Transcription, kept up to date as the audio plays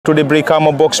To the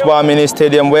Brikama Box Bar Mini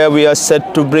Stadium, where we are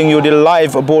set to bring you the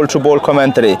live ball-to-ball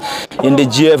commentary in the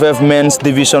GFF Men's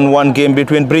Division 1 game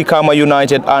between Brikama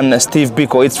United and Steve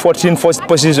Biko. It's 14th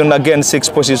position against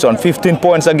 6th position, 15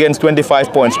 points against 25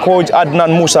 points. Coach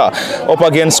Adnan Musa up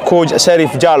against Coach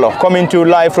Serif Jallo. Coming to you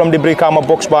live from the Brikama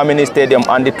Box Bar Mini Stadium,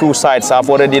 and the two sides have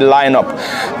already lined up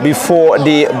before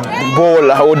the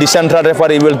ball or the central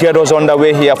referee will get us on the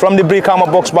way here from the Brikama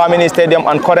Box Bar Mini Stadium.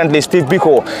 And currently Steve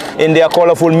Biko in their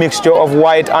colorful mixture of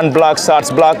white and black shirts,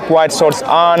 white shorts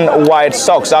and white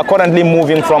socks are currently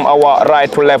moving from our right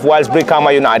to left, whilst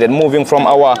Brikama United moving from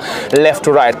our left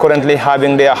to right, currently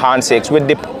having their handshakes with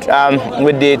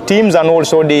the teams and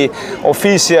also the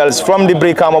officials from the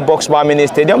Brikama Box Bar Mini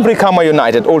Stadium. Brikama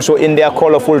United also in their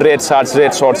colorful red shirts,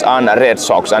 red shorts and red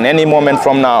socks. And any moment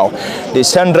from now, the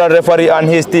central referee and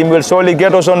his team will surely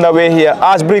get us on the way here,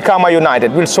 as Brikama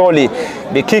United will surely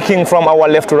be kicking from our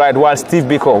left to right, while Steve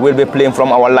Biko will be playing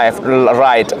from our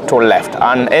right to left.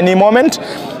 And any moment,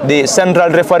 the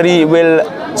central referee will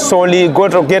solely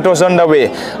get us on the way,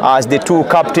 as the two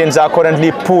captains are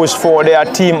currently posed for their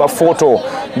team photo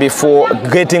before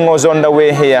getting us on the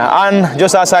way here. And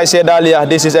just as I said earlier,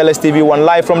 this is LSTV1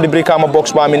 live from the Brikama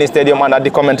Box Bar Mini Stadium, and at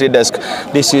the commentary desk,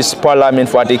 this is Parlamin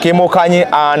Fati, Kemo Kanyi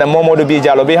and Momodu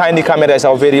Bijalo. Behind the camera is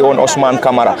our very own Osman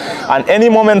Kamara. And any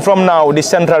moment from now, the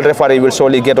central referee will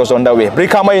surely get us on the way.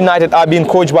 Brikama United are being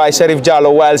coached by Serif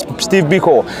Jallo, while Steve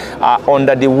Biko are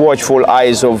under the watchful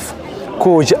eyes of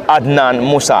Coach Adnan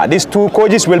Musa. These two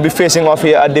coaches will be facing off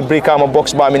here at the Brikama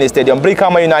Box Bar Mini Stadium.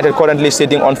 Brikama United currently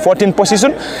sitting on 14th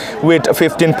position with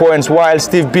 15 points, while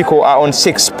Steve Biko are on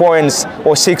 6 points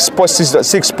or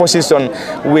 6th position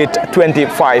with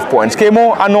 25 points.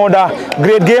 Kemo, another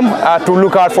great game to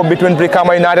look out for between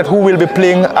Brikama United, who will be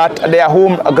playing at their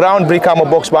home ground,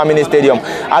 Brikama Box Bar Mini Stadium,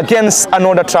 against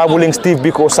another traveling Steve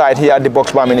Biko side here at the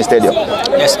Box Bar Mini Stadium.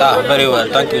 Yes, very well.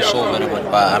 Thank you so very much.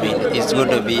 I mean, it's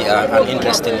good to be an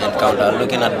interesting encounter.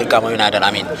 Looking at Brikama United,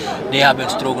 I mean, they have been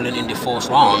struggling in the first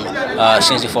round.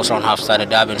 Since the first round have started,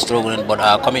 they have been struggling, but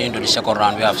coming into the second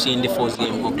round, we have seen the first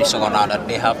game of the second round that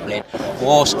they have played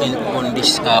was on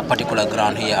this particular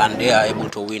ground here, and they are able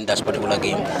to win that particular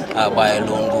game by a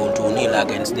lone goal to nil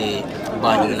against the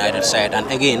Banjul United side. And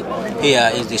again, here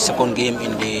is the second game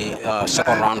in the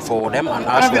second round for them, and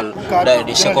as well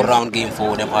the second round game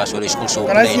for them as well is also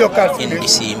played in the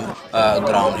same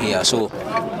ground here. So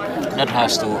that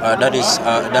has to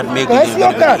that makes it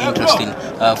very, very interesting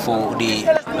for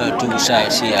the two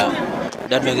sides here.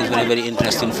 That makes it very, very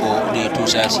interesting for the two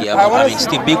sides here. But I mean,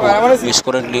 Steve Biko is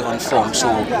currently on form, so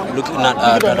looking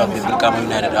at that of the Brikama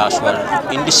United as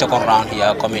well in the second round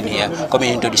here, coming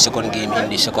into the second game in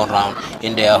the second round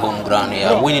in their home ground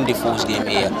here, winning the first game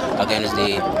here against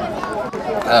the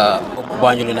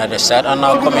Banjul United side, and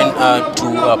now coming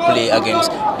to play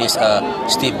against this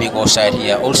Steve Biko side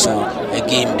here, also a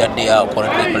game that they are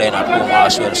currently playing at home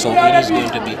as well. So it is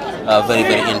going to be very,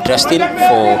 very interesting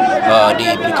for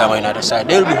the Brikama United side.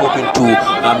 They will be hoping to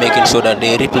making sure that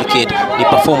they replicate the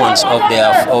performance of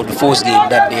the first game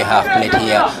that they have played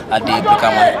here at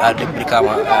the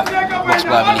Brikama Box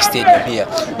Bar Mini Stadium here.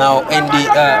 Now in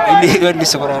the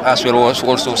second round as well was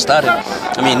also started.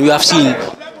 I mean, we have seen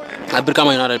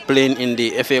Brikama United playing in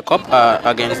the FA Cup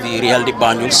against the Real de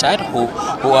Banjul side, who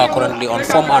are currently on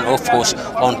form and of course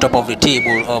on top of the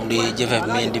table of the GFF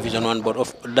Main Division 1. But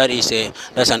that's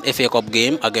an FA Cup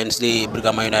game against the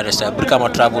Brikama United side.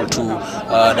 Brikama traveled to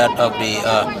that of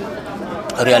the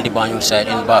Real de Banjul side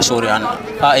in Basori and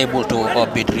are able to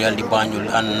beat Real de Banjul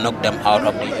and knock them out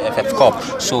of the FF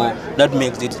Cup. So that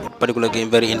makes this particular game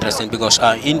very interesting, because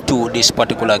into these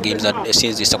particular games that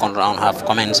since the second round have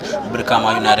commenced,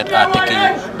 Brikama United are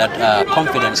taking that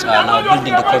confidence, are now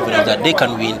building the confidence that they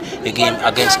can win a game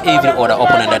against every other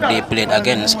opponent that they played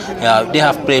against. They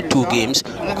have played 2 games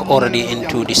already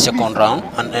into the second round,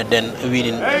 and then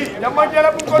winning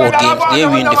both games. They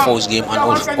win the first game, and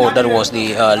also that was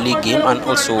the league game, and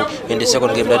also in the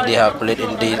second game that they have played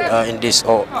in this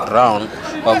round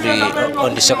of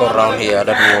on the second round here,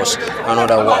 that was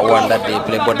another one that they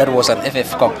played, but that was an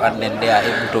FF Cup, and then they are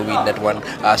able to win that one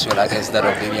as well against that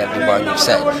of the Real de Banjul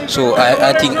side. So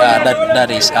I think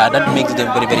that makes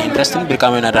them very, very interesting.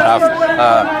 Brikama United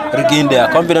have regained their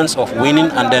confidence of winning,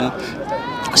 and then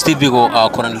Steve Biko are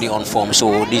currently on form,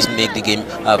 so this makes the game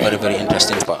very, very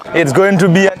interesting. It's going to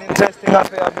be an interesting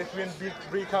affair between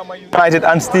Brikama United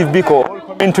and Steve Biko.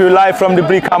 Coming to you live from the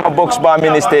Brikama Box Bar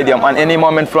Mini Stadium, and any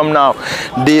moment from now,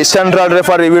 the central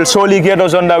referee will surely get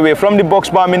us on the way from the Box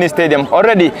Bar Mini Stadium.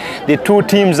 Already, the two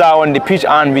teams are on the pitch,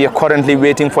 and we are currently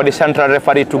waiting for the central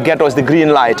referee to get us the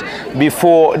green light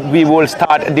before we will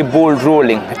start the ball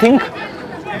rolling. I think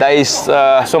There is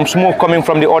some smoke coming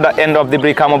from the other end of the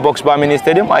Brikama Box Bar Mini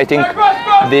Stadium. I think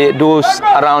those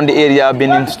around the area have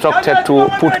been instructed to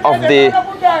put off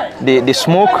the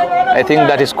smoke. I think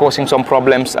that is causing some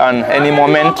problems, and any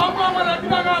moment,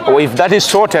 if that is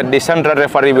sorted, the central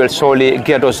referee will surely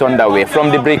get us underway. From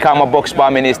the Brikama Box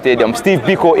Bar Mini Stadium, Steve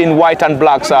Biko in white and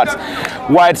black shirts.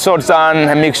 White shirts and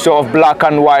a mixture of black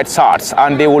and white shirts,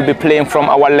 and they will be playing from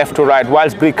our left to right,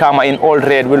 whilst Brikama in all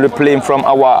red will be playing from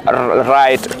our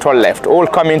right to left. All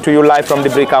coming to you live from the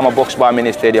Brikama Box Bar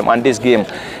Mini Stadium, and this game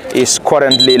is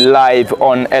currently live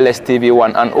on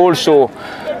LSTV1 and also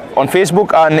on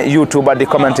Facebook and YouTube at the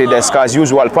commentary desk as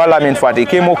usual. Parliament Fati,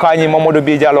 Kemo Kanyi, Momodu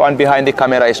Bijalo, and behind the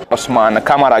camera is Osman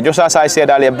Kamara. Just as I said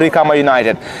earlier, Brikama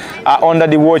United are under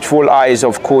the watchful eyes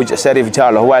of Coach Serif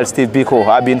Jalo, while Steve Biko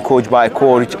have been coached by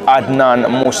Coach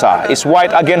Adnan Musa. It's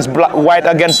white against black, white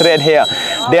against red here.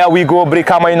 There we go,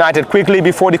 Brikama United. Quickly,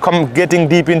 before getting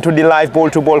deep into the live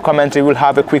ball-to-ball commentary, we'll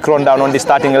have a quick rundown on the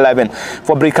starting 11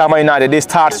 for Brikama United. It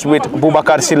starts with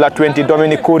Bubakar Silla 20,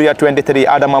 Dominic Kuria 23,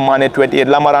 Adam Amane 28,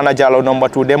 Lamarana Jalo number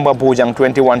 2, Demba Bojang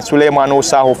 21, Suleiman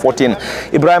Osaho 14,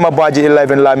 Ibrahim Abaji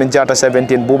 11, Lamin Jata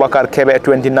 17, Bubakar Kebe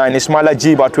 29, Ismaila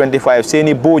Jiba 25,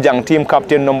 Seni Bojang, team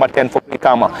captain number 10 for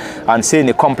Brikama, and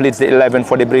Seni completes the 11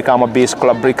 for the Brikama base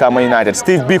club Brikama United.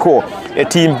 Steve Biko, a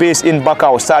team based in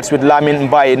Bakau, starts with Lamin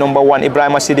Mbaye number 1,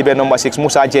 Ibrahim Sidibe number 6,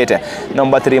 Musa Jete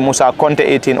number 3, Musa Conte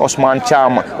 18, Osman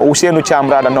Cham, Usenu Cham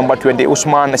rather number 20,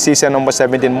 Usman Sise number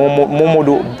 17,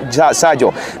 Momodu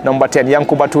Sajo number 10,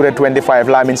 Yankuba Ture 25,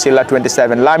 Lamin Silla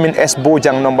 27, Lamin S.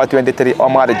 Bojang number 23,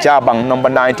 Omar Jabang number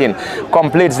 19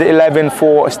 completes the 11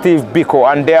 for Steve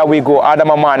Biko. And there we go, Adam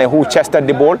Amane, who chested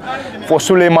the ball for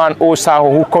Suleiman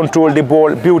Osaho, who controlled the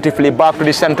ball beautifully back to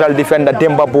the central defender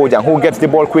Demba Bojang, who gets the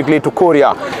ball quickly to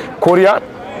Korea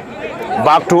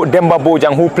back to Demba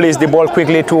Bojang, who plays the ball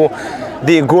quickly to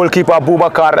the goalkeeper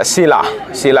Bubakar Silla.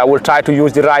 Silla will try to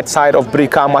use the right side of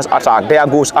Brikama's attack. There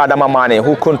goes Adam Amane,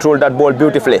 who controlled that ball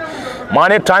beautifully.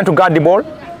 Mane trying to guard the ball.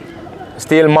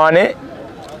 Still Mane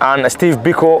and Steve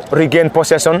Biko regain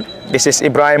possession. This is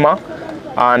Ibrahima,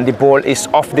 and the ball is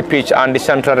off the pitch, and the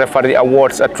central referee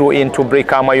awards a throw-in to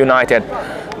Brikama United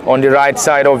on the right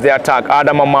side of the attack.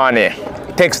 Adam Amane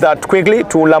takes that quickly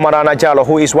to Lamarana Jalo,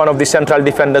 who is one of the central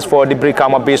defenders for the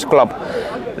Brikama base club.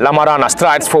 Lamarana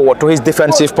strides forward to his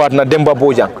defensive partner Demba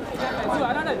Bojang.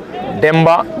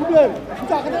 Demba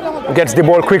gets the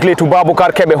ball quickly to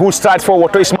Babukar Kebe, who strides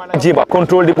forward to Ismaila Jiba,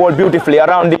 control the ball beautifully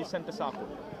around the center circle.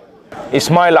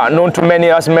 Ismaila, known to many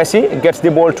as Messi, gets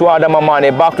the ball to Adam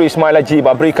Amane, back to Ismaila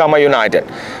Jiba. Brikama United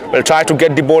will try to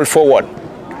get the ball forward.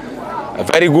 A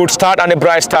very good start and a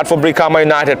bright start for Brikama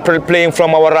United, playing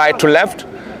from our right to left.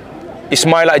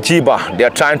 Ismaila Jiba, they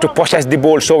are trying to possess the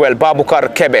ball so well.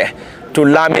 Babukar Kebe to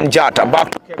Lamin Jata,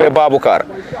 back to Kebe Babukar.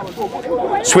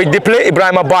 Switch the play,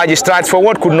 Ibrahim Abaji strides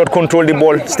forward, could not control the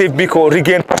ball. Steve Biko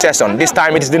regained possession. This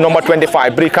time it is the number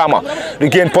 25, Brikama,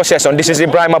 regained possession. This is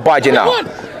Ibrahim Abaji now.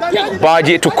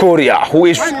 Baji to Korea, who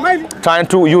is trying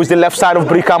to use the left side of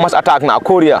Brikama's attack now.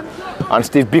 Korea and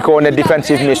Steve Biko on a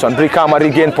defensive mission. Brikama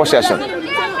regained possession,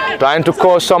 trying to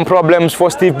cause some problems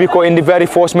for Steve Biko in the very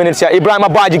first minutes here. Ibrahim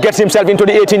Abaji gets himself into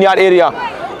the 18-yard area,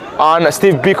 and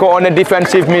Steve Biko on a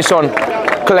defensive mission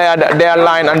cleared their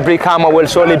line, and Brikama will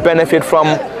surely benefit from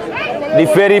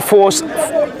the very first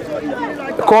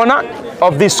corner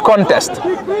of this contest.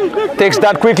 Takes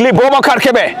that quickly, Bobakar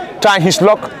Kebe trying his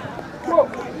luck.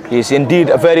 He's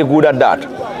indeed very good at that.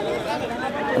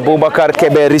 Bobakar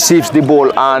Kebe receives the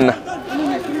ball and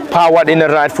powered in a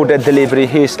right-footed delivery.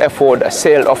 His effort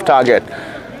sailed off target.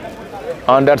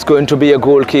 And that's going to be a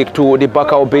goal kick to the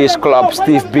Bakau base club,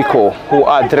 Steve Biko, who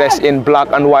are dressed in black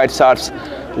and white shirts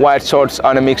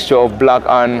and a mixture of black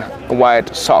and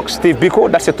white socks. Steve Biko,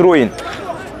 that's a throw-in.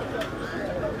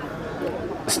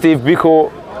 Steve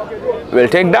Biko will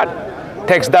take that,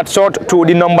 takes that shot to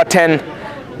the number 10,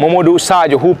 Momodu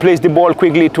Sajo, who plays the ball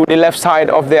quickly to the left side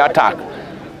of the attack.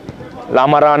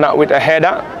 Lamarana with a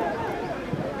header.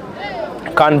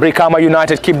 Can Brikama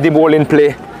United keep the ball in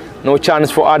play? No chance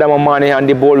for Adam Amane, and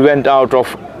the ball went out of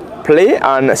play,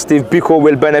 and Steve Biko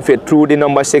will benefit through the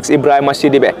number 6, Ibrahim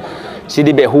Sidibe.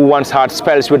 Sidibe, who once had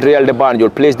spells with Real de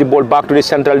Banjul, plays the ball back to the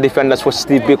central defenders for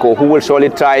Steve Biko, who will surely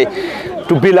try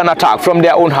to build an attack from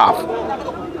their own half.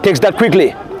 Takes that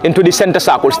quickly into the center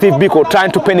circle. Steve Biko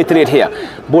trying to penetrate here.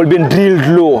 Ball being drilled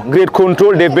low. Great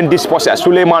control. They've been dispossessed.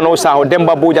 Suleiman Osaho,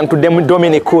 Demba Bojang to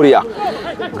Dominic Kuria.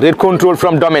 Great control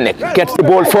from Dominic. Gets the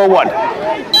ball forward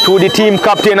to the team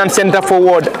captain and center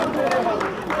forward,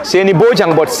 Seni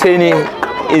Bojang, but Seni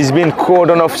is being called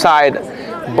on offside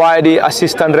by the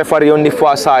assistant referee on the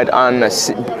far side, and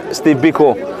Steve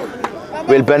Biko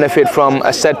will benefit from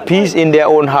a set piece in their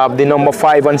own half. The number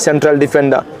 5 and central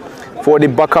defender for the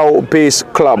Biko base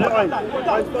club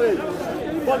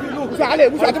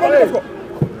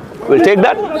will take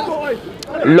that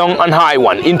long and high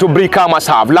one into Brikama's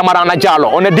half. Lamarana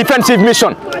Jallo on a defensive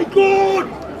mission.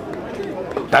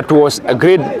 That was a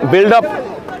great build-up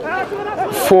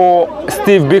for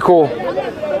Steve Biko,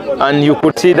 and you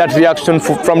could see that reaction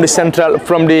from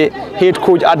the head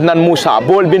coach Adnan Musa.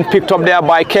 Ball being picked up there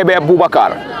by Kebe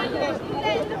Abubakar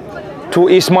to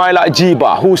Ismaila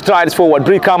Jiba, who strides forward.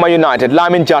 Brikama United.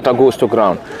 Lamin Jata goes to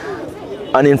ground.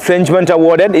 An infringement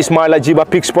awarded. Ismaila Jiba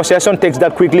picks possession, takes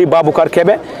that quickly. Babukar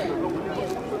Kebe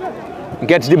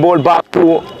gets the ball back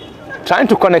to trying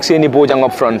to connect Seni Bojang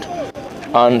up front.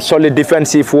 And solid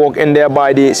defensive work in there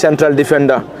by the central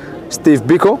defender Steve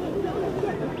Biko.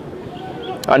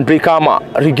 And Brikama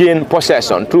regain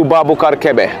possession through Babukar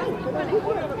Kebe.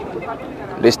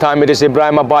 This time it is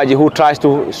Ibrahim Abaji who tries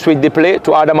to switch the play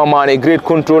to Adama Mane. Great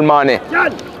control Mane,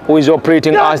 who is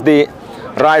operating as the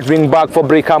right wing back for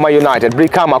Brikama United.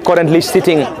 Brikama currently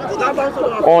sitting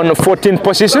on 14th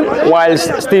position,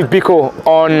 whilst Steve Biko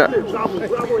on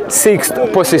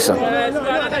 6th position.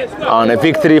 And a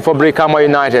victory for Brikama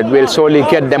United will surely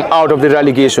get them out of the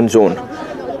relegation zone,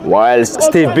 whilst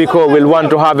Steve Biko will want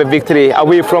to have a victory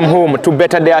away from home to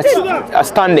better their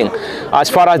standing as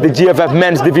far as the GFF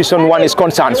Men's Division 1 is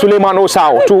concerned. Suleiman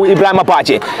Osao to Ibrahim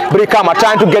Apache. Brikama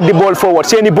trying to get the ball forward.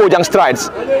 Seni Bojang strides.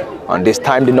 And this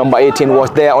time the number 18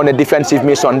 was there on a defensive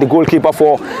mission. The goalkeeper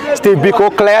for Steve Biko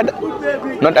cleared.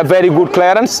 Not a very good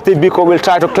clearance. Steve Biko will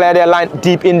try to clear their line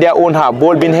deep in their own half.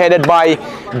 Ball being headed by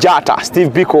Jata. Steve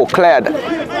Biko cleared.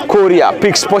 Korea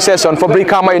picks possession for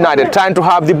Brikama United, trying to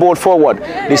have the ball forward.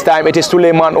 This time it is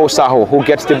Suleiman Osaho who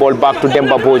gets the ball back to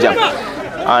Demba Bojang.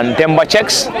 And Demba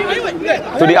checks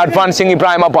to the advancing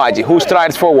Ibrahim Abaji, who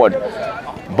strides forward.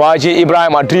 Baji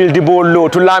Ibrahima drilled the ball low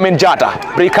to Lamin Jata.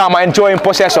 Brikama enjoying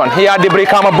possession here at the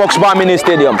Brikama Box Bar Mini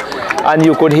Stadium. And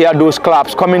you could hear those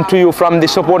claps coming to you from the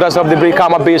supporters of the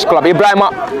Brikama base club.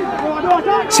 Ibrahima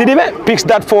Sidibe picks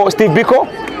that for Steve Biko.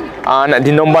 And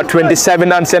the number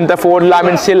 27 and centre forward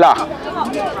Lamin Silla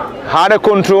had a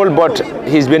control, but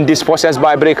he's been dispossessed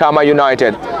by Brikama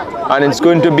United. And it's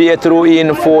going to be a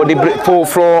throw-in for the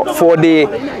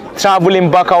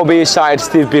travelling Bakau Bay side,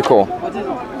 Steve Biko.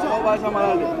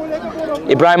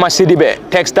 Ibrahima Sidibe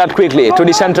takes that quickly to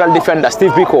the central defender,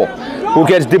 Steve Biko, who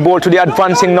gets the ball to the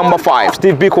advancing number 5.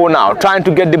 Steve Biko now trying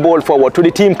to get the ball forward to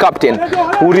the team captain,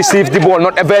 who receives the ball,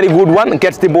 not a very good one,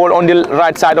 gets the ball on the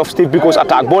right side of Steve Biko's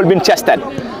attack. Ball being chested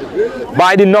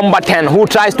by the number 10, who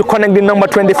tries to connect the number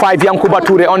 25, Yankuba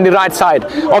Toure, on the right side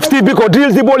of Steve Biko.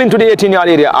 Drills the ball into the 18-yard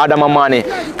area. Adama Mane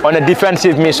on a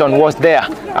defensive mission was there,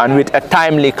 and with a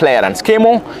timely clearance.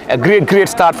 Kemo, a great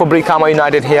start for Brikama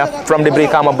United here from the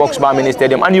Brikama Box Bar Mini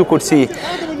Stadium. And you could see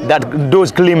that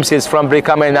those glimpses from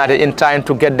Brikama United in trying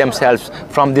to get themselves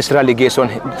from this relegation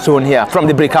zone here from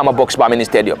the Brikama Box Bar Mini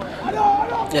Stadium.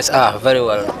 Yes, very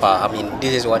well. I mean,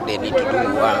 this is what they need to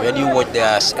do. When you watch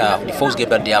the first game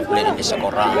that they have played in the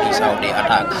second round, is how they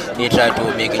attack. They try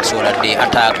to make it so that they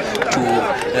attack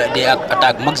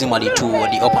maximally to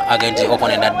the against the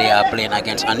opponent that they are playing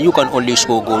against. And you can only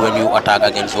score goal when you attack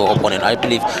against your opponent. I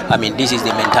believe. I mean, this is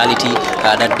the mentality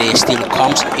that they still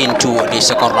comes into the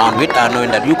second round with,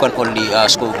 knowing that you can only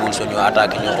score goals when you are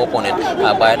attacking your opponent.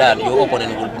 By that, your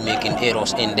opponent will be making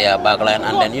errors in their backline,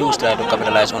 and then you try to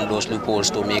capitalize on those loopholes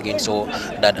to make it so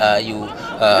that you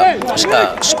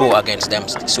score against them.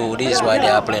 So this is why they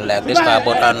are playing like this.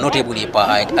 But notably,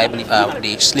 I believe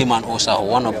the Sliman Osaho,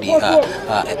 one of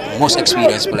the most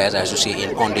experienced players, as you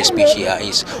see on this pitch here,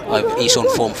 is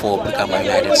on form for Brikama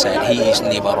United side. He is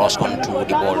never rushed onto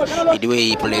the ball. The way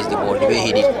he plays the ball, the way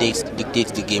he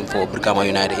dictates the game for Brikama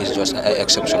United is just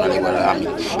exceptionally well. I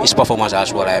mean, his performance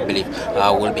as well, I believe,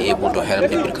 will be able to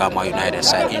help the Brikama United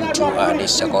side into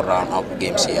this second round of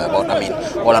games here. But I mean,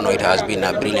 all I know, it has been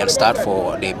a brilliant start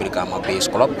for the Brikama base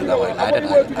club, Brikama United,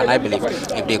 and I believe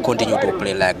if they continue to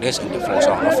play like this in the first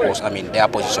round, of course, I mean, their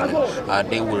position,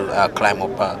 they will climb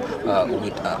up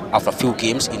after a few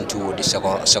games into the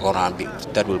second round.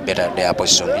 That will better their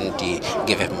position in the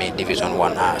GFF Division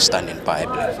 1 standing by, I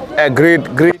believe. A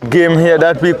great game here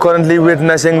that we're currently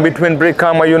witnessing between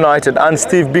Brikama United and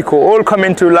Steve Biko, all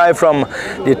coming to live from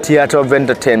the Theatre of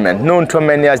Entertainment, known to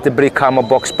many as the Brikama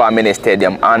Box Bar Mini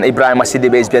Stadium. And Ibrahim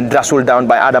Sidibe has been wrestled down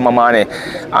by Adama Mane,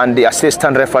 and the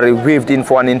assistant referee waved in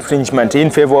for an infringement in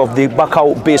favor of the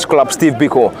Bakau base club, Steve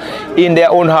Biko. In their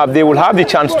own half, they will have the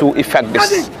chance to effect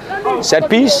this set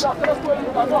piece.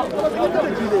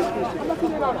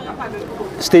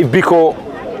 Steve Biko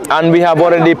and we have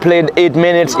already played 9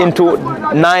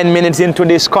 minutes into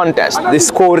this contest. The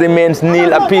score remains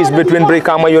nil apiece between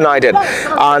Brikama United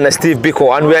and Steve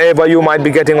Biko. And wherever you might be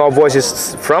getting our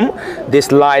voices from,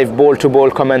 this live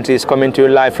ball-to-ball commentary is coming to you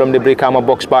live from the Brikama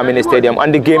Box Bar Mini Stadium,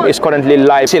 and the game is currently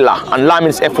live. Silla and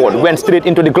Lamin's effort went straight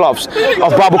into the gloves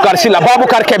of Babukar Silla.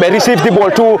 Babukar Kebe receives the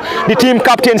ball to the team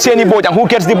captain Seni Bojang, who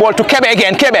gets the ball to Kebe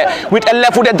again. Kebe with a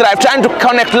left-footed drive, trying to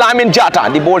connect Lamin Jata.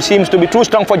 The ball seems to be too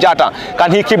strong for Jata.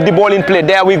 Can he keep the ball in play?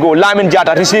 There we go. Lamin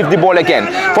Jata receives the ball again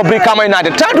for Brikama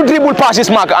United. Trying to dribble past his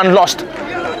mark and lost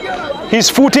his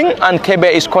footing, and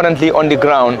Kebe is currently on the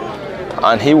ground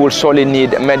and he will surely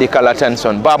need medical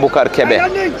attention. Babukar Kebe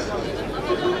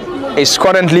is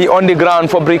currently on the ground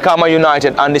for Brikama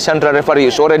United, and the central referee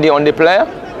is already on the player.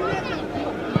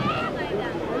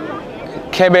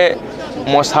 Kebe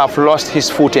must have lost his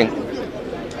footing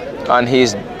and he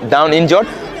is down injured,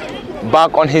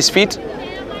 back on his feet.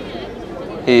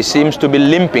 He seems to be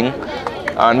limping,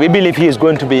 and we believe he is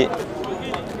going to be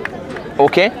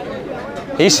okay.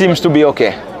 He seems to be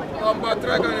okay.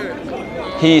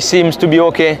 He seems to be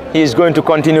okay. He is going to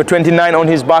continue. 29 on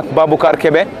his back, Babukar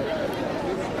Kebe.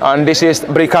 And this is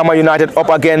Brikama United up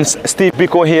against Steve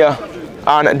Biko here.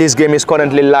 And this game is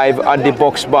currently live at the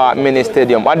Box Bar Mini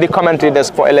Stadium. At the commentary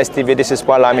desk for LSTV, this is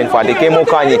Palamin Fadi, Kemo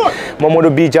Kanyi,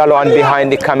 Momodu Bijalo, and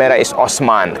behind the camera is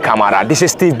Osman Kamara. This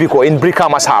is Steve Biko in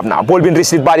Brikama's half now. Ball being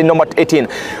received by the number 18,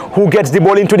 who gets the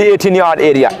ball into the 18-yard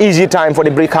area. Easy time for the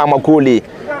Brikama goalie,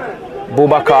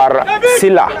 Bubakar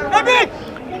Silla.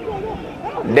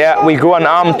 There we go, an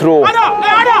arm throw.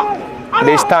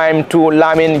 This time to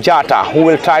Lamin Jata, who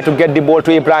will try to get the ball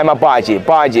to Ibrahim Baji.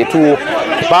 Baji to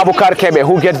Babukar Kebe,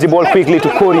 who gets the ball quickly to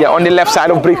Korea on the left side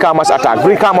of Brikama's attack.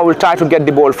 Brikama will try to get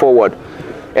the ball forward.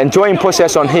 Enjoying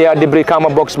possession here at the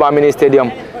Brikama Box Bar Mini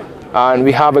Stadium. And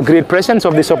we have a great presence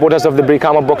of the supporters of the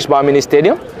Brikama Box Bar Mini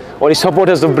Stadium, or the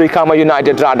supporters of Brikama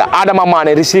United rather. Adam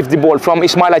Amane receives the ball from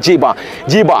Ismaila Jiba.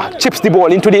 Jiba chips the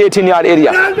ball into the 18-yard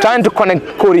area, trying to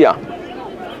connect Korea.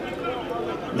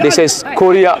 This is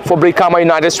Korea for Brikama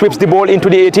United, sweeps the ball into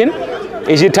the 18.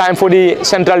 Is it time for the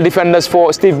central defenders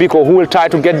for Steve Biko, who will try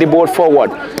to get the ball forward.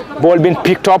 Ball being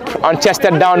picked up and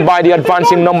chested down by the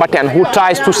advancing number 10, who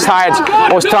tries to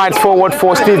stride forward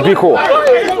for Steve Biko.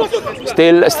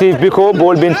 Still Steve Biko,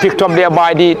 ball being picked up there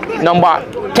by the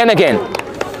number 10 again,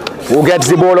 who gets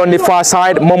the ball on the far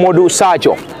side, Momodu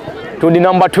Sajo. To the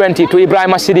number 20, to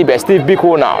Ibrahim Sidibe. Steve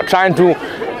Biko now trying to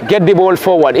get the ball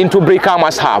forward into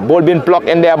Brikama's half. Ball being blocked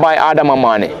in there by Adam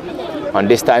Amane. And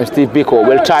this time Steve Biko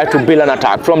will try to build an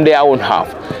attack from their own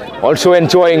half. Also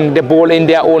enjoying the ball in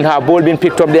their own half. Ball being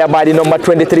picked up there by the number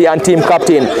 23 and team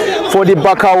captain for the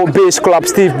Bakau base club,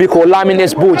 Steve Biko, Lamin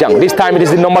S. Bujang. This time it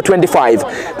is the number 25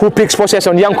 who picks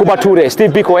possession, Yankuba Toure. Steve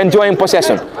Biko enjoying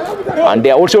possession. And they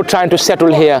are also trying to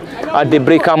settle here at the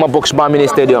Brikama Box Bar Mini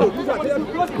Stadium.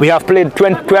 We have played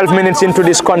 12 minutes into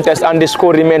this contest, and the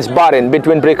score remains barren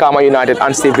between Brikama United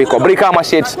and Steve Biko. Brikama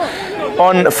sits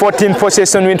on 14th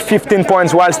position with 15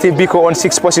 points, while Steve Biko on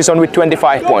 6th position with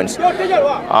 25 points.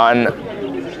 And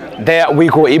there we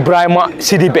go. Ibrahima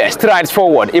Sidibe strides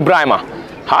forward. Ibrahima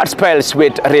hard spells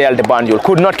with Real de Banjul.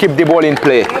 Could not keep the ball in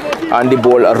play, and the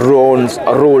ball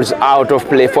rolls out of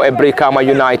play for a Brikama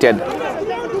United.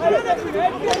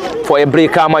 For a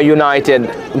Brikama United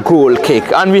goal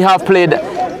kick. And we have played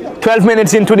 12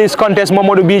 minutes into this contest.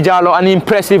 Momodu Bijalo, an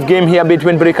impressive game here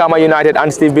between Brikama United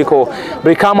and Steve Biko.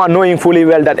 Brikama knowing fully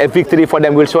well that a victory for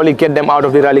them will surely get them out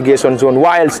of the relegation zone,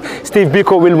 whilst Steve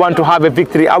Biko will want to have a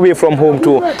victory away from home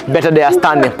to better their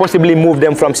standing, possibly move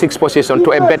them from 6th position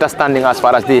to a better standing as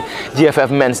far as the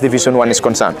GFF Men's Division 1 is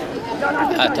concerned.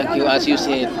 Thank you. As you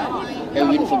said, a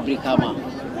win for Brikama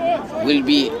will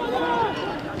be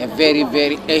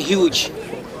a huge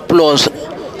plus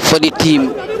for the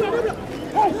team,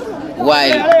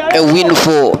 while a win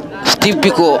for Steve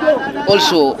Biko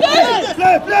also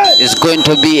is going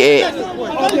to be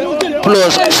a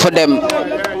plus for them.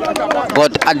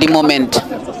 But at the moment,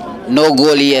 no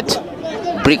goal yet.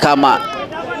 Brikama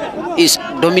is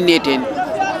dominating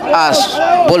as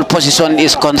ball position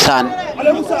is concerned,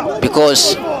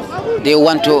 because they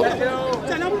want to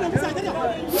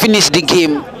finish the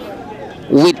game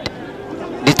with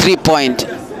the 3 point,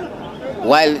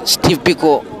 while Steve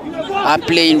Biko are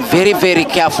playing very, very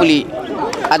carefully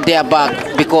at their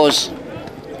back, because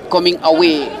coming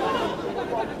away,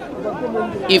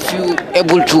 if you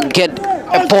able to get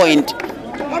a point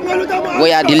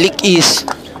where the league is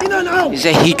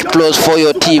a huge plus for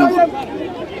your team.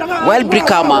 While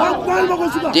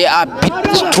Brikama, they are a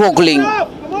bit struggling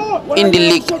in the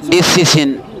league this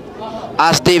season,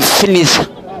 as they finish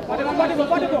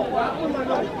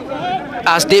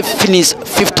as they finish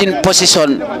 15th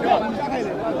position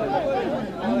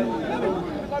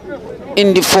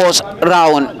in the first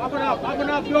round,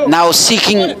 now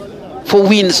seeking for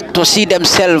wins to see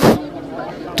themselves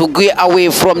to get away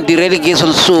from the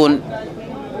relegation zone.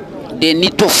 They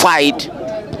need to fight.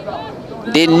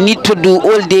 They need to do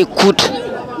all they could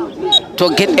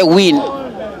to get a win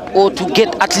or to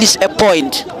get at least a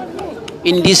point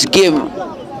in this game,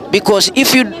 because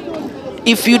if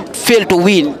you fail to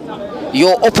win,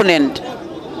 your opponent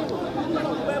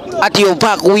at your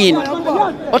back win,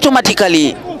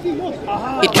 automatically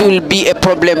it will be a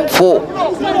problem for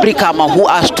Brikama, who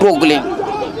are struggling.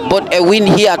 But a win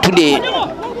here today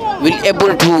will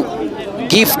able to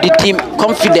give the team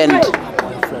confidence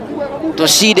to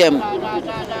see them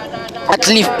at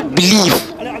least believe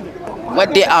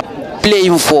what they are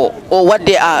playing for or what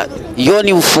they are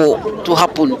yearning for to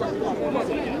happen.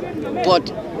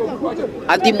 But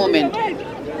at the moment,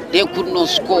 they could not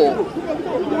score.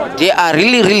 They are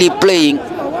really playing,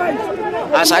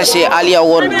 as I say earlier,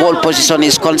 what ball position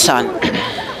is concerned.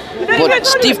 But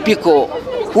Steve Biko,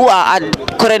 who are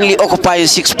currently occupying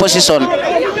 6th position,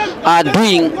 are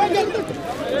doing,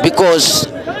 because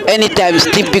anytime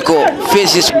Steve Biko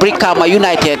faces Brikama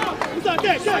United,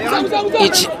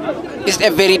 it is a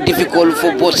very difficult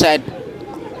for both sides.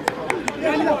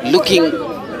 Looking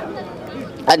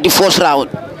at the first round,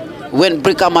 when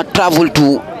Brikama traveled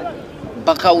to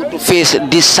Biko to face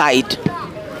this side,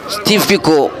 Steve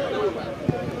Biko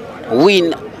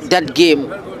win that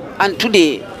game, and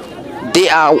today they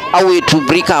are away to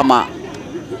Brikama.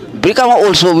 Brikama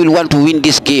also will want to win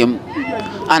this game,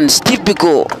 and Steve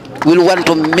Biko will want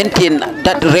to maintain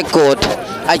that record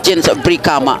against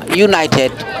Brikama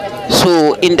United.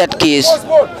 So in that case,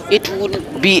 it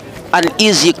would be an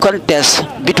easy contest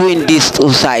between these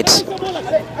two sides.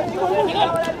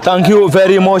 Thank you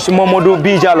very much, Momodu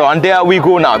Bijalo. And there we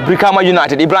go now. Brikama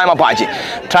United, Ibrahim Abaji,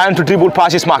 trying to dribble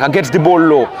past his marker, gets the ball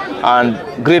low,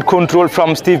 and great control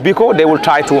from Steve Biko. They will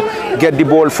try to get the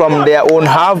ball from their own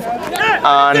half.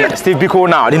 And Steve Biko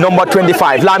now, the number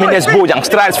 25, Lamines Bojang,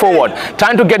 strides forward,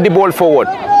 trying to get the ball forward.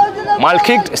 Mal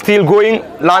kicked, still going,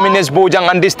 Lamines Bojang,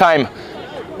 and this time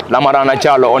Lamarana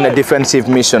Jallo on a defensive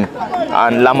mission.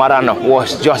 And Lamarana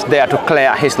was just there to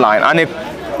clear his line. And a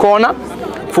corner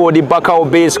for the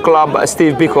Bako-based club,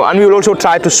 Steve Biko. And we will also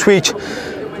try to switch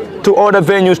to other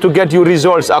venues to get you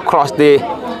results across other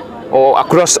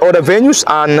venues.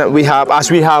 And we have, as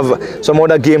we have some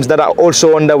other games that are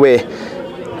also on the way.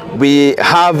 We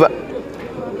have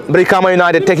Brikama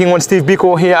United taking on Steve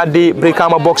Biko here at the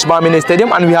Brikama Box Bar Mini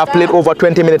Stadium, and we have played over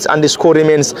 20 minutes and the score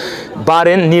remains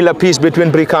barren, nil apiece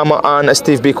between Brikama and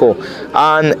Steve Biko.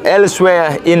 And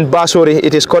elsewhere in Basori,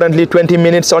 it is currently 20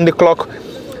 minutes on the clock.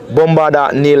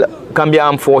 Bombarda nil, Gambia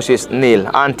Armed Forces nil.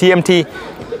 And TMT,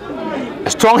 a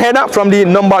strong header from the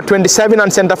number 27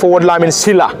 and centre forward Lamin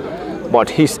Silla, but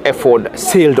his effort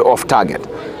sailed off target.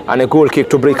 And a goal kick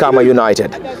to Brikama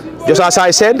United. Just as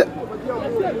I said,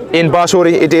 in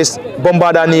Basori it is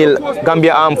Bombarda nil,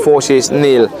 Gambia Armed Forces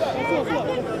nil.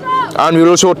 And we'll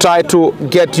also try to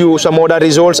get you some other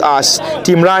results, as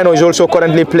Team Rhino is also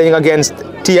currently playing against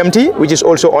TMT, which is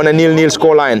also on a 0-0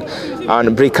 scoreline.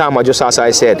 And Brikama, just as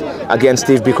I said, against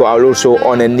Steve Biko are also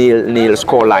on a 0-0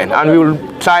 scoreline. And we will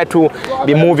try to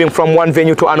be moving from one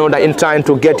venue to another in trying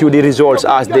to get you the results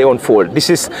as they unfold. This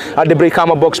is at the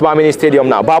Brikama Box Bar Mini Stadium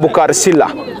now. Babukar Silla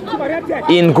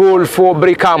in goal for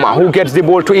Brikama, who gets the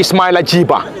ball to Ismaila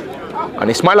Jiba.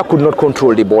 And Ismaila could not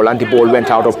control the ball, and the ball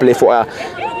went out of play for a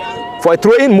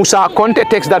throw-in. Musa Conte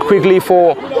takes that quickly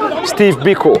for Steve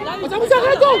Biko.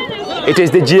 It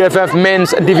is the GFF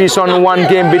Men's Division 1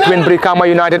 game between Brikama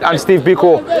United and Steve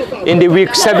Biko in the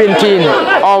week 17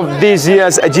 of this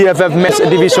year's GFF Men's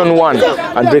Division 1.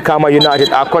 And Brikama United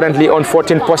are currently on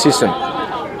 14th position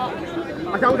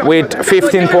with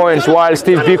 15 points, while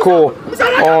Steve Biko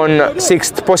on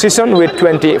 6th position with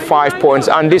 25 points.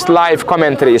 And this live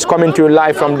commentary is coming to you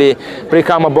live from the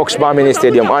Brikama Box Bar Mini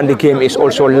Stadium, and the game is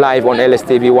also live on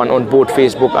LSTV1 on both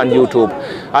Facebook and YouTube.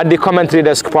 At the commentary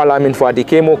desk, Parliament for the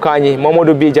Kemo Kanyi,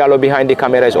 Momodu Bijalo, behind the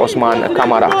camera is Osman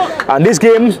Kamara. And this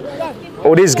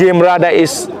game rather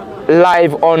is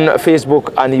live on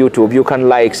Facebook and YouTube. You can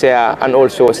like, share, and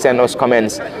also send us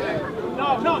comments.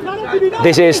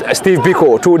 This is Steve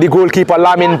Biko to the goalkeeper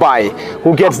Lamin Bai,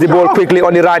 who gets the ball quickly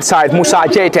on the right side. Musa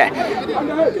Jete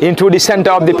into the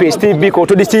center of the pitch. Steve Biko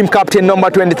to the team captain number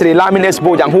 23, Lamin S.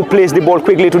 Bojang, who plays the ball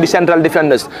quickly to the central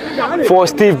defenders for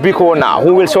Steve Biko now,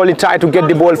 who will surely try to get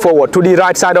the ball forward to the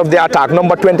right side of the attack.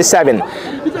 Number 25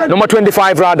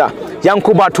 rather,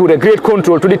 Yankuba Ture, great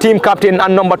control to the team captain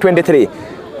and number 23.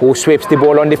 who sweeps the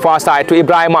ball on the far side to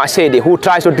Ibrahim Sedi, who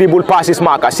tries to dribble past his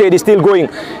marker. Sedi still going,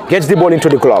 gets the ball into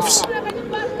the gloves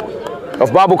of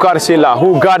Babukar Silla,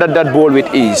 who gathered that ball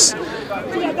with ease.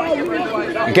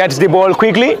 Gets the ball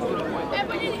quickly,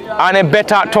 and a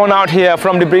better turnout here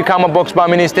from the Brikama Boxbar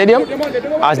Mini Stadium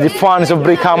as the fans of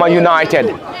Brikama United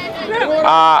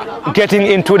are getting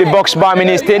into the Boxbar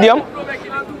Mini Stadium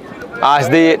as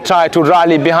they try to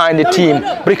rally behind the team,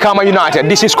 Brikama United.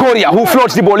 This is Korea, who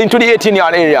floats the ball into the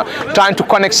 18-yard area, trying to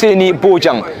connect Seni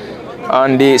Bojang.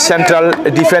 And the central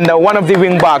defender, one of the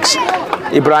wing backs,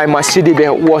 Ibrahim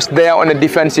Sidibe, was there on a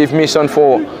defensive mission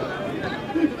for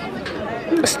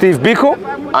Steve Biko.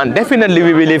 And definitely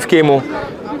we believe, Kemo,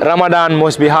 Ramadan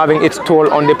must be having its toll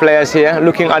on the players here.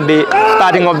 Looking at the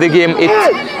starting of the game, it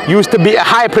used to be a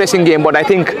high pressing game, but I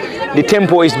think the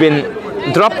tempo has been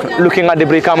dropped looking at the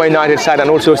Brikama United side and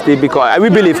also Steve Biko. We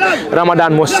believe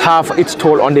Ramadan must have its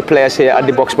toll on the players here at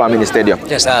the Boxbar Mini Stadium.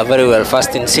 Yes, very well.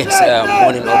 Fasting since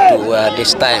morning up to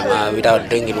this time without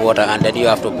drinking water, and then you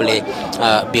have to play,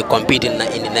 be competing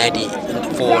in the 90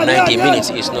 minutes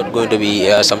is not going to be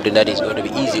something that is going to be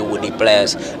easy with the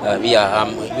players.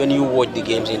 When you watch the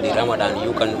games in the Ramadan,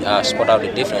 you can spot out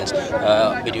the difference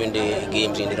between the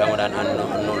games in the Ramadan and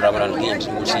non-Ramadan games.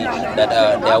 You will see that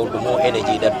there will be more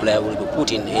energy that player will be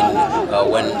putting in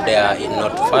when they are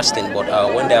not fasting, but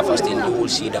when they are fasting, you will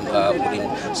see them putting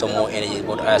some more energy.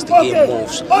 But as the game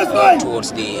moves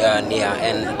towards the near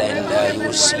end, then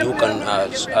you can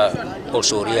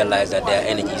also realize that their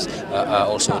energies are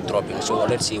also dropping. So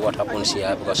let's see what happens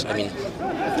here, because I mean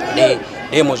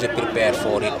they must be prepared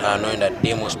for it, knowing that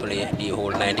they must play the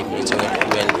whole 90 minutes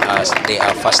when they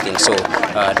are fasting. So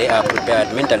they are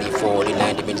prepared mentally for the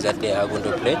 90 minutes that they are going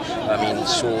to play. I mean,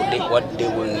 so what they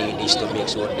will need is to make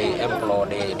sure they employ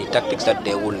the tactics that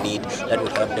they will need that will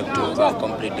help them to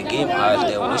complete the game as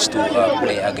they wish to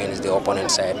play against the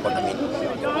opponent side. But I mean,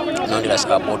 nonetheless,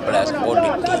 both players,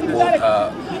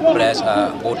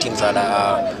 both teams that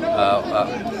are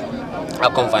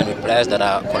confined with players that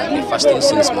are currently fasting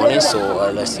since morning.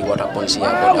 So let's see what happens here.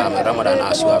 But Ramadan,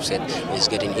 as you have said, is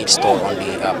getting its toll on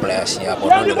the players here. But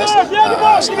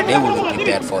nonetheless, they will be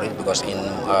prepared for it, because in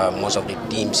most of the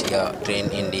teams here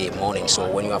train in the morning. So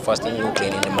when you are fasting, you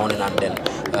train in the morning and then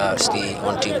stay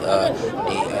until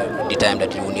the time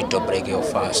that you need to break your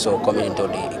fast. So coming into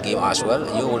the game as well,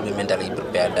 you will be mentally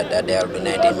prepared that there will be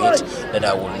 90 minutes that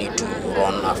I will need to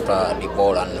run after the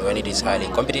ball, and when it is highly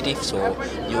competitive, so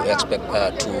you expect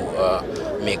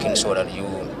to making sure that you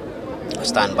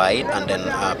stand by it and then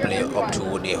play up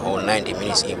to the whole 90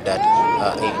 minutes if that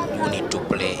you need to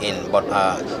play in. But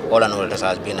all in all, this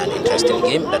has been an interesting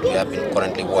game that we have been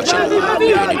currently watching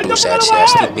between the two sides here.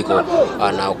 Steve Biko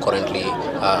are now currently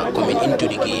coming into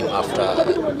the game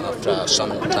after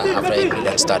some time, after a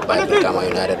brilliant start by Brikama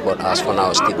United. But as for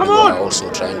now, Steve Biko are also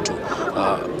trying to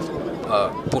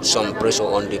put some pressure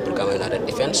on the Brikama United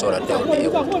defense so that they will be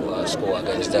able to score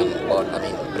against them. But I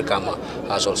mean, Brikama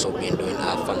has also been doing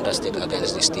fantastic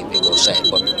against the Steve Biko side,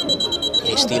 but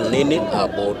it's still needing.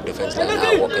 Both defense line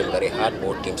are working very hard,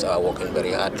 both teams are working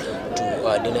very hard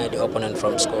to deny the opponent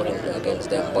from scoring against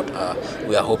them. But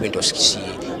we are hoping to see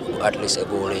at least a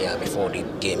goal here before the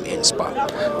game ends.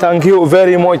 Thank you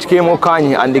very much, Kemo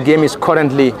Kanyi, and the game is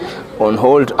currently on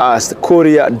hold as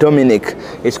Korea Dominic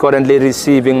is currently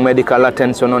receiving medical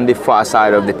attention on the far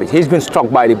side of the pitch. He's been struck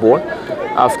by the ball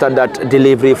after that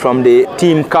delivery from the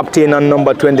team captain and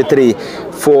number 23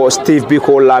 for Steve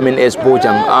Biko, Lamin S.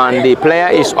 Bojang. And the player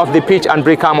is off the pitch, and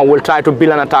Brikama will try to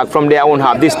build an attack from their own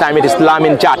half. This time it is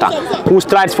Lamin Jata who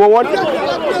strides forward.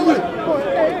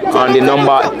 And the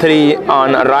number 3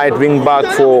 on right wing back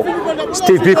for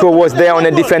Steve Biko was there on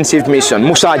a defensive mission,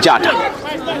 Musa Jata.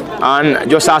 And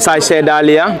just as I said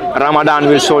earlier, Ramadan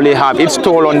will surely have its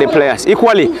toll on the players.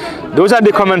 Equally, those are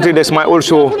the commentators might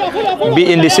also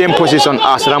be in the same position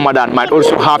as Ramadan, might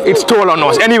also have its toll on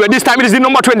us. Anyway, this time it is the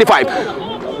number 25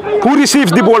 who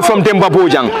receives the ball from Demba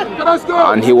Bojang.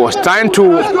 And he was trying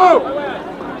to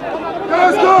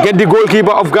get the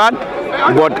goalkeeper off guard,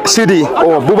 but Sidi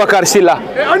or Bubakar Silla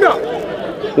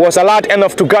was alert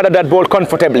enough to gather that ball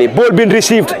comfortably. Ball being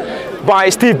received by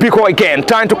Steve Biko again,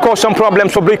 trying to cause some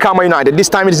problems for Brikama United. This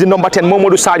time it is the number 10,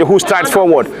 Momodu Sajo, who strides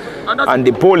forward. And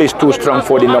the ball is too strong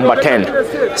for the number 10.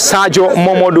 Sajo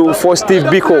Momodu for Steve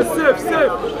Biko.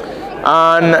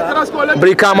 And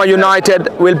Brikama United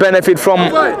will benefit from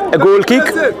a goal kick.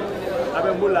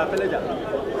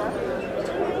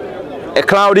 A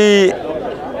cloudy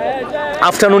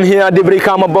afternoon here at the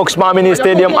Brikama Boxbar Mini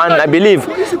Stadium, and I believe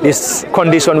this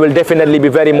condition will definitely be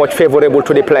very much favorable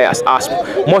to the players, as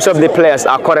most of the players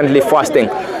are currently fasting.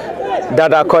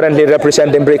 that are currently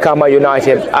representing Brikama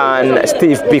United and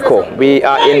Steve Biko. We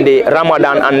are in the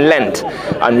Ramadan and Lent,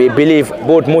 and we believe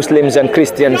both Muslims and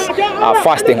Christians are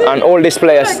fasting, and all these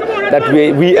players that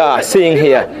we are seeing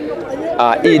here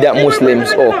are either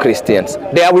Muslims or Christians.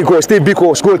 There we go, Steve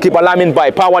Biko's goalkeeper Lamin Bai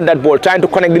powered that ball, trying to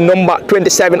connect the number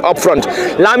 27 up front.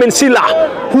 Lamin Silla,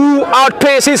 who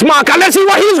outpaces his marker. Let's see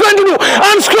what he's going to do,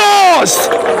 and scores!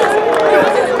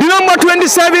 The number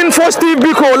 27 for Steve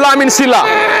Biko, Lamin Silla,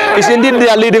 is indeed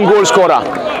their leading goal scorer,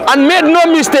 and made no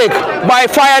mistake by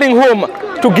firing home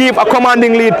to give a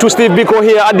commanding lead to Steve Biko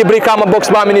here at the Brikama Box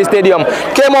Bar Mini Stadium.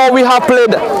 Came on, we have played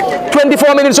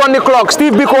 24 minutes on the clock.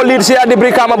 Steve Biko leads here at the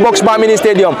Brikama Box Bar Mini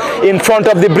Stadium in front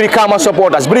of the Brikama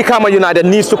supporters. Brikama United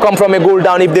needs to come from a goal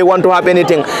down if they want to have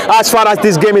anything as far as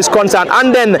this game is concerned.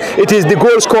 And then it is the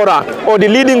goal scorer, or the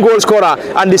leading goal scorer,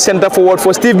 and the center forward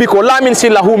for Steve Biko, Lamin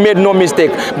Silla, who made no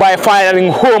mistake by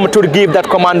firing home to give that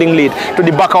commanding lead to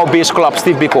the Bakau base club,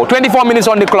 Steve Biko. 24 minutes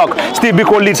on the clock. Steve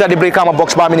Biko leads at the Brikama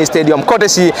Box Bar Mini Stadium,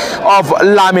 courtesy of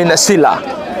Lamin Silla.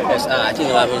 Yes, I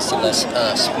think Lamin Silla's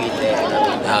speed there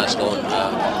has done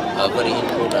a very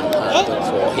important job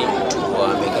for him to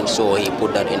making sure he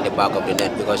put that in the back of the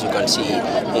net, because you can see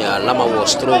Lama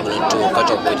was struggling to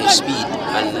catch up with his speed,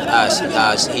 and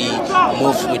as he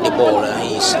moves with the ball,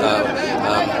 he's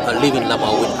leaving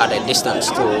Lama with at a distance,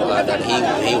 so that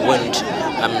he went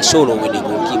solo with the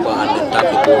goalkeeper and then tapped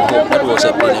the ball home. That was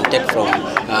a brilliant take from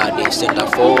the center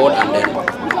forward, and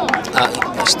then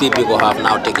Steve Biko have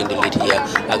now taken the lead here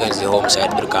against the home side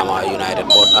Brikama United.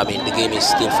 But I mean, the game is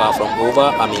still far from over.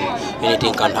 I mean,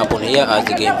 anything can happen here as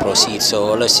the game proceeds.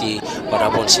 So let's see what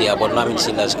happens here. But Lamin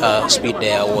Silla's speed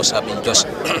there was, I mean, just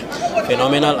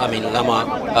phenomenal. I mean,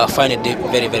 Lama find it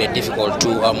very, very difficult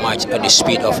to match the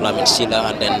speed of Lamin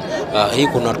Silla, and then he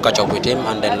could not catch up with him,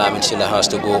 and then Lamin Silla has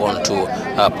to go on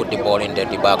to put the ball in the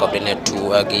back of the net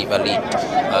to give a lead,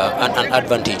 an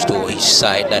advantage to his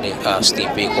side, that is Steve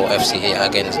Biko FCA,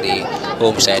 against the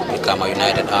home side Brikama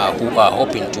United, who are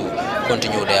hoping to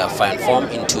continue their fine form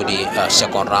into the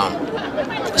second round.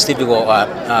 Steve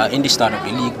Biko, in the start of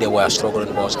the league, they were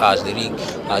struggling, was as the league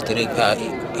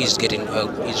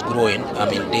is growing. I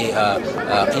mean, they are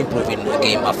improving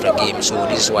game after game. So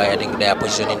this is why I think their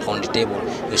positioning on the table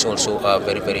is also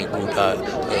very, very good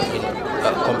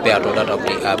compared to that of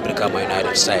the Brikama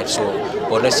United side. So,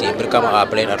 well, let's see. Brikama are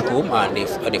playing at home, and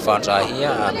if the fans are here,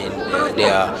 I mean,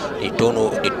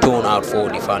 the tone out for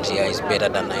the fans here is better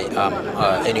than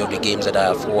any of the games that I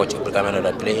have watched Brikama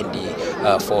United play in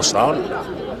the first round.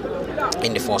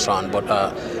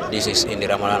 But this is in the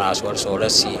Ramadan as well, so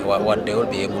let's see what they will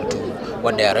be able to,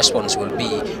 what their response will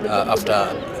be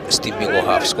after Steve Biko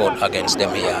have scored against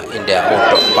them here in their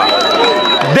own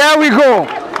park. There we go,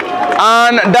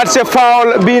 and that's a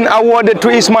foul being awarded to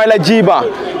Ismaila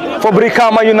Jiba for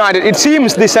Brikama United. It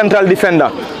seems the central defender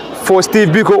for Steve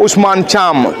Biko,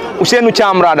 Usenu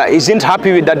Cham rather, isn't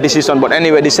happy with that decision, but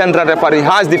anyway, the central referee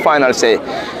has the final say.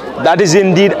 That is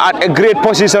indeed at a great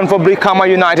position for Brikama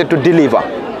United to deliver.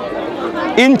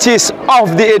 Inches off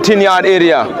the 18-yard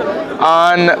area,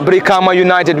 and Brikama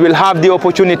United will have the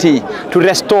opportunity to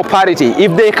restore parity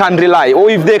if they can rely, or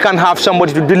if they can have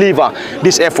somebody to deliver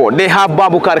this effort. They have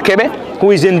Babukar Kebe, who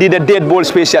is indeed a dead ball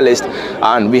specialist,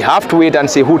 and we have to wait and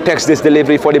see who takes this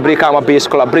delivery for the Brikama base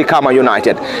club, Brikama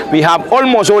United. We have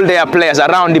almost all their players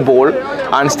around the ball,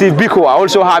 and Steve Biko are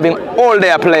also having all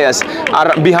their players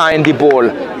are behind the ball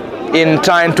in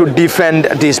trying to defend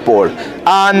this ball.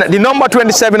 And the number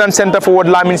 27 and center forward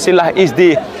Lamin Silla is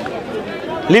the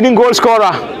leading goal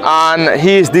scorer, and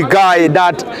he is the guy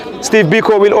that Steve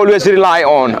Biko will always rely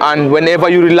on, and whenever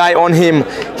you rely on him,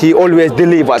 he always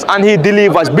delivers, and he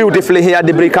delivers beautifully here at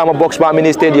the Brikama Box Bar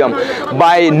Mini Stadium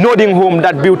by nodding home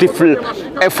that beautiful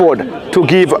effort to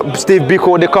give Steve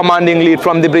Biko the commanding lead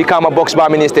from the Brikama Box Bar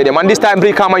Mini Stadium. And this time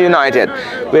Brikama United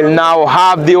will now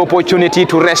have the opportunity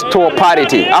to restore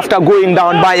parity after going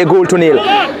down by a goal to nil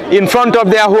in front of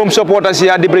their home supporters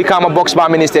here at the Brikama Box Bar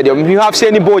Mini Stadium. You have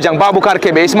Seni Bojang, Babukar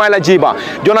Kebe, Ismaila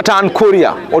Jiba, Jonathan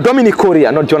Korea, or Dominic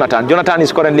Korea, not Jonathan. Jonathan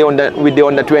is currently with the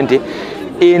under 20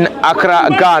 in Accra,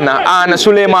 Ghana, and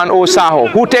Suleiman Osaho.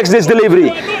 Who takes this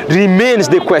delivery remains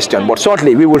the question, but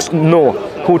shortly we will know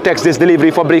who takes this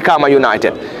delivery for Brikama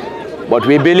United. But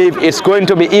we believe it's going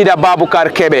to be either Babukar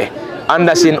Kebe,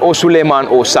 Anderson, or Suleiman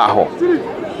Osaho.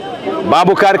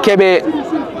 Babukar Kebe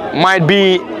might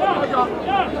be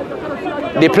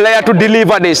the player to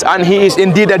deliver this, and he is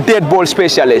indeed a dead ball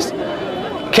specialist.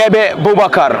 Kebe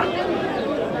Bubakar,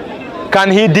 can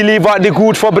he deliver the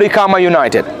good for Brikama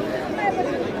United?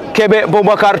 Kebe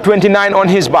Bobakar 29 on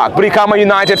his back. Brikama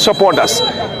United supporters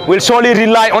will solely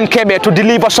rely on Kebe to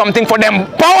deliver something for them.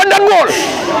 Power that ball!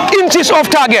 Inches off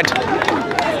target.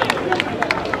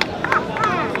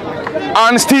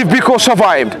 And Steve Biko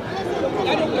survived.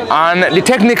 And the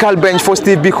technical bench for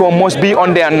Steve Biko must be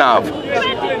on their nerve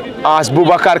as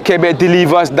Bubakar Kebe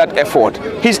delivers that effort.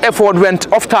 His effort went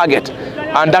off target,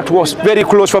 and that was very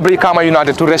close for Brikama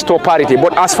United to restore parity.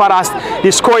 But as far as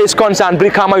the score is concerned,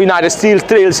 Brikama United still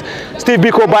trails Steve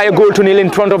Biko by a goal to nil in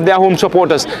front of their home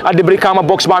supporters at the Brikama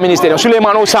Box Barmini Stadium.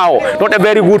 Suleiman Osao, not a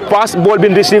very good pass, ball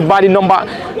being received by the number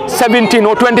 17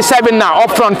 or 27 now,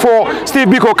 up front for Steve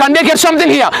Biko. Can they get something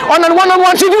here? On a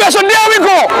one-on-one situation, there we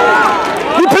go!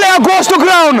 The player goes to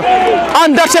ground,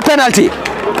 and that's a penalty.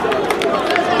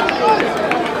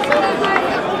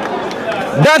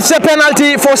 That's a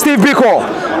penalty for Steve Biko,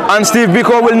 and Steve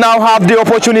Biko will now have the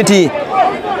opportunity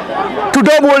to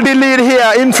double the lead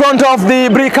here in front of the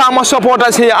Brikama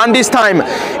supporters here, and this time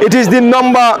it is the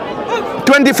number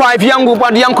 25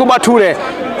 Yankuba Ture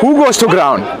who goes to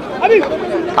ground,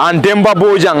 and Demba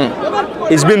Bojang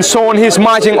is being shown his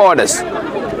marching orders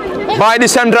by the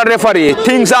central referee.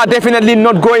 Things are definitely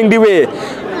not going the way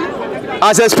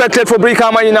as expected for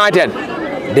Brikama United.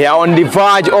 They are on the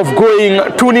verge of going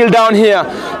 2-0 down here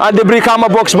at the Brikama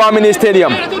Box Barmini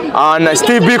Stadium. And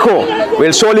Steve Biko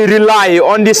will solely rely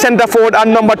on the centre forward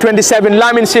and number 27,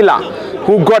 Lamin Silla,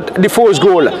 who got the first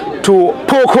goal, to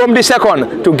poke home the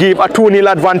second to give a 2-0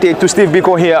 advantage to Steve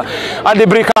Biko here at the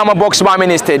Brikama Box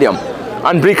Barmini Stadium.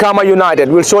 And Brikama United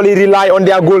will solely rely on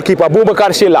their goalkeeper,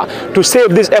 Bubakar Silla, to save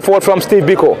this effort from Steve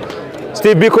Biko.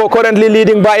 Steve Biko currently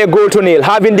leading by a goal to nil,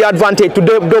 having the advantage to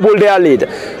double their lead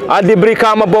at the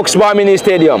Brikama Box Barmini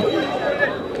Stadium.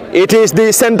 It is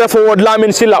the centre forward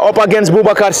Lamin Silla up against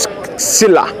Bubakar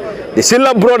Silla. The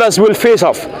Silla brothers will face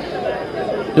off.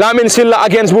 Lamin Silla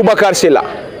against Bubakar Silla.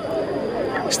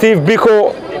 Steve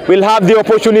Biko will have the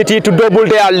opportunity to double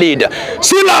their lead.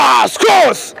 Silla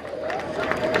scores!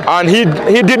 And he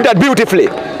did that beautifully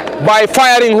by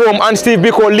firing home, and Steve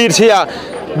Biko leads here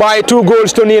by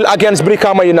 2-0 against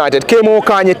Brikama United. Kemo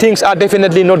Kanye, things are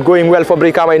definitely not going well for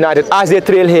Brikama United as they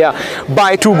trail here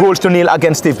by 2-0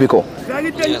 against Steve Biko.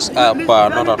 Yes, but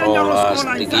not at all, as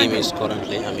the game is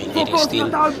currently, it is still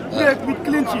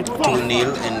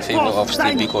 2-0 in favor of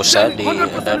Steve Biko's side.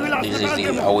 This is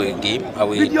the away game,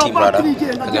 away team rather,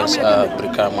 against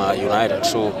Brikama United.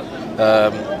 So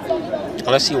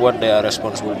let's see what their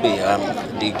response will be.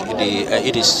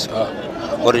 It is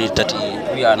already 30.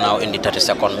 We are now in the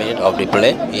 32nd minute of the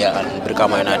play here, and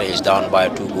Brikama United is down by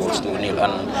 2-0.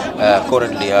 And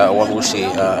currently, one will say,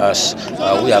 as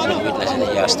we have been witnessing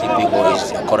here, Steve Biko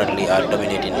is currently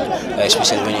dominating,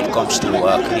 especially when it comes to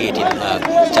creating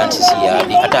chances here.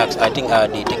 The attacks, I think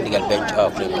the technical bench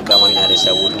of the Brikama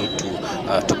United will need to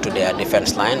talk to their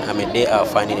defense line. They are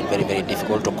finding it very, very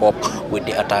difficult to cope with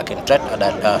the attacking threat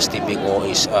that Steve Biko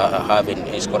is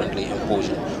currently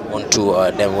imposing onto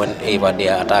them whenever they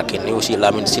are attacking. You see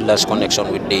Lamin Silla's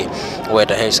connection with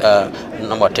his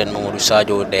number 10 Mamadou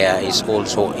Sadio there is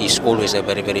always a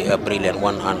very, very brilliant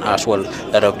one, and as well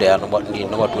that of their number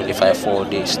 25 for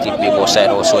the Steve Biko side,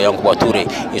 also Yankuba Ture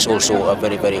is also a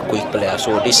very, very quick player.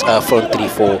 So this front three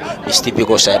for the Steve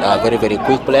Biko side are very, very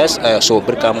quick players. So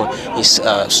Brikama is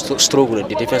struggling.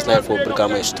 The defense line for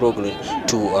Brikama is struggling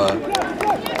to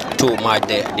match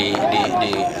the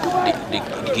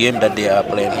game that they are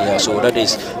playing here. So that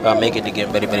is making the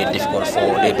game very, very difficult for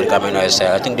the Brikama United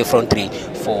side. I think the front three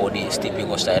for the Steve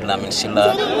Biko side, Lamin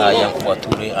Silla, Yankuba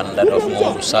Ture, and that of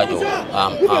Mamadou Sadio,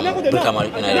 Brikama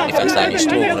United defense line is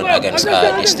struggling against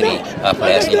these three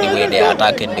players in the way they are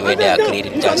attacking, the way they are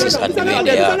creating chances, and the way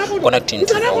they are connecting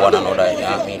to one another.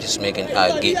 It is making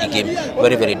the game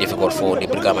very, very difficult for the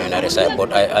Brikama United side.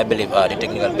 But I believe the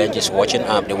technical bench is watching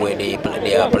the way they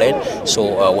are playing.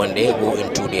 So when they go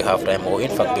into the halftime, or in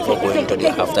fact before going into the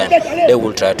halftime, they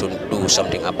will try to do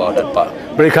something about that part.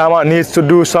 Brikama needs to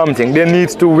do something. They need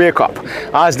to wake up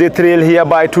as they trail here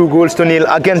by 2-0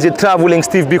 against the traveling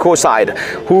Steve Biko side,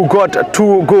 who got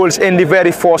 2 goals in the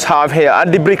very first half here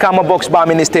at the Brikama Box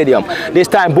Barmini Stadium. This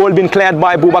time ball being cleared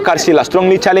by Bubakar Silla,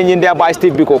 strongly challenging there by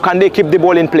Steve Biko. Can they keep the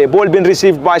ball in play? Ball being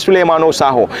received by Suleiman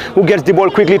Osaho, who gets the ball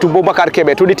quickly to Bubakar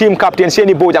Kebe, to the team captain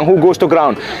Seni Bojang, who goes to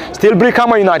ground. Still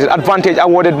Brikama United, advantage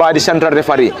awarded by the central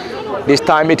referee. This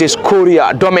time it is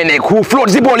Korea Dominic who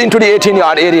floats the ball into the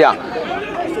 18-yard area.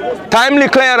 Timely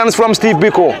clearance from Steve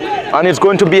Biko, and it's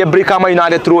going to be a Brikama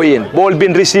United throw-in. Ball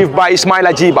being received by Ismail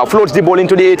Ajiba, floats the ball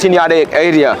into the 18-yard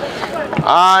area.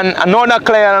 And another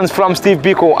clearance from Steve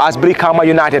Biko as Brikama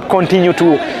United continue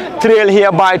to trail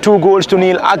here by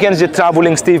 2-0 against the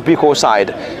traveling Steve Biko side.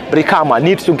 Brikama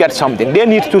needs to get something. They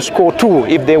need to score 2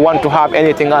 if they want to have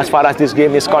anything as far as this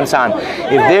game is concerned.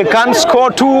 If they can't score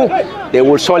 2, they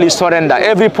will surely surrender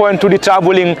every point to the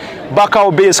traveling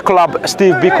Bakau-based club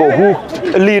Steve Biko,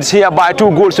 who leads here by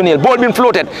 2-0. Ball being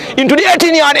floated into the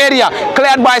 18-yard area,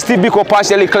 cleared by Steve Biko,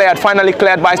 partially cleared, finally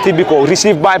cleared by Steve Biko,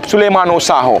 received by Suleiman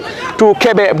Osaho to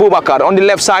Kebe Bubakar on the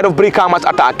left side of Brikama's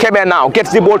attack. Kebe now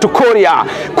gets the ball to Korea.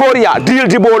 Korea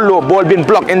drilled the ball low, ball being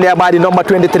blocked in there by the number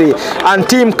 23 and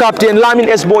team captain Lamin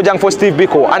S. Bojang for Steve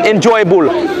Biko. An enjoyable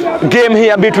game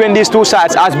here between these two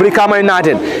sides as Brikama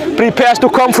United prepares to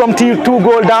come from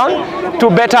 2-goal down to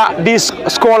better this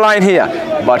scoreline here.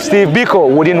 But Steve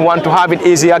Biko wouldn't want to have it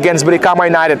easy against Brikama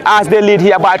United as they lead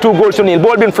here by 2-0.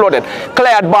 Ball being floated,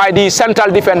 cleared by the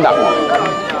central defender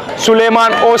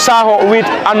Suleiman Osaho with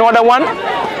another one,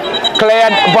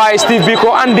 cleared by Steve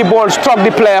Biko, and the ball struck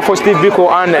the player for Steve Biko,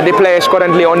 and the player is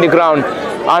currently on the ground.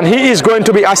 And he is going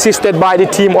to be assisted by the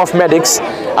team of medics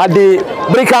at the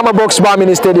Brikama Box Bar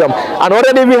Mini Stadium. And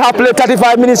already we have played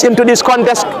 35 minutes into this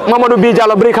contest. Mamadou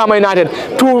Bijalo, Brikama United,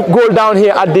 2-goal down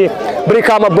here at the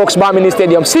Brikama Box Bar Mini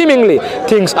Stadium. Seemingly,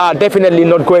 things are definitely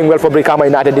not going well for Brikama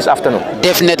United this afternoon.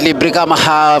 Definitely, Brikama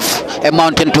have a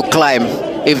mountain to climb.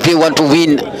 If they want to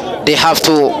win, they have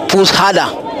to push harder,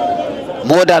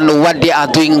 more than what they are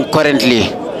doing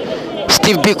currently.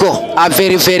 Steve Biko are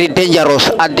very, very dangerous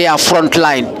at their front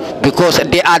line because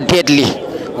they are deadly.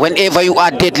 Whenever you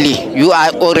are deadly, you are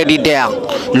already there.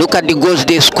 Look at the goals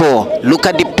they score. Look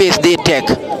at the pace they take.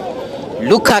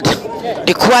 Look at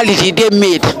the quality they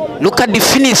made. Look at the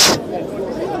finish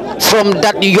from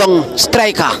that young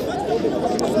striker.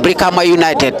 Brikama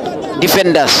United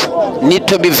defenders need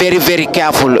to be very, very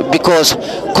careful because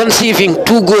conceding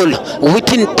 2 goals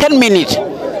within 10 minutes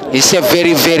is a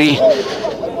very, very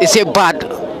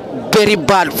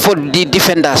bad for the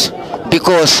defenders,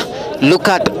 because look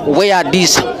at where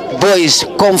these boys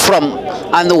come from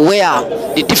and where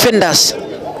the defenders,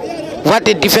 what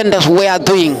the defenders were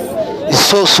doing is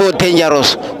so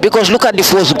dangerous. Because look at the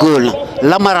first goal,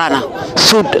 Lamarana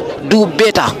should do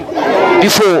better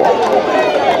before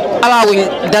allowing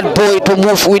that boy to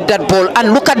move with that ball.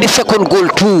 And look at the second goal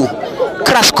too.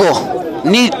 Krasko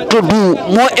need to do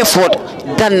more effort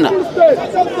than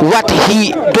what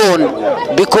he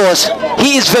done, because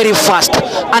he is very fast,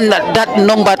 and that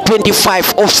number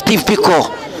 25 of Steve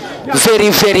Biko very,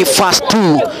 very fast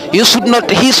too. He should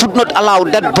not allow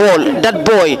that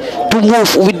boy to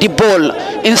move with the ball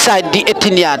inside the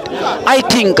 18-yard. I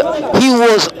think he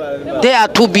was there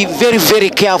to be very, very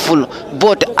careful,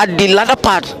 but at the latter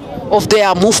part of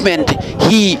their movement,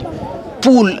 he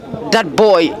pulled that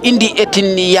boy in the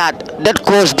 18-yard. That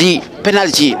caused the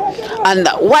penalty. And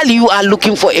while you are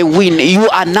looking for a win, you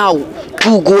are now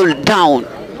 2 goals down.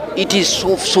 It is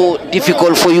so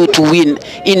difficult for you to win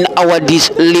in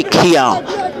this league here,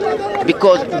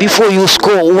 because before you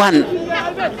score 1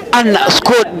 and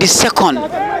score the second,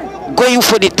 going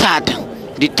for the third,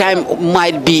 the time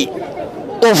might be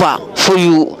over for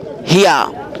you here.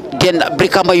 Then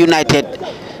Brikama United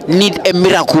need a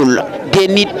miracle. They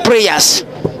need prayers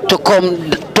to come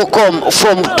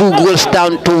from 2 goals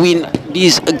down to win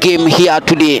this game here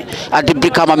today at the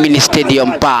Brikama Mini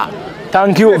Stadium Bar.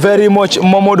 Thank you very much,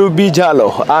 Mamadou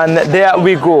Bijalo. And there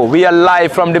we go. We are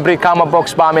live from the Brikama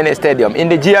Box Bar Mini Stadium in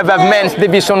the GFF Men's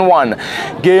Division 1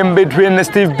 game between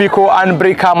Steve Biko and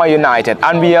Brikama United.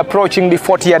 And we are approaching the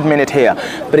 40th minute here.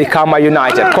 Brikama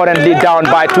United currently down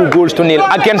by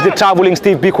 2-0 against the traveling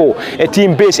Steve Biko, a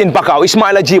team based in Bakau.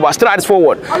 Ismail Ajiba strides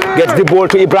forward, gets the ball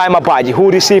to Ibrahim Abaji,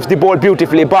 who receives the ball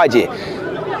beautifully. Baji.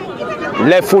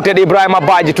 Left-footed Ibrahim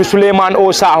Abaji to Suleiman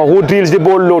Osaho, who drills the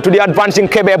ball low to the advancing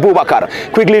Kebe Bubakar.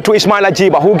 Quickly to Ismail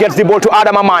Ajiba, who gets the ball to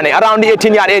Adam Amane around the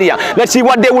 18-yard area. Let's see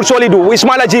what they will surely do.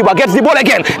 Ismail Ajiba gets the ball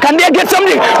again. Can they get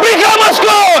something? Brikama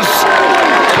scores!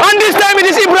 And this time it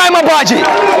is Ibrahim Abaji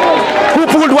who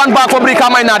pulled one back for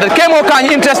Brikama United. Kemoka,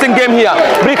 interesting game here.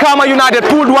 Brikama United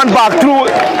pulled one back through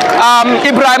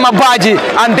Ibrahim Abaji,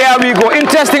 and there we go.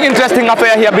 Interesting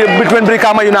affair here between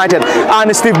Brikama United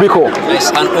and Steve Biko. Yes,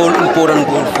 an all-important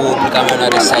goal for Brikama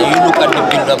United side. You look at the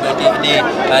build-up,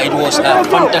 it was a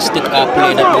fantastic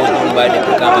play that was done by the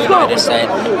Brikama United side.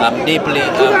 They play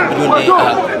between the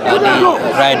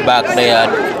right back there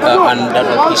and that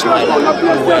of Ismail,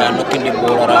 who were knocking the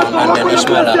ball around, and then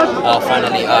Ismail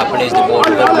finally plays the ball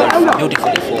very well,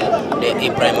 beautifully for the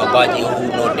Ibrahim Abaji, who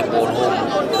knocked the ball home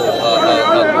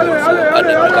for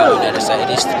the Brikama United side.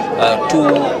 It is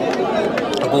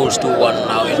 2 goals to 1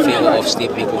 now in favor of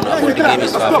Steve Biko now, but the game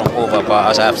is far from over.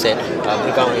 But as I have said,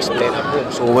 Brikama is playing at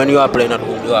home. So when you are playing at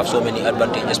home, you have so many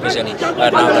advantages, especially now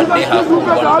that they have pulled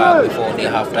 1 back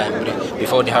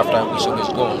before the halftime whistle is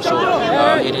gone. So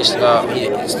it is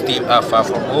still far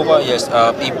from over. Yes,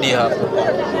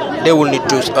 if they will need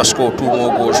to score 2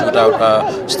 more goals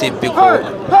without Steve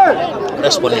Biko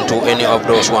responding to any of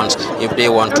those ones if they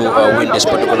want to win this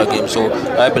particular game. So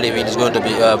I believe it is going to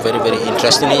be very, very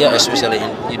interesting here, especially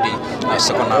in the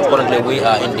second half. Currently we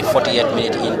are in the 40th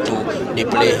minute into the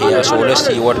play here, so let's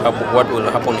see what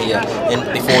will happen here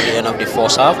before the end of the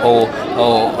first half or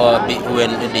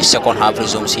when the second half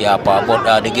resumes here.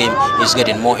 But the game is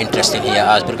getting more interesting here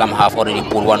as Brikama have already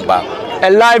pulled 1 back. A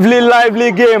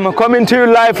lively game coming to you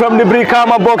live from the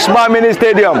Brikama Box Bar Mini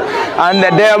Stadium, and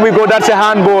there we go. That's a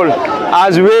handball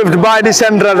as waved by the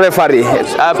central referee.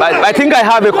 I think I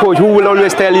have a coach who will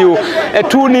always tell you a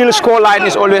 2-0 scoreline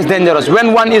is always dangerous.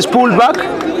 When one is pulled back,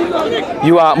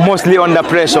 you are mostly under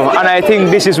pressure, and I think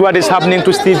this is what is happening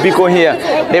to Steve Biko here.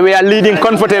 They were leading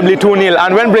comfortably 2-0,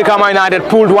 and when Brikama United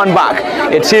pulled 1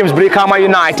 back, it seems Brikama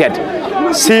United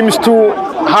seems to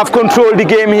have controlled the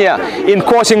game here in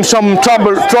causing some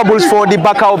troubles for the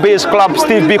Bako-based club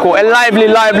Steve Biko. A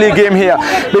lively game here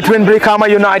between Brikama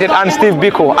United and Steve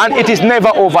Biko, and it is never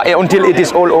over until it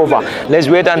is all over. Let's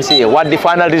wait and see what the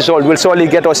final result will surely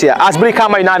get us here, as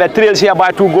Brikama United trails here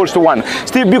by 2 goals to 1.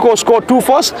 Steve Biko scored 2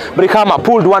 first, Brikama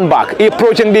pulled 1 back.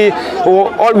 Approaching the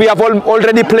we have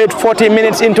already played 40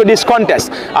 minutes into this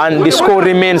contest, and the score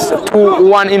remains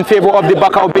 2-1 in favor of the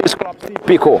Bako-based club Steve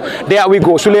Biko. There we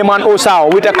go, Suleiman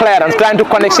Osao with a clearance, trying to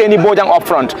connect Seni Bojang up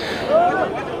front.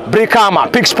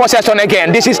 Brikama picks possession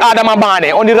again. This is Adama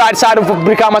Mane on the right side of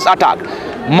Brikama's attack.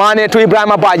 Mane to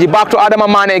Ibrahima Baji, back to Adama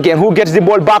Mane again, who gets the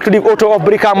ball back to the author of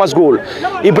Brikama's goal.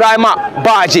 Ibrahima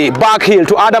Baji, back heel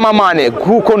to Adama Mane,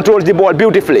 who controls the ball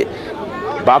beautifully.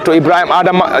 Back to Ibrahim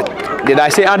Adama, did I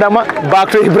say Adama? Back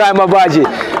to Ibrahima Baji,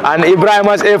 and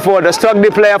Ibrahima's effort struck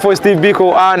the player for Steve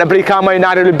Biko, and Brikama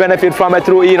United will benefit from a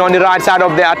throw in on the right side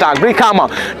of the attack. Brikama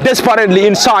desperately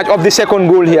in search of the second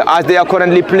goal here, as they are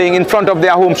currently playing in front of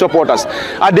their home supporters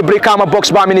at the Brikama Box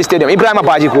Bar Mini Stadium. Ibrahima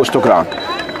Baji goes to ground,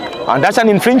 and that's an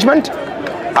infringement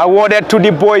awarded to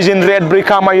the boys in red,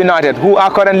 Brikama United, who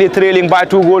are currently trailing by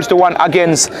 2 goals to 1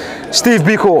 against Steve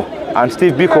Biko. And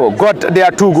Steve Biko got their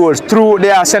 2 goals through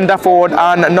their centre forward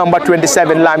and number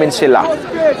 27 Lamin Silla.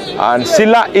 And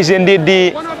Silla is indeed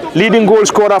the leading goal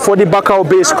scorer for the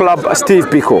Bako-based club Steve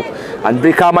Biko. And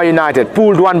Brikama United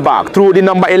pulled 1 back through the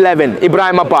number 11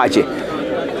 Ibrahim Abaji.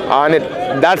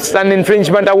 And that's an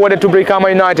infringement awarded to Brikama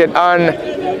United, and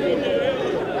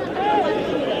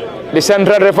the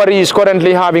central referee is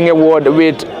currently having a word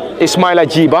with Ismaila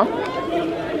Jiba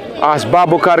as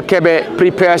Babukar Kebe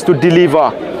prepares to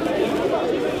deliver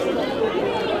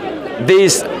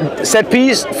this set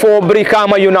piece for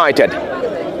Brikama United.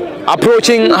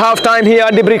 Approaching half-time here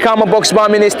at the Brikama Box Bar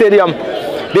Mini Stadium.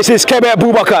 This is Kebe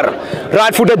Abubakar,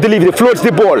 right-footed delivery, floats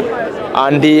the ball,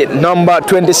 and the number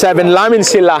 27 Lamin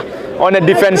Silla on a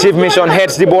defensive mission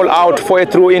heads the ball out for a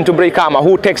throw into Brikama,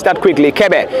 who takes that quickly.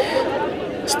 Kebe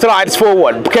strides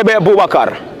forward. Kebe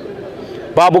Abubakar.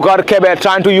 Babukar Kebe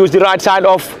trying to use the right side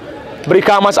of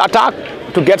Brikama's attack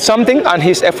to get something, and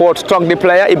his effort struck the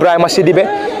player Ibrahima Sidibe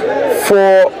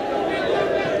for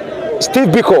Steve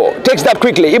Biko. Takes that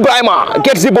quickly. Ibrahima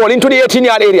gets the ball into the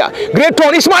 18-yard area. Great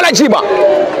turn, Ismail Ajiba.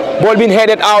 Ball being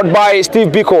headed out by Steve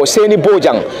Biko. Seni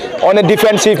Bojang on a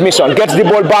defensive mission. Gets the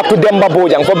ball back to Demba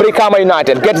Bojang for Brikama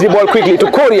United. Gets the ball quickly to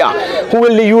Korea, who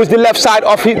will use the left side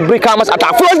of Brikama's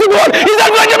attack. Floats the ball. Is that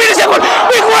going to be the second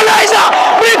equalizer?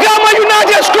 Brikama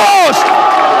United scores,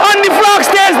 and the flag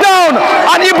stays down.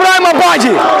 And Ibrahim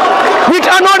Abaji with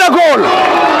another goal.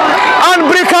 And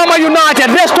Brikama United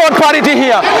restored parity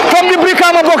here from the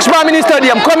Brikama Box Bar Mini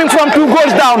Stadium, coming from 2 goals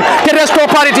down to restore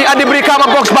parity at the Brikama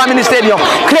Box Bar Mini Stadium.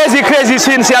 Crazy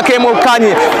scenes here came up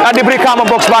Kanye at the Brikama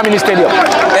Box Bar Mini Stadium.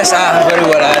 Yes, very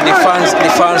well. The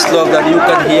fans love that. You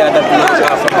can hear that noise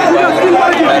from the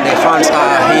background. The fans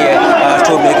are here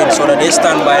to make it so that they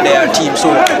stand by their team. So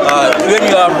when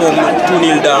you are home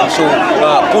 2-0 down, so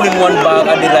pulling 1 back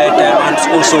at the right time, and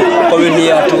also coming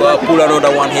here to pull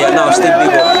another one here. Now Steve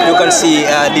Biko, you can see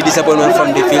the disappointment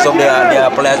from the face of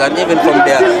their players and even from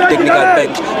their technical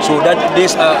bench. So that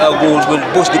these goals will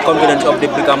boost the confidence of the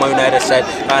Brikama United side,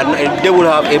 and they will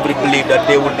have every belief that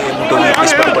they will be able to win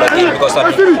this particular game, because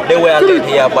they were led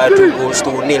here by 2 goals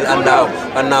to 0,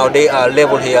 and now they are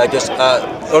level here just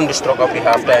on the stroke of the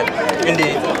half time in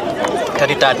the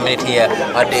 33rd minute here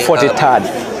at the 43rd.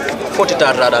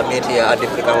 43rd rather made here at the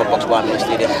Brikama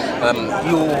Stadium.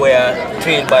 You were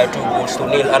trailed by 2 goals to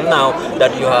nil, and now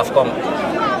that you have come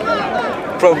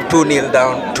from 2-0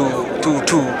 down to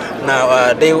 2-2.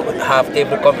 Now they have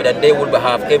every confidence, they will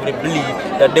have every belief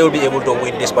that they will be able to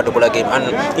win this particular game.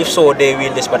 And if so, they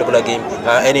win this particular game,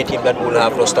 any team that will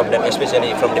have to stop them,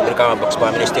 especially from the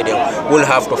Brikama Stadium, will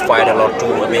have to fight a lot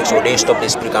to make sure they stop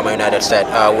this Brikama United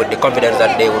side with the confidence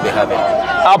that they will be having.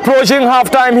 Approaching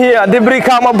halftime here at the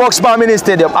Brikama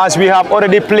Stadium, as we have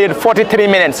already played 43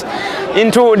 minutes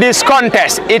into this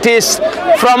contest. It is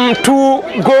from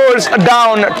 2 goals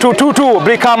down to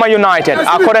 2-2. Brikama United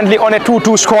are currently on a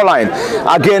 2-2 scoreline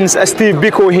against Steve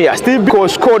Biko here. Steve Biko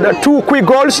scored 2 quick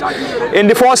goals in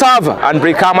the first half, and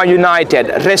Brikama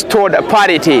United restored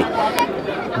parity,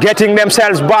 getting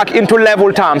themselves back into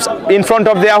level terms in front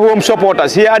of their home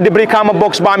supporters here at the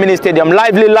Brikama Stadium.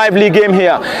 Lively game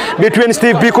here between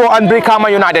Steve Biko and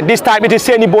Brikama United. This time it is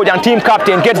Seni Bojang, team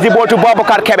captain, gets the ball to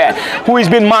Babakar Kebe, who is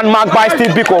been man-marked by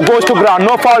Steve Biko, goes to ground,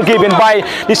 no foul given by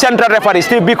the central referee.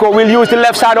 Steve Biko will use the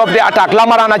left side of the attack,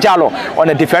 Lamarana Jallo, on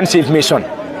a defensive mission,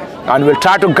 and will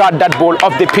try to guard that ball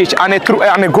off the pitch, and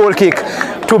a goal kick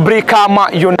to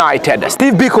Brikama United.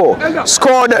 Steve Biko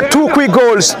scored 2 quick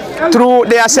goals through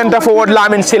their centre forward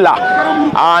Lamin Silla,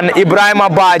 and Ibrahim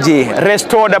Abaji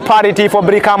restored the parity for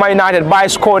Brikama United by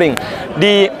scoring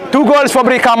the 2 goals for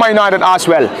Brikama United as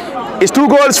well. It's 2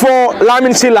 goals for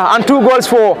Lamin Silla and 2 goals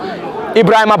for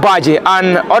Ibrahim Abaji,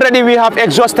 and already we have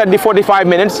exhausted the 45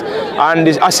 minutes, and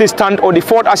the assistant or the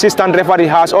 4th assistant referee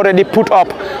has already put up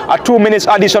a 2 minutes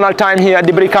additional time here at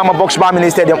the Brikama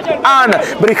Stadium, and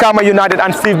Brikama United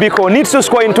and Steve Biko needs to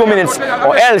score in 2 minutes,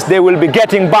 or else they will be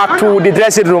getting back to the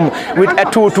dressing room with a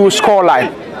 2-2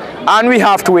 scoreline. And we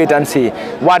have to wait and see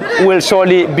what will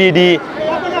surely be the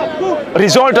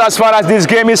result as far as this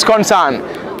game is concerned.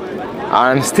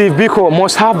 And Steve Biko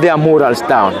must have their morals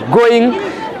down, going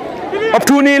up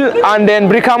 2-0, and then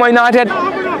Brikama United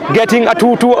getting a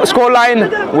 2-2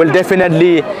 scoreline will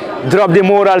definitely drop the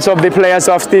morals of the players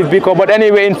of Steve Biko. But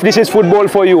anyway, this is football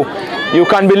for you. You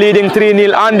can be leading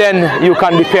 3-0 and then you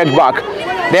can be pegged back.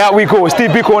 There we go. Steve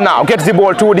Biko now gets the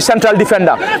ball to the central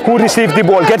defender, who receives the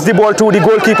ball, gets the ball to the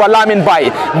goalkeeper Lamin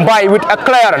Bai with a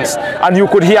clearance, and you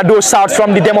could hear those shouts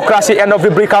from the democracy end of the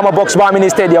Brikama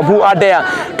Stadium, who are there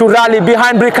to rally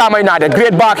behind Brikama United.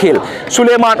 Great back heel.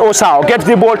 Suleiman Osao gets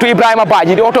the ball to Ibrahim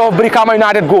Baji, the author of Brikama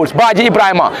United goals. Baji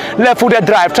Ibrahima, left-footed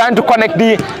drive, trying to connect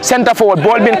the centre forward.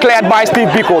 Ball being cleared by Steve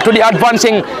Biko to the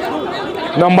advancing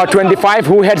number 25,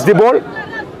 who heads the ball,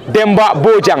 Demba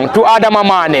Bojang, to Adam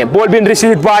Amane. Ball being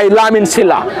received by Lamin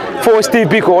Silla for Steve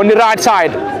Biko on the right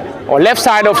side or left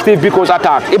side of Steve Biko's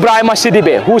attack. Ibrahima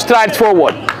Sidibe, who strides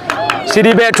forward.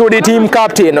 Sidibe to the team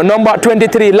captain, number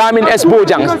 23, Lamin S.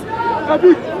 Bojang.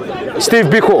 Steve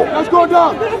Biko.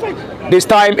 This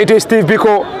time it is Steve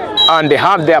Biko, and they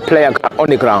have their player on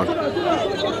the ground.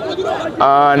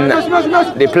 And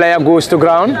the player goes to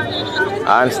ground.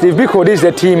 And Steve Biko, this is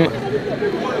the team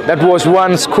that was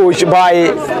once coached by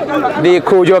the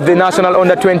coach of the national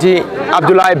under-20,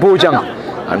 Abdullah Bojang,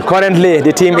 and currently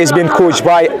the team is being coached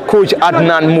by Coach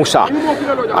Adnan Musa.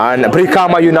 And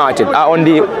Brikama United are on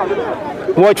the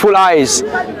watchful eyes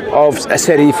of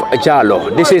Serif Jallo.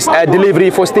 This is a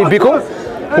delivery for Steve Biko,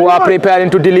 who are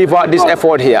preparing to deliver this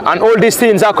effort here. And all these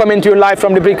scenes are coming to you live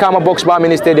from the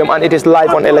Brikama Stadium, and it is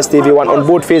live on LSTV1 on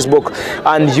both Facebook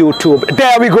and YouTube.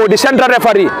 There we go. The central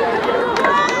referee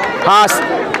has...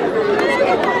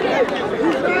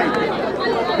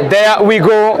 There we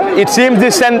go. It seems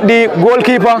the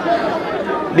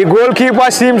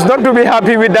goalkeeper seems not to be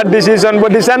happy with that decision,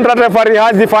 but the central referee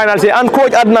has the final say. And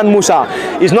Coach Adnan Musa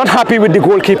is not happy with the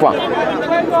goalkeeper.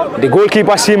 The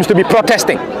goalkeeper seems to be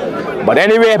protesting. But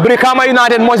anyway, Brikama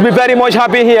United must be very much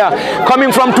happy here,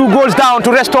 coming from 2 goals down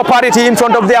to restore parity in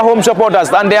front of their home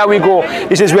supporters. And there we go.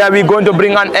 This is where we're going to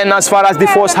bring an end as far as the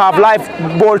first half live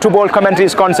ball-to-ball commentary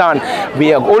is concerned.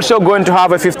 We are also going to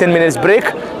have a 15 minutes break.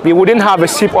 We wouldn't have a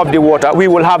sip of the water. We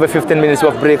will have a 15 minutes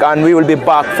of break, and we will be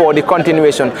back for the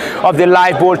continuation of the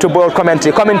live ball-to-ball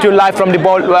commentary, coming to you live from the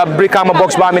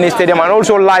Brikama Stadium, and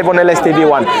also live on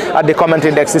LSTV1 at the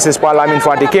commentary desk. This is Parlamin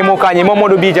Fati, Kemo Kanyi,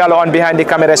 Momodu Bijalo, and behind the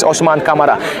cameras, Osman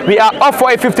Kamara. We are off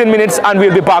for a 15 minutes, and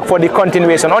we'll be back for the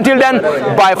continuation. Until then,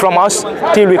 bye from us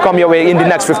till we come your way in the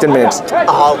next 15 minutes.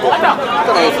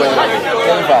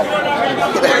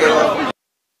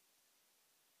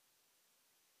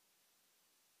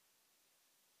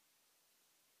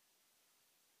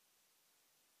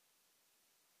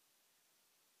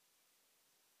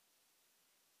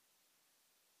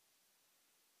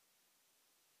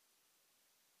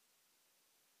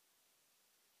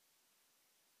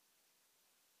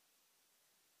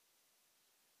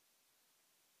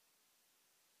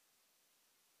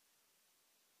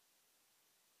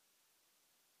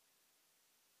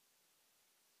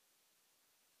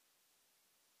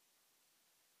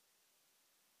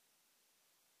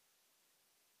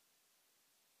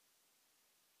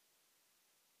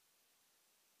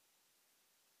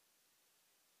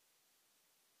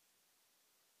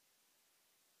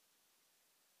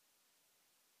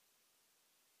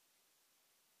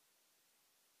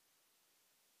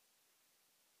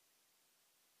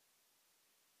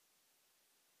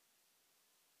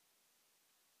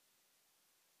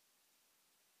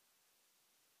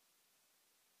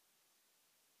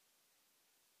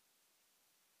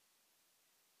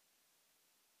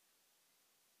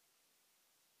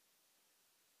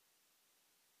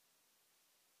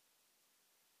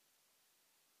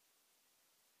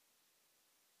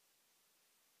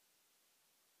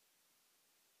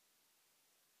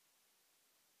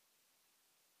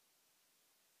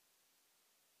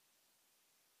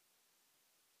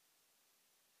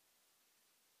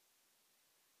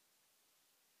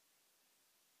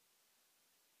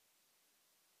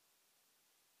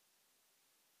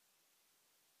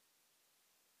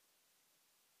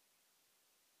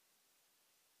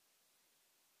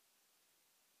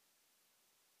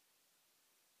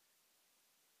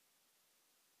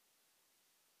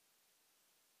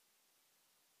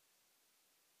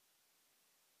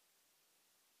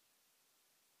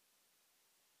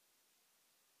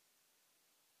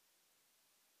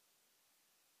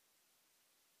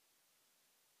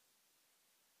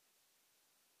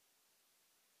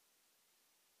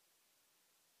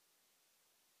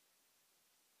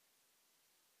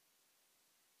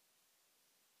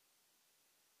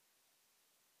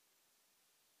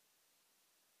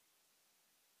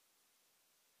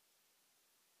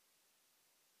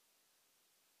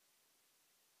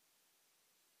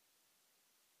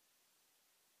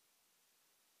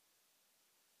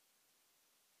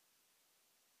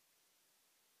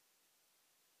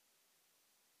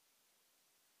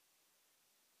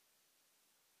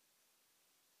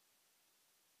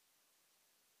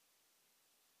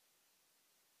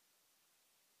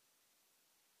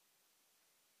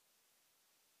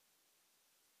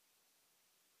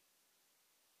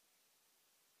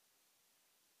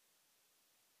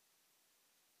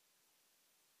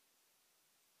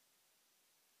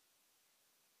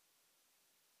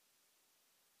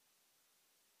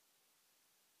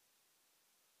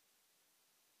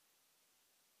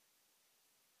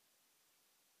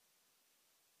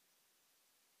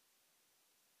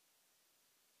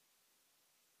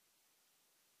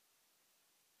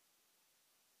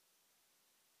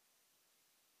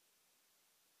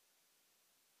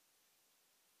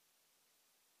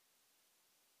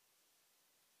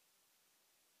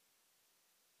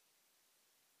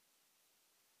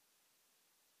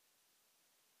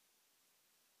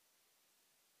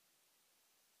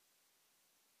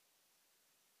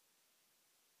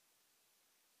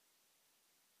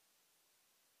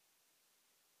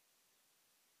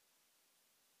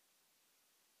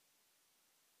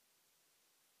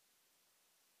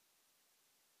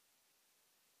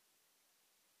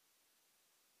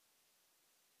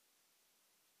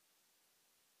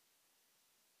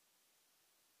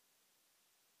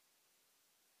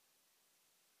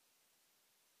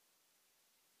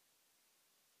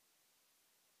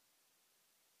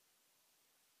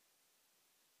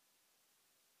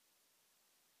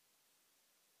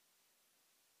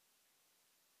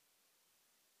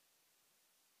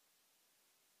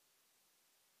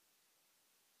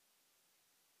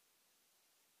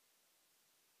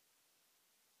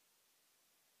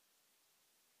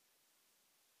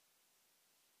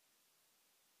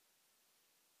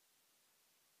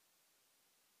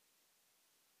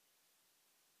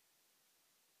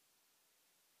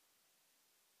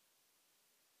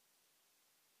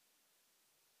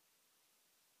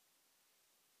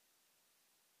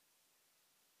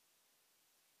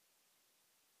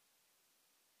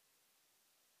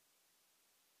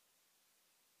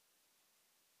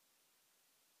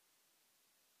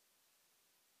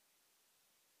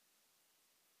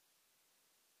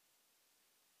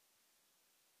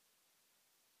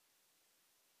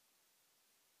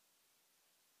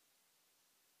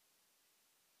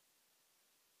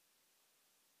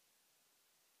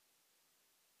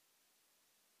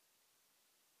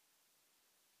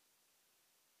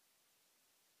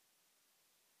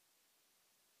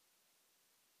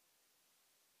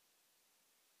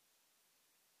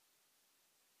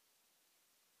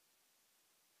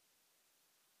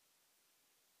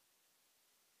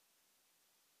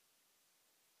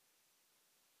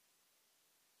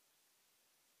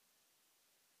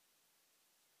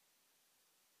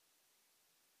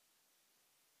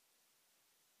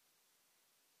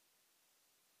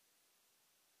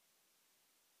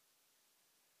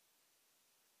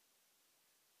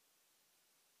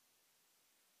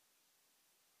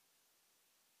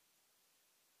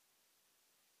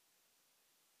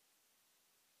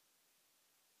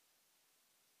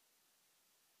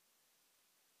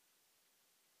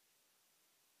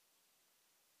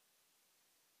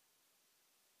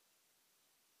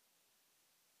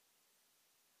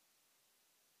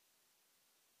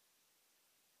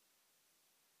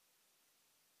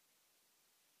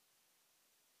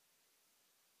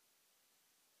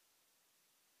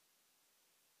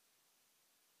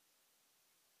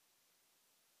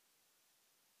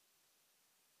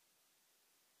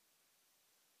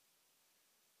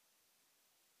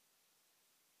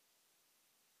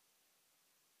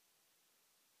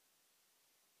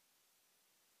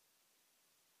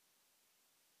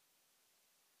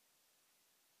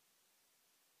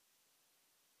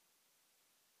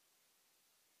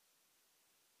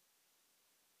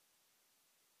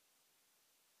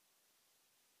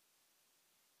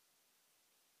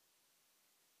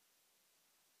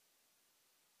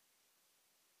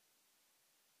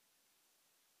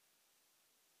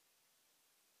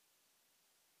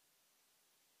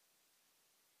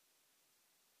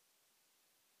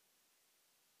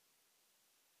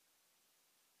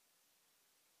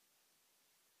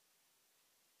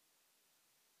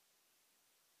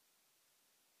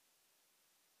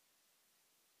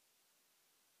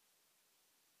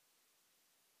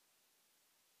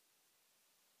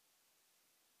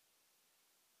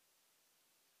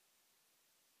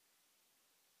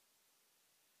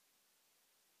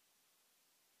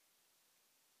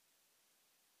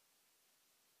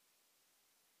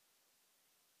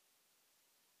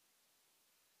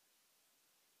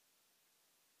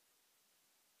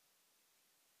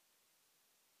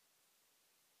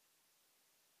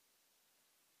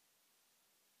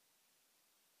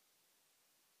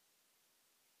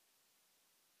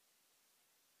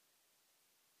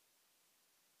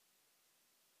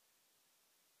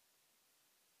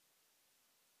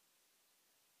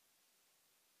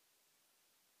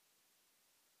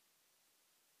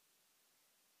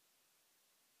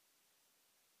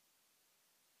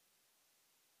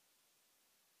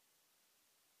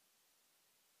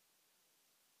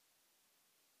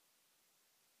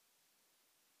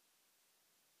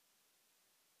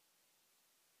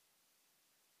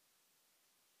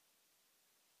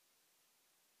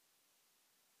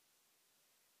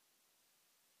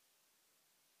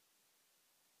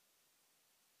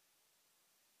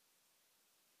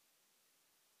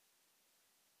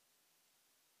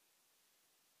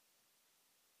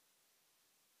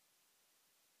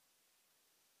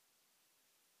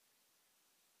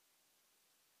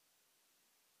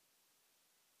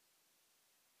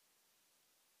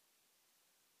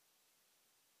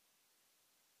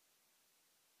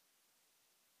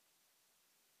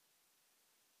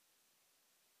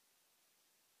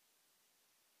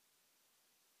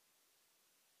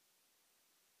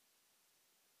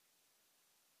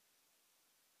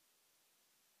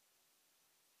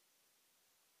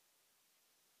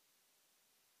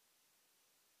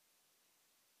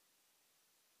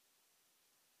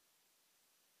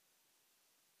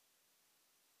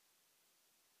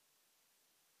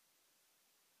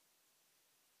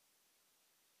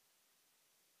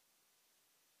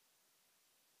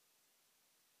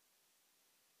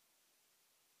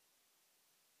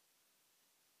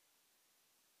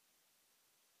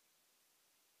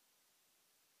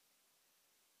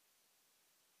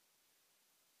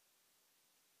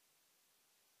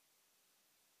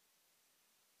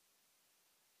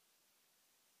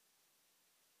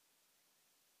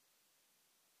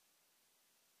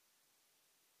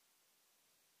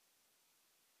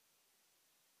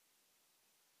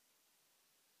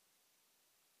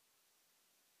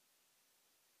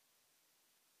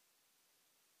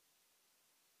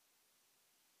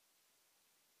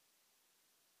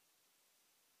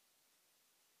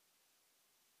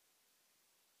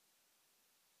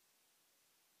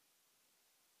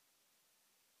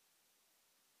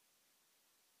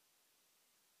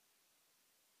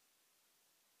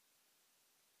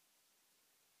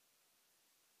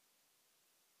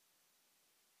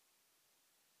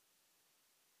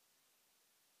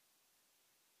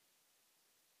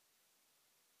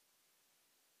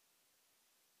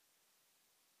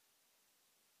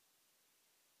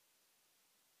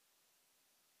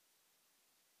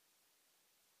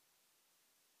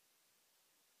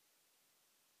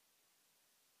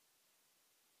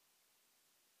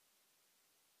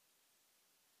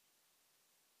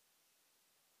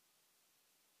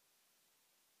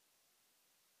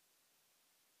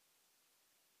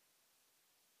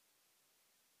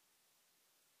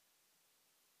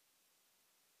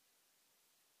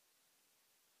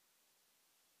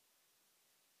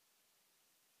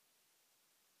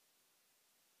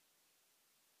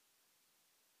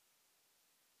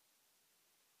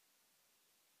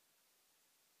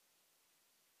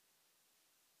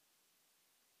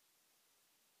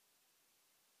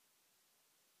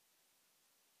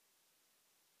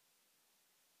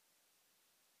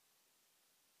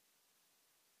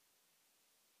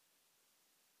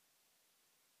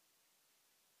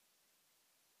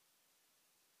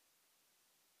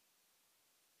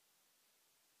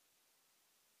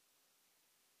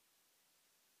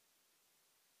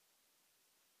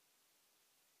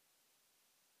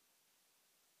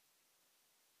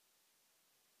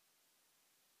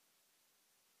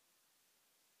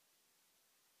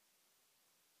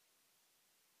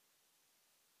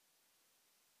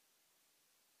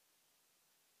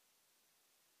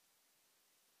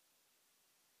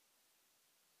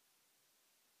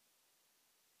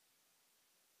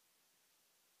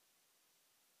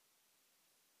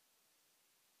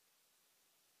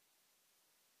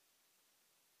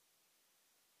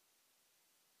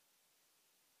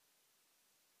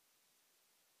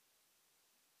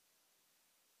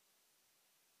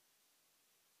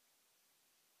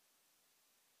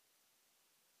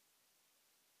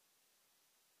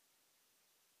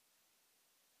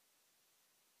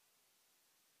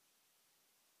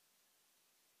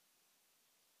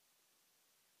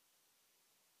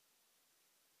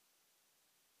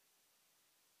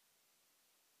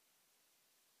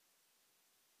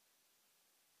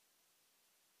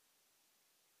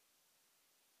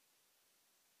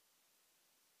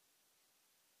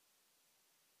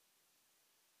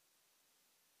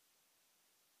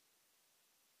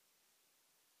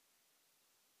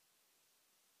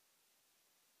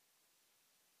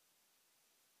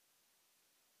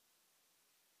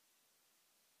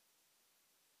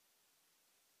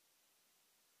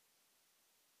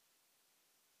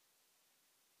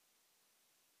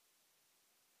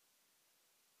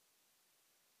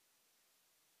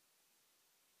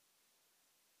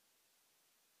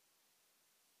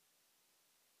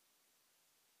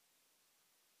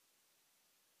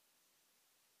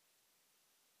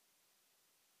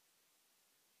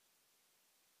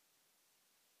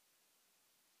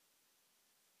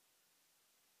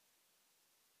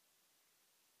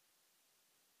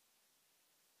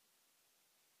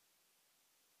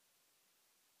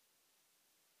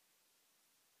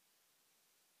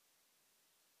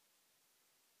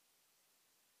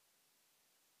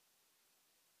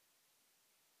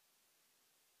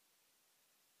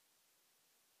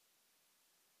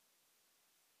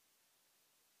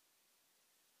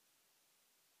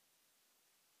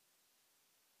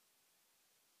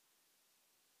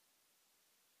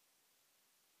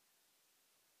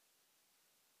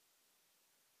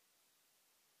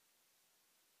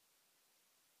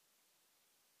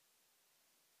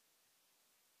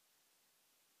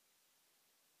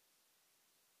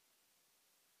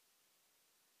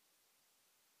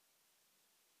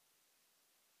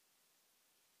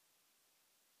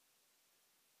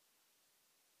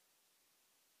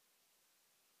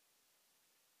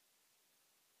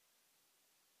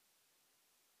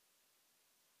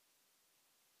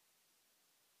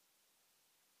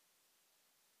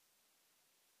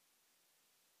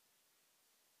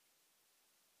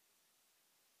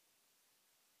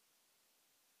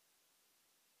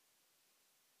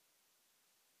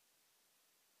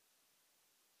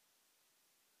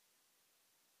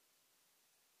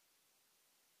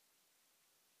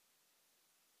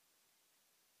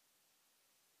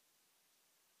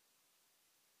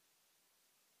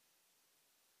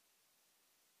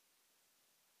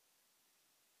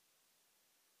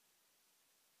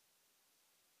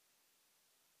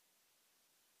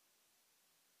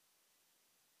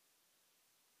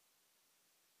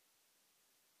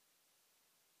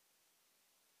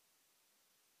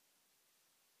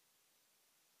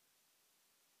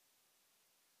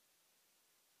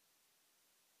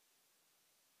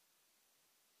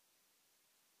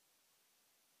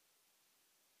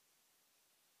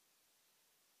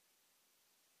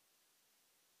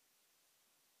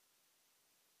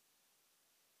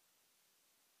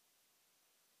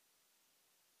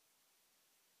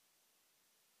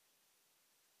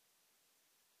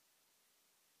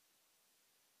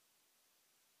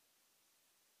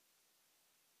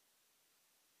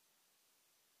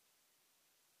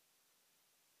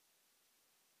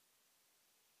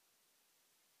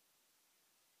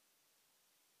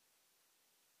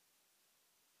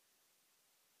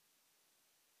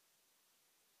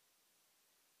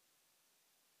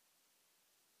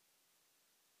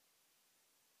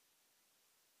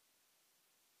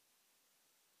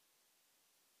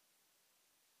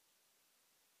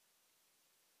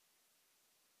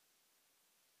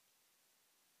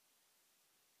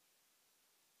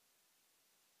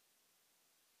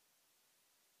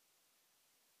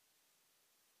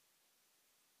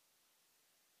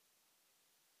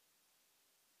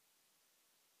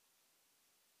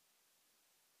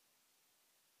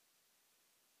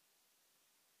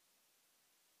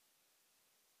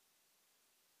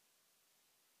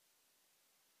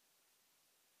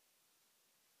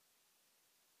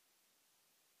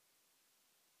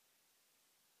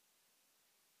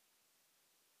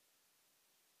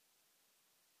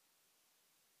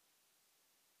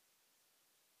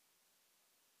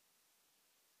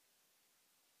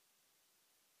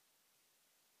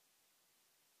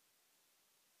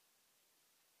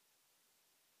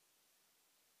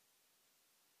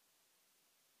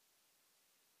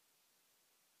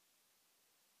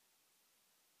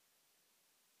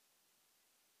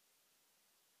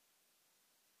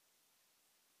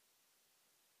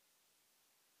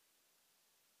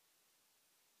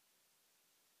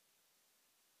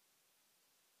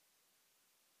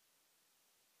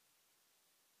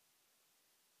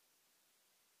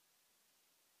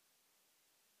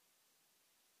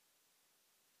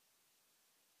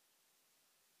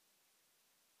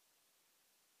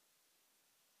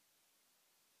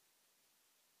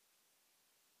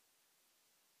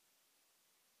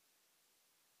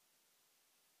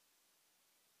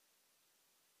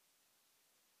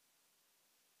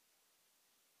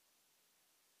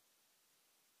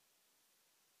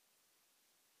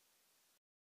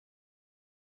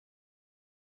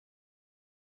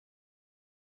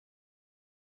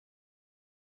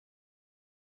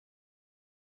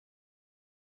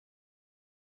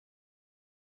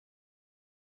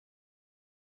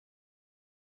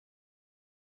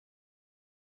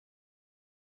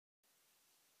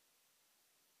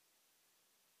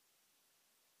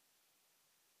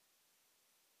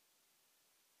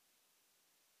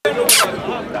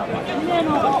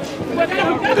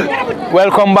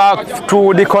 Welcome back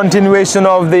to the continuation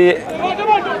of the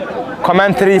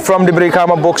commentary from the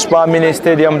Brikama Box Bar Mini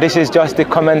Stadium. This is just the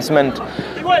commencement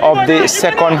of the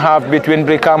second half between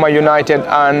Brikama United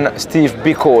and Steve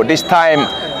Biko. This time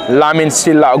Lamin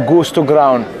Silla goes to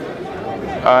ground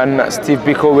and Steve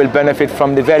Biko will benefit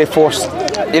from the very first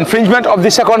infringement of the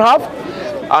second half,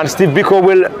 and Steve Biko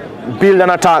will build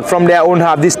an attack from their own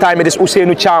half. This time it is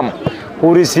Usainu Cham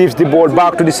who receives the ball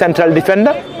back to the central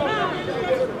defender.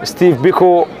 Steve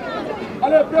Biko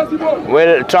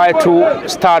will try to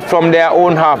start from their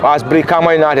own half as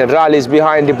Brikama United rallies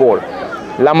behind the ball.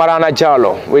 Lamarana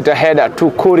Jallo with a header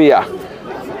to Korea.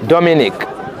 Dominic.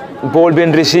 Ball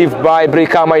being received by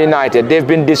Brikama United. They've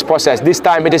been dispossessed. This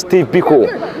time it is Steve Biko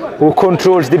who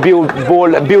controls the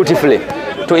ball beautifully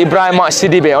to Ibrahima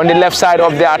Sidibe on the left side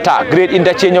of the attack. Great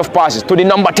interchange of passes to the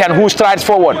number 10 who strides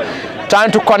forward,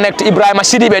 trying to connect Ibrahima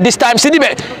Sidibe. This time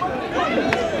Sidibe.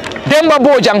 Demba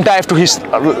Bojang dived to his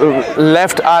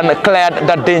left and cleared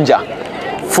that danger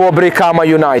for Brikama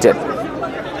United.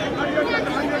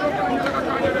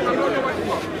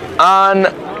 And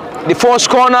the first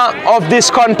corner of this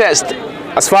contest,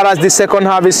 as far as the second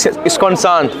half is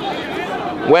concerned,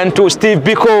 went to Steve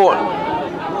Biko.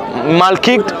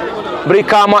 Mal-kicked.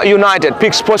 Brikama United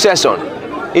picks possession.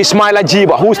 Ismaila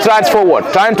Jiba, who strides forward,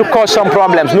 trying to cause some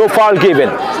problems. No foul given.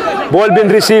 Ball being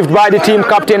received by the team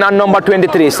captain and number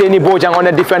 23, Seni Bojang, on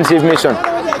a defensive mission.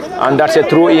 And that's a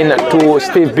throw in to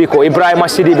Steve Biko. Ibrahima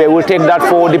Sidibe will take that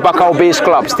for the Bakau base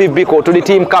club. Steve Biko to the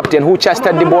team captain who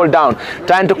chested the ball down,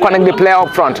 trying to connect the player up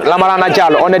front. Lamarana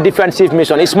Jallo on a defensive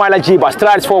mission. Ismaila Jiba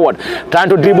strides forward, trying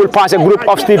to dribble past a group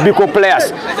of Steve Biko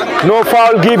players. No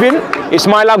foul given.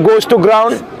 Ismaila goes to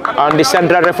ground. And the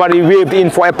central referee waved in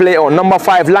for a play on. Number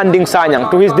 5, Landing Sanyang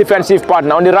to his defensive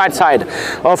partner on the right side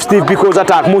of Steve Biko's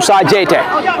attack, Musa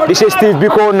Jete. This is Steve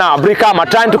Biko now. Brikama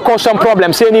trying to cause some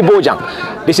problems. Seni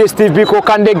Bojang. This is Steve Biko.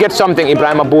 Can they get something?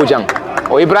 Ibrahima Bojang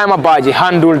or Ibrahima Baji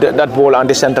handled that ball, and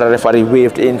the central referee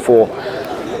waved in for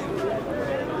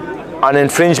an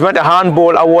infringement. A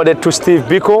handball awarded to Steve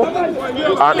Biko.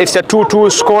 And it's a 2-2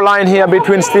 scoreline here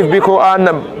between Steve Biko and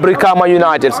Brikama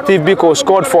United. Steve Biko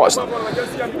scored first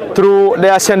through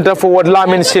their centre forward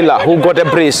Lamin Silla, who got a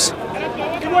brace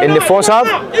in the first half,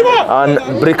 and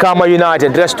Brikama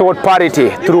United restored parity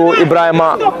through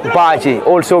Ibrahima Baji,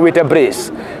 also with a brace.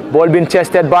 Ball being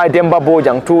chested by Demba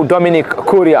Bojang to Dominic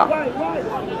Korea.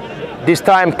 This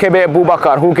time Kebe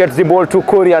Bubakar, who gets the ball to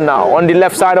Korea now on the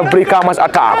left side of Brikama's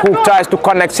attack, who tries to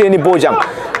connect Seni Bojang.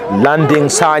 Landing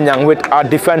Sanyang with our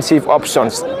defensive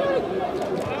options.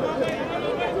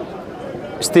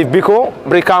 Steve Biko,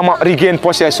 Brikama regain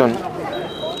possession.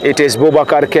 It is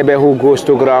Bubakar Kebe who goes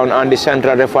to ground, and the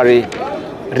central referee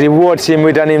rewards him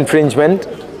with an infringement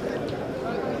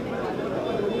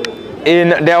in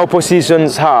the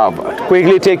opposition's half.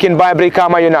 Quickly taken by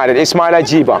Brikama United. Ismaila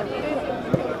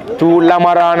Jiba to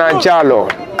Lamarana Jallo.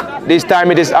 This time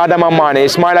it is Adama Mane.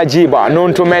 Ismaila Jiba,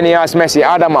 known to many as Messi.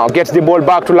 Adama gets the ball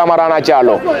back to Lamarana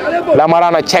Jallo.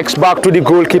 Lamarana checks back to the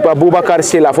goalkeeper Bubakar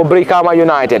Silla for Brikama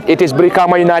United. It is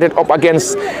Brikama United up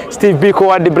against Steve Biko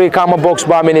at the Brikama Box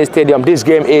Bar Mini Stadium. This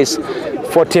game is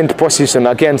 14th position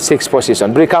against 6th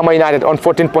position. Brikama United on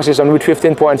 14th position with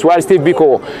 15 points, while Steve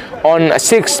Biko on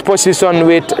 6th position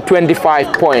with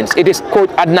 25 points. It is Coach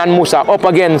Adnan Musa up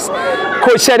against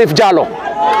Coach Sheriff Jallo.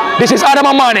 This is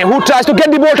Adama Mane who tries to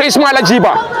get the ball to Ismaila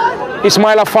Jiba.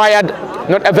 Ismaila fired,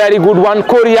 not a very good one.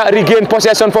 Korea regained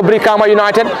possession for Brikama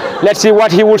United. Let's see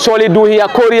what he will surely do here.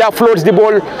 Korea floats the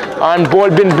ball, and ball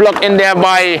been blocked in there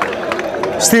by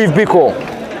Steve Biko.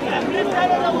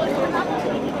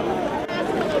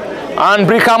 And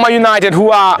Brikama United,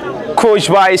 who are coached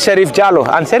by Sheriff Jallo.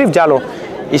 And Sheriff Jallo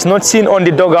is not seen on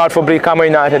the dugout for Brikama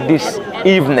United this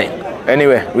evening.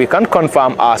 Anyway, we can't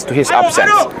confirm as to his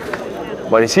absence.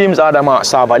 But it seems Adama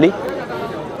Sabali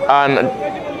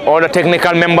and all the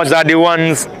technical members are the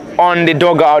ones on the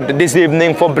dugout this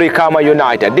evening for Brikama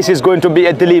United. This is going to be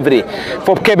a delivery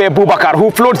for Kebe Bubakar,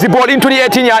 who floats the ball into the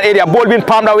 18-yard area. Ball being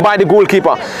palmed out by the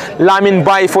goalkeeper, Lamin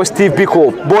Bai for Steve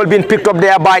Biko. Ball being picked up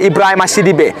there by Ibrahima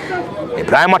Sidibe.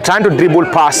 Ibrahima trying to dribble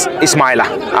past Ismaila,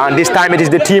 and this time it is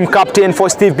the team captain for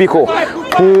Steve Biko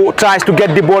who tries to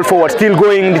get the ball forward. Still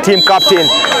going, the team captain,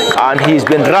 and he's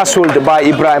been wrestled by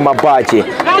Ibrahima Baji,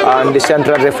 and the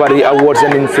central referee awards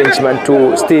an infringement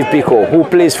to Steve Biko, who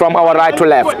plays from our right to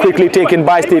left. Quickly taken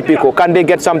by Steve Biko. Can they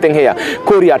get something here?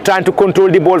 Korea trying to control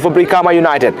the ball for Brikama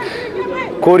United.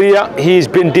 Korea, he's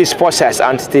been dispossessed,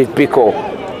 and Steve Biko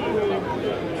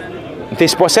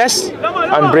dispossessed,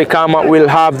 and Brikama will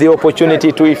have the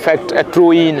opportunity to effect a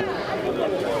throw-in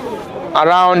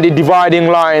around the dividing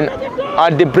line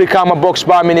at the Brikama Box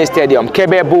Bar Mini Stadium.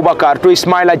 Kebe Bubakar to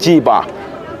Ismaila Jiba.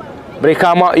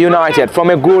 Brikama United from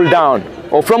a goal down,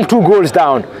 or from 2 goals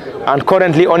down, and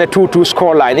currently on a 2-2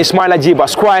 scoreline. Ismaila Jiba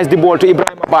squires the ball to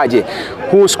Ibrahim Baji,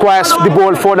 who squires the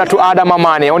ball further to Adama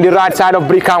Mane on the right side of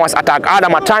Brikama's attack.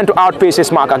 Adama trying to outpace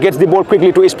his marker, gets the ball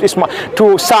quickly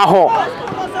to Saho.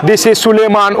 This is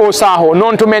Suleiman Osaho,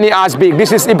 known to many as Big.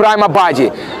 This is Ibrahim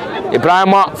Baji.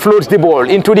 Ibrahim floats the ball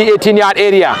into the 18-yard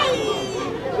area.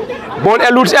 Ball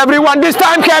eludes everyone. This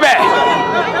time Kebe.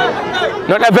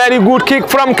 Not a very good kick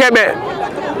from Kebe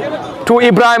to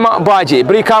Ibrahim Baji.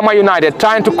 Brikama United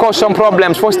trying to cause some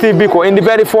problems for Steve Biko in the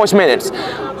very first minutes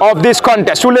of this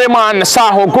contest. Suleiman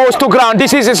Saho goes to ground.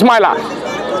 This is Ismaila.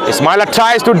 Ismaila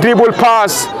tries to dribble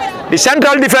past the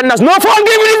central defenders. No foul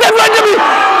given. Is that going to be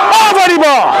over the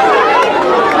ball?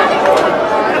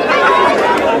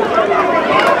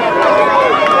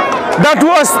 That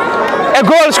was a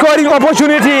goal scoring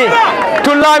opportunity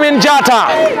to Lamin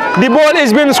Jata. The ball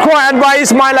is being squared by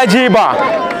Ismaila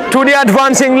Jiba to the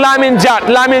advancing Lamin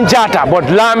Jata, but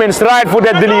Lamin's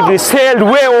right-footed delivery sailed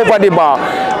way over the bar.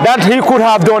 That he could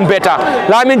have done better.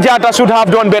 Lamin Jata should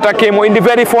have done better, Kemo, in the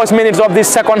very first minutes of this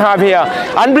second half here.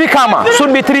 And Brikama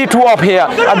should be 3-2 up here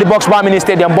at the Box Bar Mini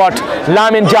Stadium, but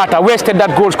Lamin Jata wasted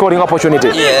that goal-scoring opportunity.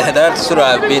 Yeah, that should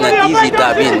have been an easy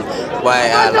tap in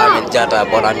by Lamin Jata,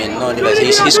 but I mean, nonetheless,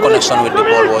 his connection with the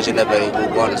ball wasn't a very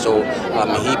good one, so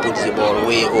he puts the ball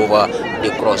way over the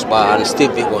crossbar, and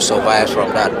Steve Biko survives from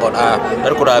that. But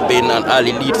that could have been an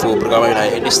early lead for Brikama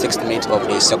United in the 6th minute of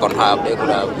the second half. They could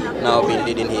have now been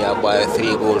leading here by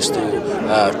 3 goals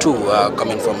to 2,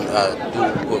 coming from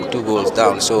 2 goals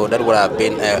down. So that would have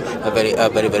been a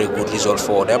very good result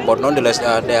for them. But nonetheless,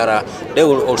 they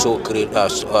will also create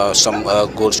some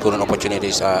goal scoring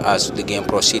opportunities as the game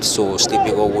proceeds. So Steve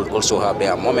Biko will also have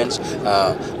their moments,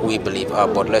 we believe.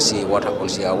 But let's see what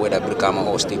happens here, whether Brikama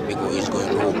or Steve Biko is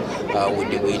going home with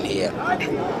the win here.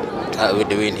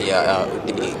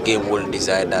 The game will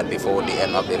decide that before the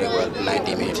end of the regular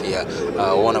 90 minutes here.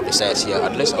 One of the sides here,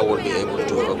 at least I will be able to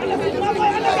go home with the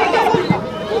win.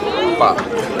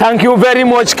 Thank you very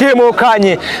much, Kemo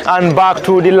Kanyi. And back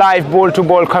to the live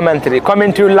ball-to-ball commentary.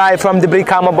 Coming to you live from the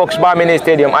Brikama Box Bar Mini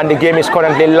Stadium, and the game is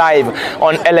currently live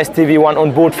on LSTV1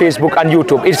 on both Facebook and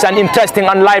YouTube. It's an interesting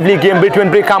and lively game between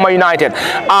Brikama United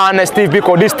and Steve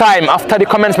Biko. This time, after the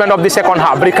commencement of the second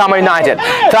half, Brikama United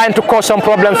trying to cause some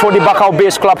problems for the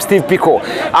Bakau-based club Steve Biko.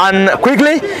 And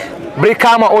quickly,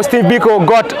 Brikama or Steve Biko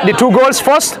got the 2 goals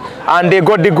first, and they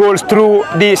got the goals through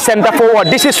the center forward.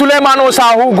 This is Suleiman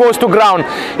Osa who goes to ground.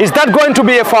 Is that going to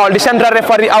be a foul? The central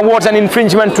referee awards an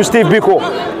infringement to Steve Biko.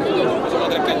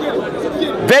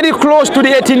 Very close to the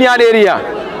 18-yard area.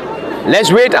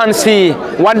 Let's wait and see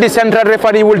what the central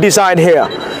referee will decide here.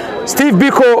 Steve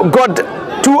Biko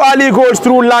got 2 early goals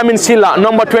through Lamin Silla,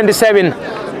 number 27.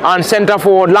 And centre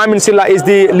forward Lamin Silla is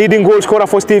the leading goal scorer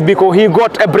for Steve Biko. He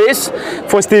got a brace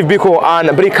for Steve Biko, and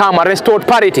Brikama restored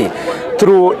parity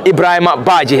through Ibrahim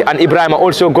Baji, and Ibrahim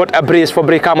also got a brace for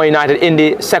Brikama United in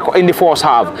the first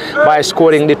half by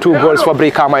scoring the 2 goals for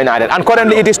Brikama United. And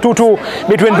currently it is 2-2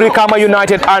 between Brikama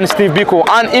United and Steve Biko.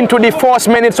 And into the first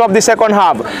minutes of the second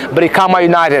half, Brikama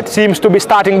United seems to be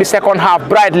starting the second half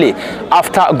brightly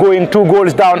after going 2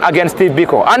 goals down against Steve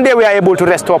Biko, and they were able to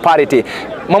restore parity.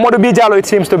 Mamadou Bijalo, it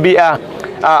seems to be a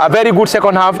very good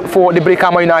second half for the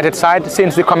Brikama United side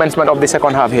since the commencement of the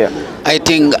second half here. I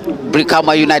think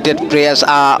Brikama United players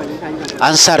are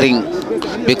answering,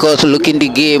 because looking the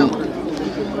game,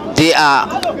 they are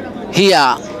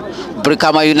here.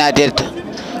 Brikama United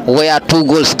were 2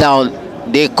 goals down.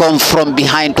 They come from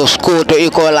behind to score, to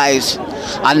equalize,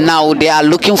 and now they are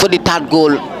looking for the 3rd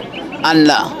goal. And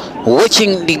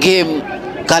watching the game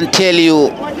can tell you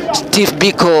Steve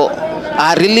Biko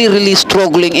are really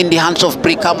struggling in the hands of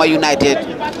Brikama United,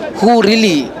 who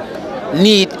really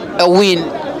need a win.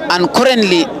 And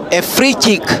currently a free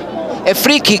kick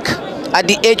at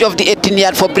the edge of the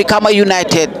 18-yard for Brikama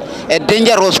United, a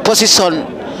dangerous position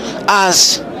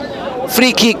as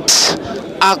free kicks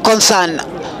are concerned,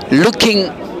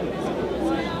 looking,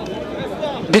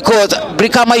 because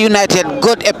Brikama United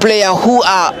got a player who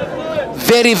are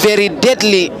very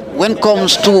deadly when it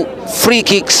comes to free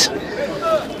kicks,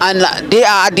 and they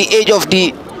are at the edge of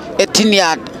the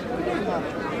 18-yard.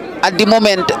 At the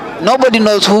moment, nobody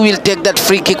knows who will take that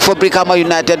free kick for Brikama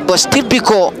United, but Steve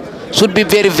Biko should be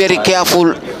very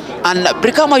careful. And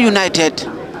Brikama United,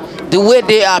 the way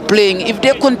they are playing, if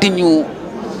they continue,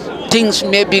 things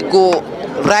maybe go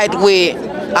right way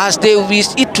as they wish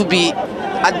it to be.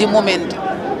 At the moment,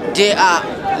 they are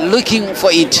looking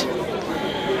for it.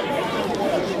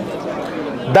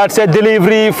 That's a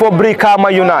delivery for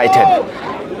Brikama United.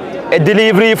 A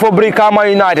delivery for Brikama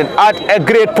United at a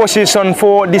great position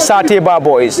for the Sateba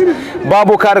boys.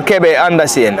 Babukar Kebe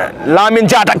Anderson. Lamin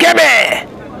Jata Kebe!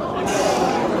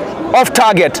 Off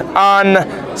target, and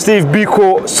Steve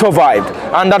Biko survived,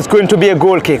 and that's going to be a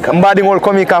goal kick. Mbadi ngol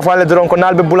komi ka fale dron ko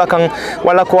nalbe bulakang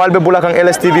wala ko albe bulakang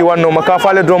LSTV1 no maka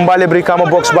fale dron bale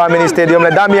Brikama box ba mini stadium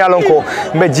le dami alon ko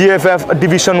be GFF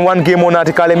Division 1 game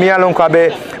onati kale mi alon ko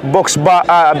be box ba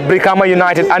Brikama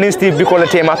United and Steve Biko le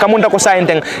tema kamunda ko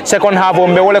sainteng second half o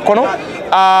be wole kono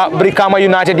Brikama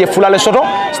United ye fulale soto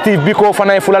Steve Biko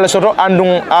fana ye fulale soto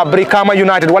andung Brikama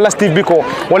United wala Steve Biko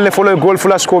wala follow goal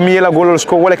fula score mi la goal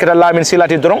score wala keta lamin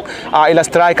silati dron ila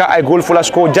striker ay goal fula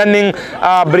score janning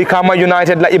Brikama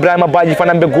United la Ibrahima Baji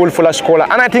fana be goal fula score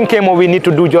and I think Kemo we need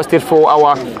to do justice for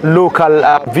our local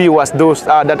viewers, those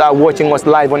that are watching us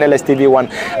live on LSTV1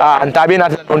 and tabina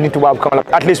don't need to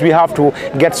at least we have to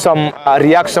get some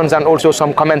reactions and also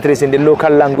some commentaries in the local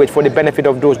language for the benefit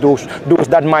of those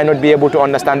that might not be able to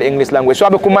understand the English language. So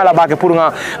abe kumala bake pour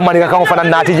nga maniga kan fana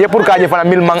nati je pour ka je fana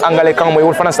mil mang angale kan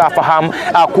moy fana sa faham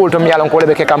ko to mi yalon ko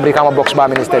lebe ke Brikama box ba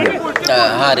minister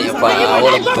haade ko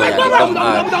wala to ya comme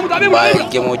ba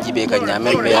gemo jibe ka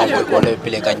nyame be ko le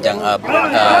pele ka jang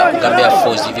Gambia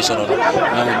Force Division no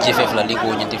même GFF la ligo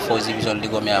nyinti Force Division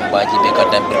ligo me amba jibe ka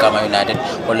Brikama United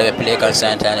wala be pele ka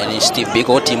Santana ni Steve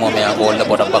Biko timo me ngo le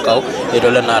boda bakaw e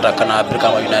do le nata kana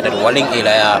Brikama United walling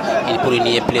ila ya pour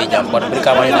ni play jam but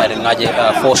Brikama United ngaje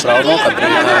force round no kabri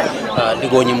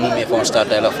ligo ni mumi fon start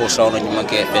la force round ni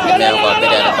manke fende me ngo be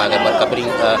da baga bar kabri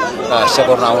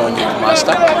second round ni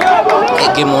master e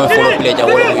game mo follow play ja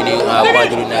wala ni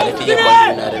Banjul United ti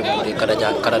Banjul United mo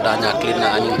kada danya clean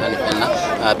na ani fenna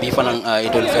bi fanan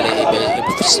idol fele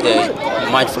e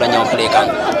match fula nyaw play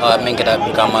kan mengeta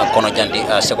Brikama kono jandi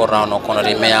second round no kono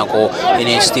re me ko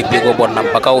ini Steve Biko bon nam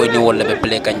bakaw ni wala be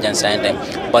play kan jan sa time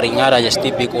bari ngara ja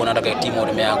Steve Biko na daga timo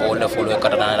de me ko wala follow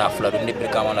kada na fula ni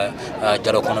Brikama la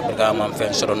jaro kono Brikama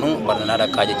fen soro no ban na da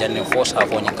kaje janni force ha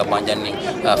foni ka ban janni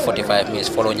 45 minutes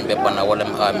follow ni be bana wala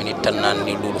minute tan nan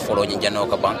ni lulu follow ni janno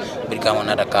ka ban Brikama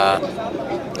na da ka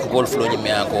goal flow ni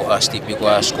me ko Steve Biko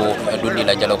asko dulli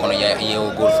la jalo kono ye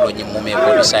goal flow ni mume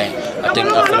ko design I think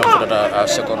after for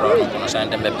second round kono sa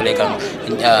ndembe play kan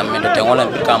men do te wala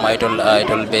Brikama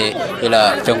idol be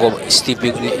ila fengo Steve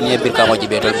Biko ni Brikama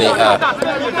jibe idol be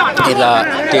ila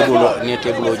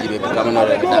tebulo jibe Brikama no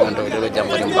be damen do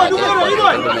jambari mbake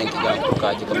ko men ki jam ko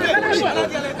kaji ko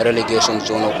relegation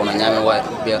zone kono nyame wa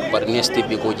bar ni Steve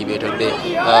Biko jibe idol be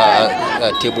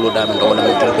tebulo damen do wala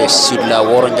men be sidla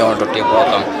woro jawon do tebulo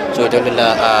kam so to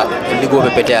la ligo be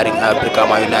betari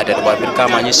Brikama United ba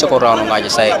Brikama ni second round ngaji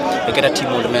say e keta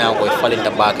timo me ko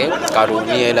falinta bake kadu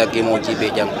ni la game o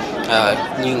jibe jam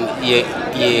ni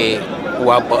ye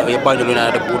wa Banjul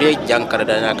United bude jankara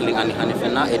dana kling ani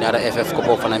hanifena enara FF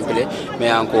ko fana bile me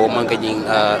anko manke jing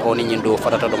oni nyindo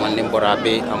farata do man nembora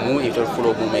be amu ito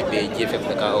fulo mu me be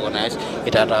GFF ka organize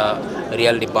itata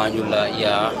Real di Banjul la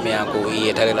ya me anko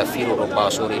yetare la firo do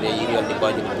pasori de Real di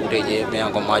Banjul bude je me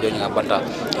anko majo nga banta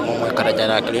mo moy kata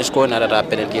jana klis ko nara da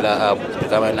penalty la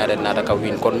Brikama United nada ka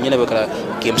win kon nyine be kala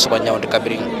game so ba nyawde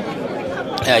kabring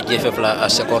GFF la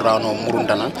second round o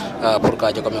murundana pour ka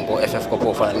jogo men ko FF ko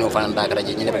po fana no fana dagra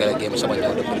je nyine be kala game so ba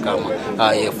nyawde Brikama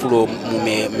e fulo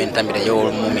mume men tambira yowol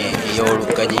mume yowol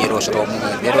gaji ro so mume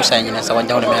be ro say nyine sa ba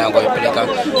nyawde me ango play kan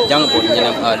jang bo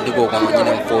nyine ligo ko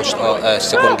nyine post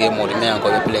second game mo me ango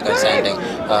play kan say den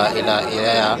ila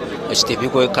Steve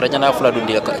Biko karajana fula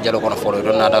dundi jalo kono folo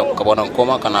don nada ka bonan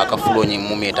koma kana ka fulo ni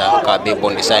mumeta ka be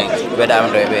bon design be da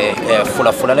ando be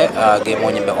fula le game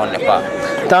mo nyimbe on ne pa.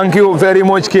 Thank you very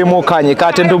much Kemo Kanye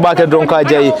ka tentu bake don ka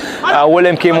jay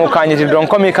wolem Kemo Kanye ti don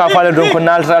komi ka fale don ko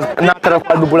natra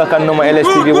ko bula kan no ma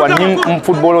LSTV1 ning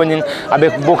football ning abe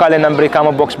bokale na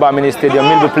Brikama box ba mini stadium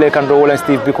mil be play kan do wolem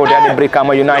Steve Biko de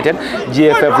Brikama United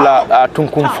GFF la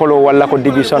tunkum follow wala ko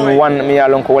Division 1 mi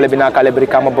yalon ko wala bina kale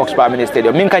Brikama box ba mini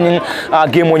stadium min kanyin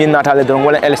game mo nyin natale don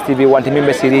wala LSTV1 ti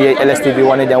mimbe siri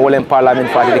LSTV1 de wala parliament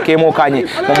fati Kemo Kanye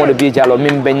Mamadou Bi Diallo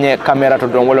min benye camera to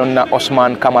don wala na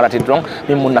Osman Camara ti don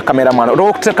min mun na cameraman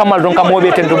Dr. Kamal don ka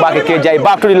mobe ten to back ke jay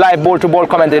back to the live ball to ball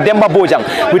commentary Demba Bojang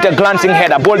with a glancing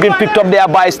header ball being picked up there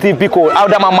by Steve Biko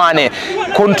Adama Mane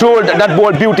controlled that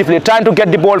ball beautifully trying to get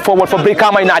the ball forward for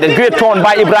Brikama United great turn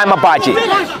by Ibrahima Baji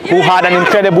who had an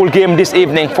incredible game this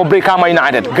evening for Brikama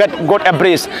United got a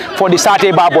brace for the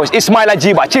Sateba boys Ismail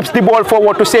Ajiba chips the ball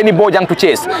forward to Seni Bojang to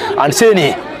chase and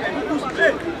Seni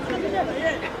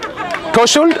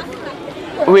tussled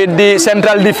with the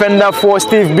central defender for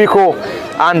Steve Biko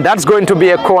and that's going to be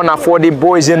a corner for the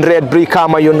boys in red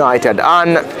Brikama United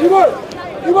and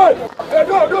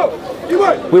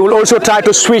We will also try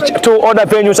to switch to other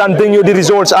venues and bring you the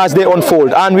results as they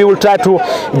unfold. And we will try to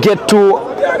get to...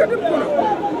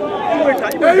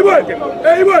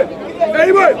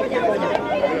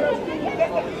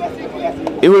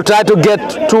 We will try to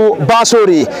get to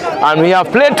Basori. And we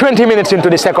have played 20 minutes into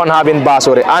the second half in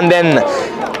Basori. And then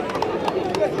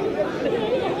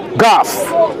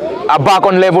GAF are back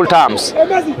on level terms.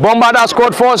 Bombarda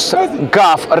scored first,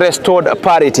 GAF restored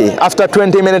parity after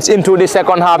 20 minutes into the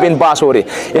second half in Basori.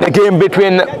 In a game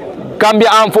between Gambia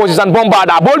Armed Forces and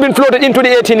Bombarda. Ball being floated into the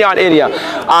 18-yard area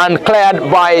and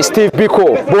cleared by Steve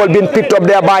Biko. Ball being picked up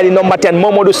there by the number 10,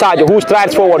 Momodu Sajo, who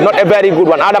strides forward. Not a very good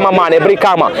one. Adam Amane,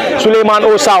 Brikama, Suleiman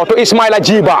Osao to Ismaila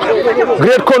Jiba.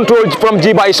 Great control from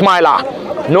Jiba Ismaila.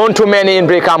 Known to many in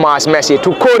Brikama as Messi,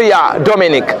 to Korea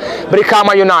Dominic,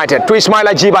 Brikama United, to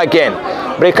Ismaila Jiba again.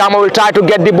 Brikama will try to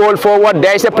get the ball forward.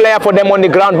 There is a player for them on the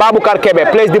ground. Babukar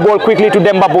Kebe plays the ball quickly to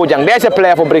Demba Bojang. There is a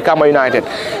player for Brikama United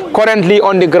currently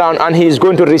on the ground, and he is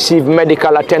going to receive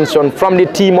medical attention from the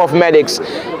team of medics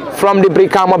from the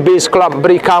Brikama base club,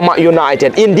 Brikama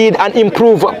United. Indeed, an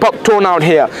improved turnout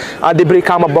here at the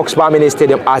Brikama Boxbar Mini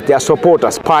Stadium as their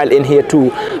supporters pile in here to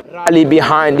rally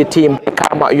behind the team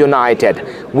Brikama United.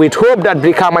 With hope that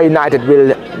Brikama United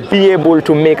will be able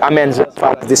to make amends as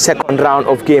far as the second round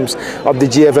of games of the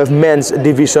GFF Men's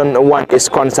Division 1 is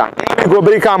concerned. Here we go,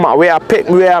 Brikama. We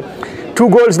are 2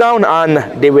 goals down,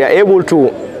 and they were able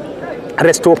to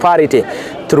restore parity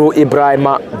through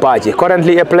Ibrahima Baji.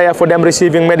 Currently a player for them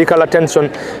receiving medical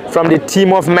attention from the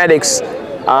team of medics,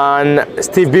 and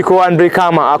Steve Biko and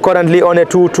Brikama are currently on a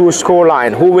 2-2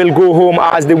 scoreline. Who will go home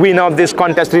as the winner of this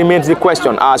contest remains the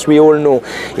question. As we all know,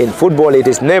 in football it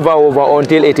is never over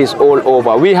until it is all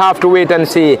over. We have to wait and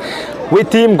see which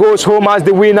team goes home as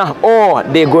the winner, or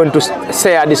they're going to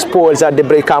share the spoils at the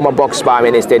Brikama Boxbar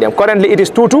Mini Stadium. Currently it is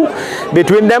 2-2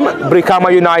 between them, Brikama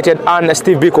United and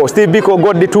Steve Biko. Steve Biko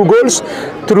got the 2 goals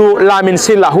through Lamin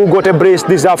Silla, who got a brace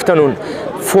this afternoon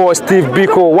for Steve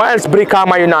Biko, whilst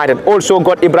Brikama United also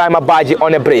got Ibrahima Baji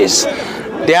on a brace.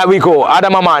 There we go.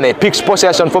 Adam Amane picks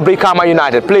possession for Brikama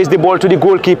United, plays the ball to the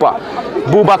goalkeeper,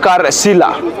 Bubakar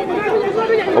Silla.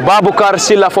 Babukar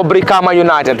Silla for Brikama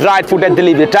United. Right-footed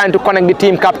delivery, trying to connect the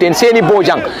team captain, Seni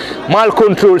Bojang.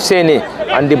 Mal-control Seni,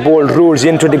 and the ball rolls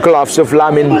into the gloves of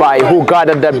Lamin Bai, who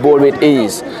gathered that ball with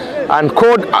ease. And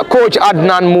Coach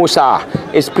Adnan Musa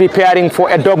is preparing for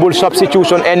a double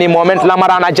substitution any moment.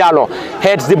 Lamarana Jallo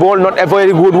heads the ball, not a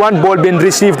very good one. Ball being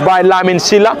received by Lamin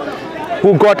Silla,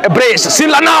 who got a brace.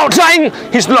 Silla now trying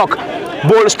his luck.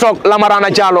 Ball struck Lamarana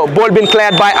Jallo. Ball being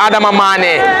cleared by Adam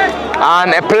Amane.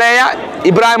 And a player,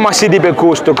 Ibrahim Sidibe,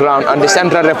 goes to ground, and the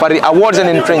central referee awards an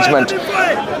infringement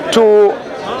to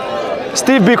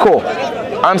Steve Biko.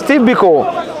 And Steve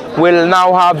Biko will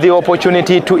now have the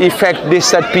opportunity to effect this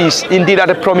set piece, indeed at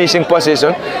a promising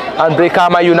position. And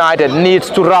Brikama United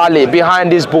needs to rally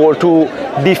behind this ball to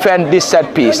defend this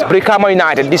set piece. Brikama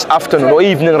United this afternoon, or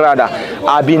evening rather,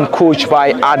 are being coached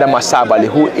by Adama Sabali,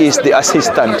 who is the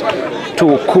assistant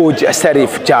to Coach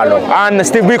Serif Jallo. And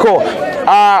Steve Biko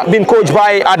been coached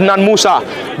by Adnan Musa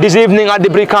this evening at the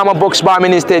Brikama Boxbar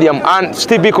Mini Stadium, and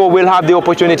Steve Biko will have the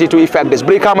opportunity to effect this.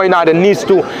 Brikama United needs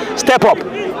to step up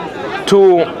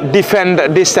to defend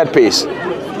this set piece.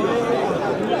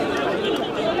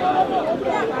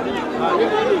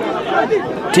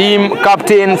 Team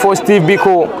captain for Steve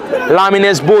Biko,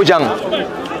 Lamines Bojang,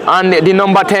 and the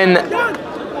number 10,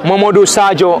 Momodu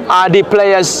Sajo, are the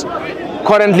players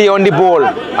currently on the ball,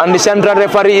 and the central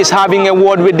referee is having a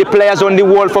word with the players on the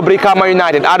wall for Brikama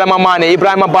United. Adam Amane,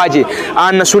 Ibrahima Baji,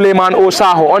 and Suleiman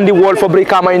Osaho on the wall for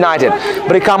Brikama United.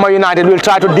 Brikama United will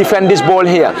try to defend this ball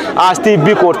here as Steve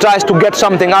Biko tries to get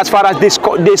something as far as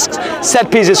this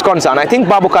set piece is concerned. I think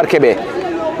Babukar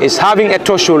Kebe is having a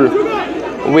tussle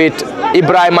with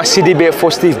Ibrahima Sidibe for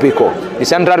Steve Biko. The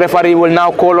central referee will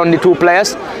now call on the 2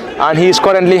 players, and he is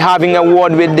currently having a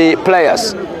word with the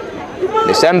players.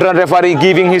 The central referee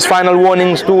giving his final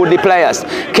warnings to the players.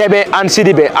 Kebe and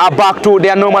Sidibe are back to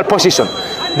their normal position.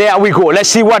 There we go. Let's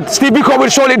see what Steve Biko will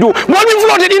surely do. Ball being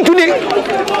floated into the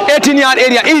 18-yard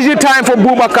area. Easy time for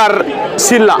Bubakar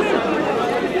Silla.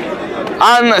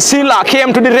 And Silla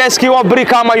came to the rescue of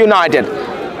Brikama United.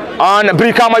 And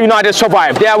Brikama United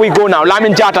survived. There we go now.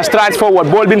 Lamin Jata strides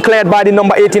forward. Ball being cleared by the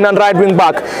number 18 and right wing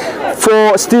back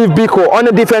for Steve Biko. On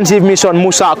a defensive mission,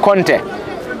 Musa Conte.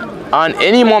 And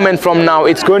any moment from now,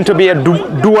 it's going to be a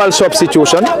dual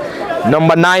substitution.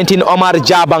 Number 19, Omar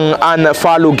Jabang and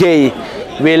Falu Gay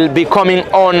will be coming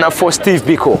on for Steve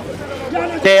Biko.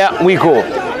 There we go.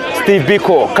 Steve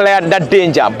Biko cleared that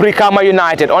danger. Brikama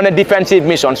United on a defensive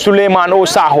mission. Suleiman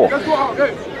Osaho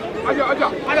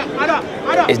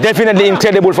It's definitely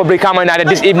incredible for Brikama United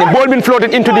this evening. Ball been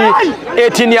floated into the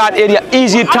 18-yard area.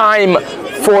 Easy time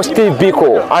for Steve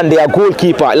Biko, and their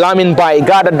goalkeeper Lamin Bai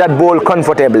guarded that ball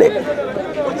comfortably.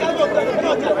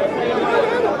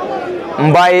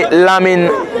 By Lamin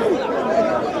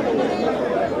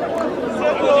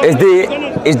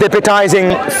is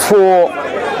deputizing for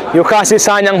Yukasi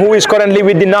Sanyang, who is currently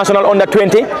with the national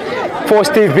under-20, for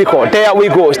Steve Biko. There we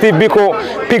go. Steve Biko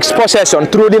picks possession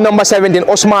through the number 17,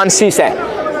 Osman Sise.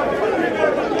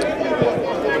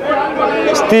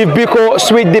 Steve Biko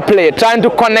switch the play, trying to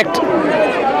connect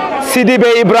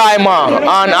Sidibe Ibrahima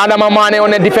and Adama Mane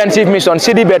on a defensive mission.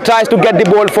 Sidibe tries to get the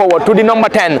ball forward to the number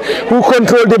 10, who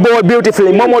controlled the ball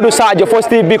beautifully. Momodu Sadio for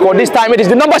Steve Biko. This time it is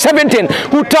the number 17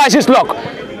 who tries his luck.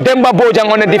 Demba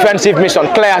Bojang on a defensive mission,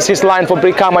 clears his line for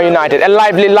Brikama United. A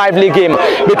lively game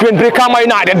between Brikama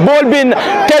United. Ball being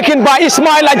taken by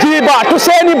Ismail Ajiba to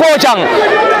Seni Bojang.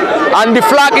 And the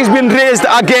flag is being raised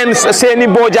against Seni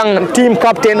Bojang, team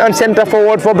captain and centre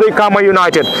forward for Brikama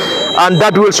United. And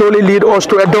that will surely lead us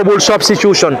to a double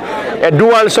substitution. A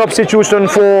dual substitution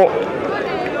for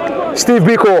Steve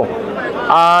Biko.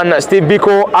 And Steve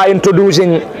Biko are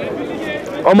introducing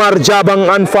Omar Jabang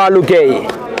and Falu Gay.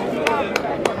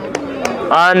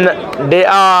 And they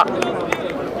are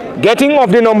getting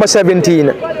off the number 17,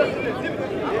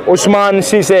 Usman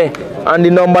Sise, and the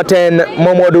number 10,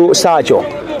 Momodu Sajo.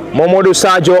 Momodu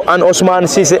Sajo and Usman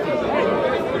Sise.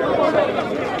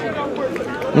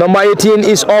 Number 18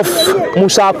 is off,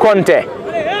 Musa Conte.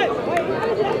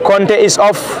 Conte is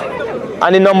off,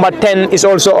 and the number 10 is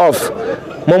also off,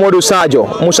 Momodu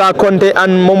Sajo. Musa Conte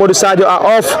and Momodu Sajo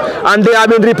are off, and they have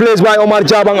been replaced by Omar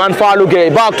Jabang and Faluge.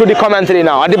 Back to the commentary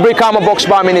now at the Brikama Box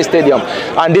Bar Mini Stadium.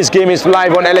 And this game is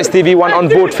live on LSTV1 on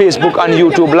both Facebook and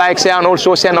YouTube. Like, share, and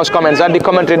also send us comments. At the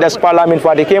commentary, that's Parlamin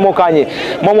Fadi, Kemo Kanyi,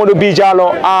 Momodu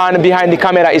Bijalo, and behind the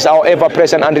camera is our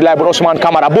ever-present and reliable Osman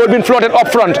Kamara. Ball been floated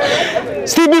up front.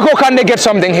 Steve Biko, can they get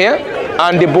something here?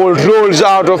 And the ball rolls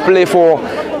out of play for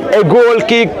a goal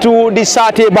kick to the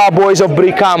Sateba boys of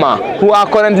Brikama, who are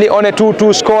currently on a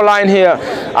 2-2 scoreline here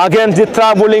against the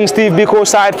traveling Steve Biko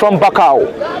side from Bakau.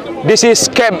 This is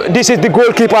the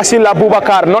goalkeeper Silla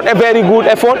Bubakar. Not a very good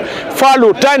effort.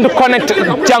 Falu trying to connect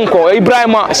Janko,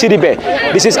 Ibrahima Sidibe.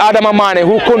 This is Adama Mane,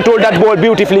 who controlled that ball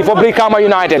beautifully for Brikama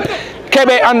United.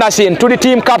 Kebe Anderson to the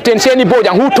team captain Seni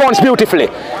Bojang, who turns beautifully.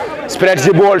 Spreads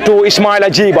the ball to Ismail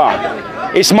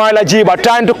Ajiba. Ismail Ajiba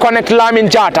trying to connect Lamin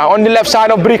Jata on the left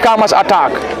side of Brikama's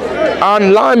attack.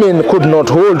 And Lamin could not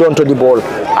hold on to the ball.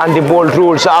 And the ball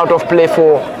rolls out of play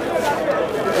for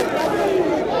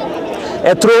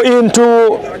a throw in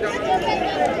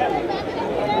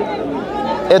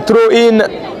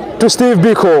to Steve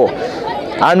Biko.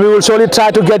 And we will surely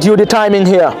try to get you the timing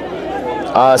here,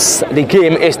 as the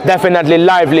game is definitely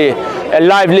lively. A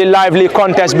lively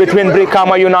contest between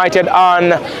Brikama United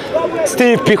and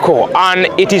Steve Biko, and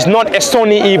it is not a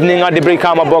sunny evening at the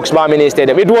Brikama Box Bar Mini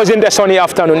Stadium. It wasn't a sunny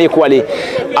afternoon equally,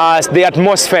 as the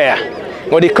atmosphere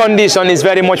or the condition is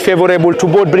very much favorable to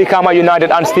both Brikama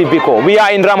United and Steve Biko. We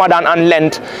are in Ramadan and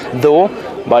Lent though,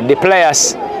 but the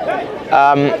players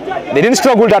they didn't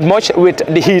struggle that much with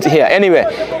the heat here. Anyway,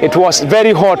 it was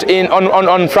very hot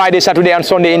on Friday, Saturday and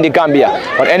Sunday in the Gambia.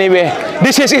 But anyway,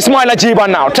 this is Ismail Ajiba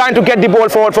now, trying to get the ball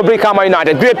forward for Brikama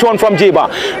United. Great turn from Jiba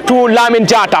to Lamin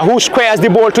Jata, who squares the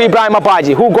ball to Ibrahima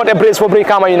Baji, who got a brace for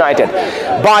Brikama United.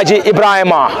 Baji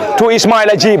Ibrahima to Ismail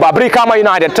Ajiba. Brikama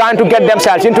United trying to get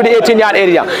themselves into the 18-yard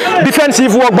area.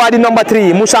 Defensive work by the number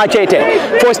 3, Musa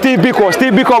Chete, for Steve Biko.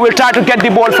 Steve Biko will try to get the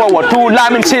ball forward to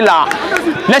Lamin Silla.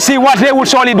 Let's see what they would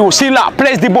surely do. Silla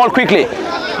plays the ball quickly.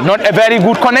 Not a very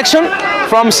good connection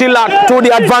from Silla to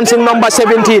the advancing number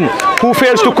 17, who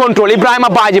fails to control. Ibrahima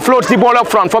Baji floats the ball up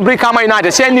front for Brikama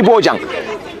United. Seni Bojang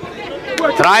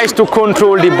tries to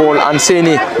control the ball, and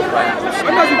Seni.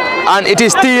 And it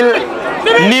is still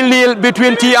 0-0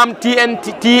 between TMT and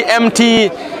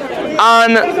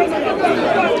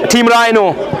Team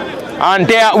Rhino. And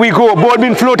there we go. Ball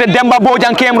being floated. Demba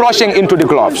Bojang came rushing into the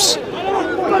gloves.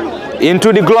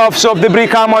 Into the gloves of the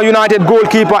Brikama United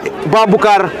goalkeeper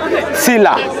Babukar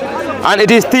Silla. And it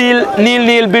is still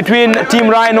 0-0 between Team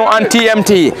Rhino and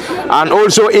TMT. And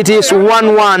also it is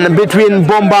 1-1 between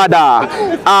Bombada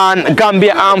and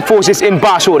Gambia Armed Forces in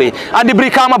Basuri. At the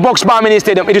Brikama Box Bar Mini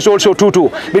Stadium, it is also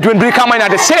 2-2 between Brikama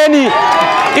United. Seni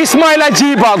Ismail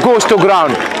Ajiba goes to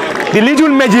ground. The little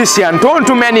magician, told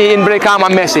to many in Brikama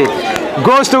Messi,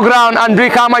 goes to ground, and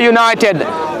Brikama United,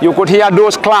 you could hear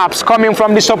those claps coming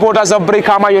from the supporters of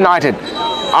Brikama United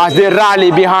as they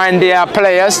rally behind their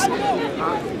players.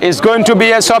 It's going to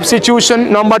be a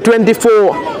substitution. Number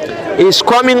 24 is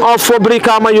coming off for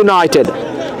Brikama United.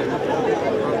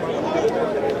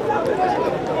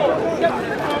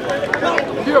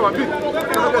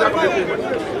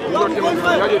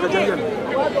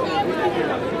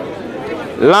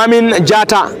 Lamin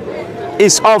Jata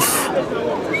is off,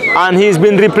 and he's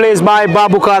been replaced by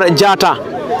Babukar Jata,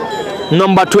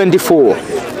 number 24.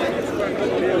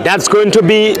 That's going to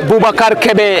be Bubakar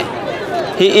Kebe.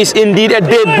 He is indeed a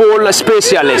dead ball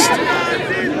specialist.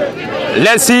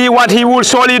 Let's see what he will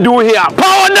surely do here. Power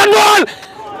on that ball!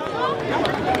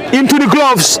 Into the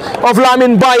gloves of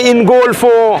Lamin Bai, in goal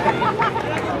for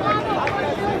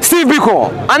Steve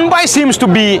Biko. And Bai seems to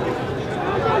be,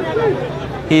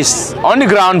 he's on the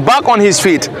ground, back on his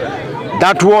feet.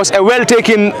 That was a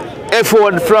well-taken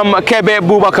effort from Kebe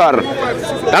Bubakar.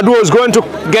 That was going to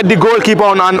get the goalkeeper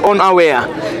on unaware.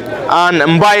 And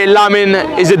Mbai Lamin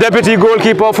is the deputy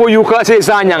goalkeeper for Yuka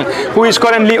Sanyang, who is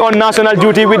currently on national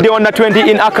duty with the under-20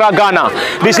 in Accra, Ghana.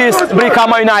 This is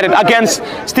Brikama United against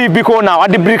Steve Biko now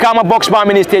at the Brikama Box Bar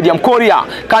Mini Stadium. Korea,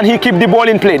 can he keep the ball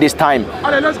in play this time?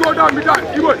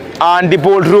 And the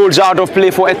ball rolls out of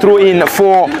play for a throw-in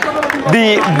for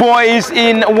the boys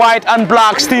in white and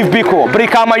black. Steve Biko,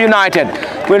 Brikama United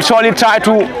will surely try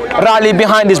to rally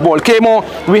behind this ball. Kemo,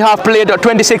 we have played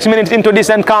 26 minutes into this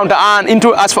encounter, and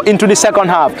into the second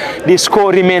half. The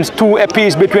score remains 2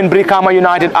 apiece between Brikama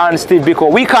United and Steve Biko.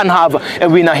 We can have a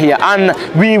winner here, and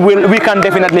we can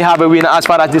definitely have a winner as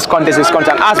far as this contest is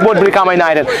concerned. As both Brikama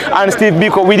United and Steve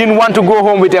Biko, we didn't want to go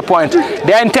home with a point.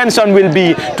 Their intention will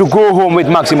be to go home with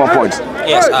maximum points.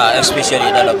 Yes,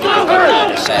 especially that of the Brikama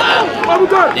United side.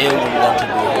 They will want to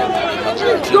go home with the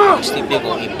maximum 3 points. Steve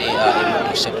Biko, if they are able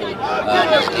to settle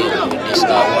this game with this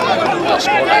 1-1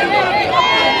 scoreline, they will be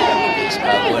happy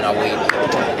going away to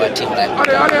a team like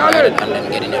Brikama United and then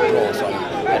getting a draw from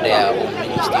their own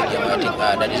mini stadium. I think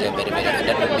that is a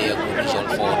that would be a good result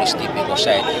for the Steve Biko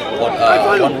side. But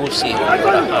one would say, on the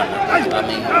other hand, I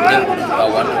mean, they wouldn't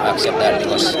want to accept that,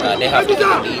 because they have to get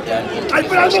a lead into the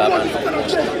first half, and of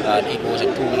course it was a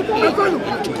 2-0 lead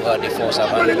into the first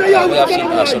half, and we have seen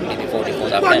certainly before the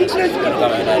first half ends,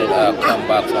 Brikama United come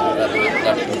back from that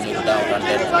 2-0 down and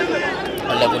then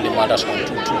level the matters on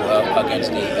 2-2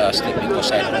 against the Steve Biko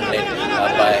side, led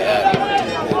by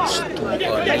 2 goals to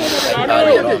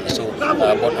earlier on. So,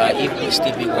 but if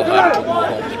Steve Biko had to go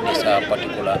home with this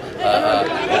particular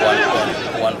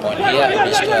 1 point here,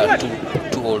 this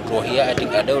 2-2 draw here, I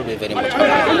think they will be very much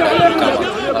happy with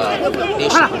that. They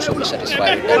should also be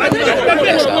satisfied with that. The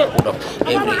players put up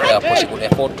every possible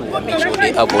effort to make sure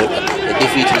they avoid the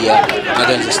defeat here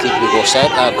against the Steve Biko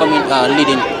side,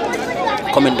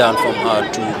 coming down from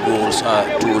 2 goals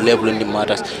to leveling the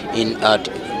matters in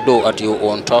though at your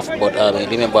own turf. But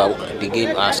remember, the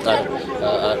game started.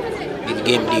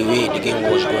 The way the game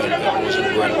was going, it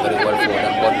wasn't going very well for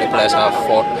them. But the players have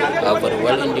fought very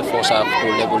well in the first half to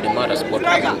level the matters. But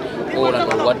all in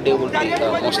all, what they will be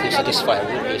mostly satisfied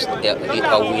with is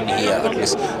a win here, at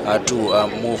least to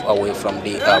move away from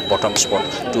the bottom spot,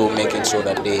 to making sure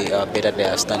that they better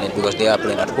their standing, because they are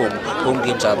playing at home. Home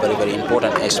games are very, very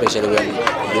important, especially when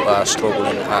you are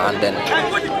struggling and then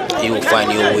you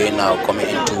find your way now coming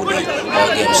into the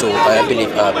game. So I believe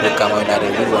Brikama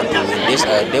United will want to win this.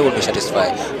 They will be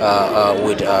satisfied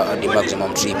with the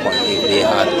maximum 3 points if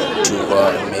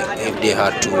they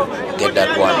had to get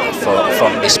that one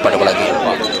from this particular game.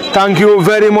 Thank you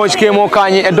very much, Kemo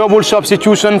Kanyi. A double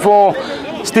substitution for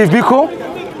Steve Biko.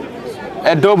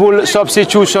 A double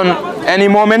substitution any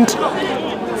moment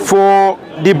for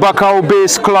the Bakau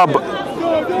base club.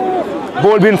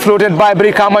 Ball being floated by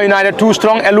Brikama United, too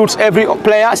strong, eludes every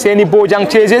player. Seni Bojang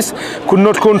chases, could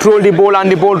not control the ball,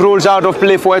 and the ball rolls out of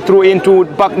play for a throw into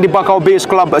the Bakau base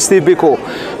club, Steve Biko,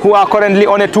 who are currently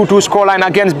on a 2-2 scoreline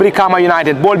against Brikama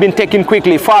United. Ball being taken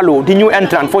quickly. Falu, the new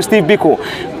entrant for Steve Biko.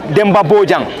 Demba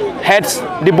Bojang heads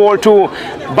the ball to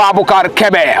Babukar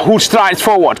Kebe, who strides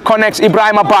forward, connects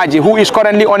Ibrahim Abaji, who is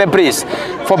currently on a brace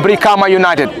for Brikama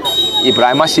United.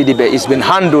 Ibrahim Sidibe is been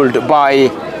handled by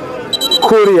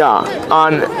Korea,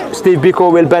 and Steve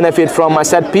Biko will benefit from a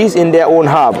set piece in their own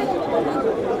half.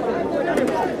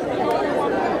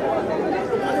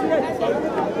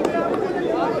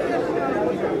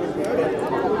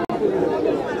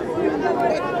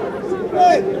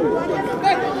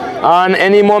 And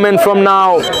any moment from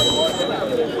now,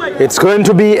 it's going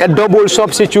to be a double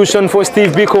substitution for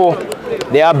Steve Biko.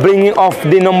 They are bringing off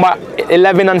the number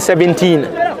 11 and 17.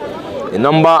 The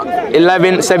number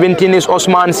 11, 17 is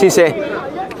Osman Sise,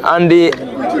 and the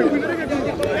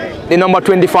number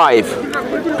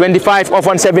 25. 25 off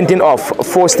and 17 off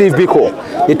for Steve Biko.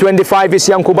 The 25 is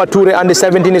Yankuba Toure, and the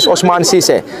 17 is Osman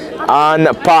Sise. And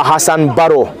Pa Hassan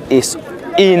Barrow is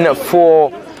in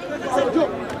for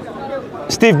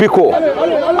Steve Biko,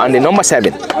 and the number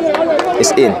 7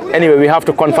 is in. Anyway, we have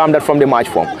to confirm that from the match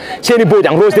form. Cheney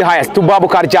Bojang rose the highest to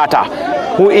Babukar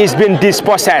Jata, who is being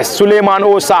dispossessed. Suleiman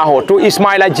Osaho to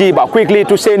Ismaila Jiba, quickly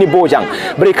to Cheney Bojang.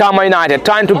 Brikama United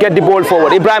trying to get the ball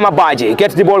forward. Ibrahim Abaji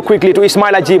gets the ball quickly to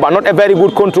Ismaila Jiba. Not a very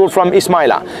good control from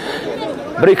Ismaila.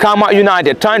 Brikama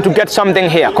United trying to get something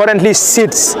here. Currently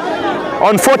sits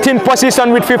on 14th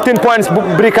position with 15 points,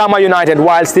 Brikama United,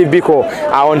 while Steve Biko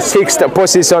are on 6th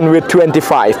position with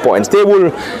 25 points. They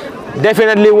will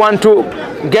definitely want to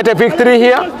get a victory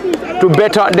here to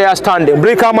better their standing.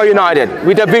 Brikama United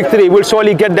with a victory will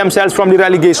surely get themselves from the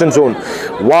relegation zone,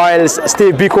 whilst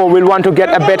Steve Biko will want to get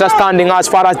a better standing as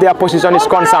far as their position is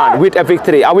concerned with a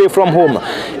victory away from home.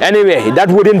 Anyway, that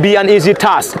wouldn't be an easy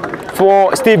task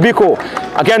for Steve Biko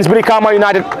against Brikama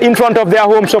United in front of their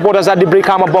home supporters at the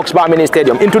Brikama Box Bar Mini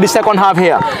Stadium. Into the second half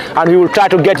here, and we will try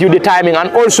to get you the timing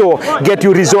and also get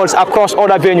you results across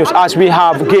other venues as we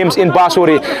have games in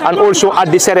Basori and also at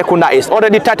the Serekunda East.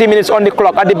 Already 30 minutes on the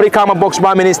clock at the Brikama Box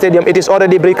Bar Mini Stadium. It is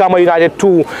already Brikama United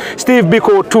 2, Steve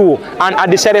Biko 2, and at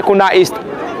the Serekunda East,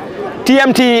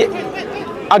 TMT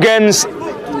against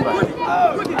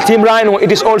Team Rhino.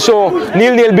 It is also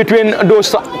 0-0 between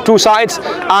those two sides,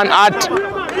 and at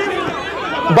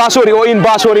Basori, or in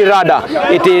Basori rather,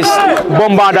 it is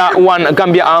Bombarda 1,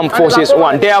 Gambia Armed Forces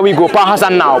 1. There we go,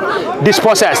 Pahasan now,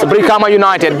 dispossessed, Brikama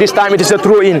United. This time it is a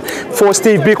throw-in for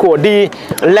Steve Biko, the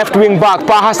left wing back.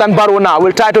 Pahasan Barona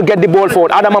will try to get the ball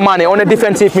forward. Adam Amane on a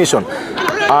defensive mission,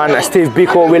 and Steve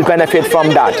Biko will benefit from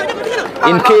that.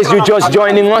 In case you're just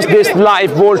joining us, this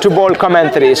live ball-to-ball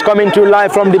commentary is coming to you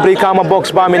live from the Brikama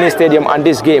Box Bar Mini Stadium, and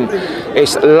this game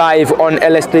is live on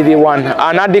LSTV1.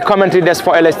 And at the commentary desk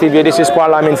for LSTV, this is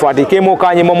Parlamin Fati, Kemo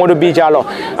Kanyi Momodu Bijalo,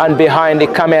 and behind the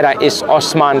camera is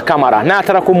Osman Kamara.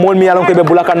 Natara ko mon mi yalon ko be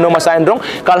bulakan no masain drong,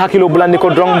 kal hakilo bulandi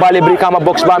ko drong bali Brikama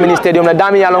Box Bar Mini Stadium na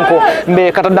dami yalon ko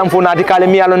be katadam fo nati kale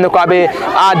mi yalon ko abe.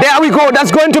 There we go.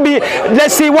 That's going to be,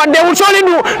 let's see what they will surely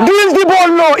do. Drills the ball,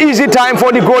 no easy time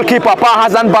for the goalkeeper.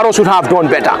 Hassan Barrow should have done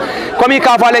better. Komi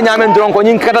kafale nyamen dron ko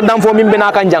nyin kata dam fo mimbe na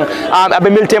kanjang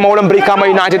abe mil tema wala Brikama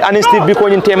United and Steve Biko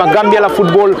nyin tema Gambia la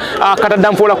football kata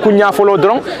dam fo la kunya folo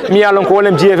dron mi yalon ko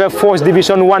wala GFF Force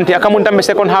Division 1 te akamun tambe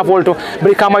second half volto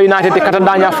Brikama United te kata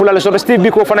danya fula so Steve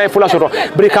Biko fana e fula so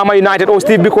Brikama United o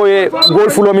Steve Biko e goal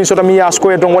fulo min so mi ya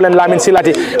score don wala Lamin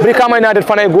Silati Brikama United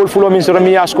fana e goal fulo min so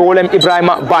mi ya score wala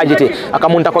Ibrahima Bajiti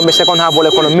akamun ta ko be second half volé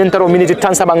kono mentaro minute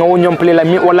tan saba nga wonyom play la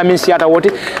wala min siata woti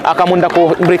akamun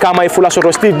ko Brikama e fula soto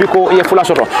Steve Biko e fula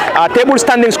soto table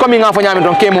standings coming off nyami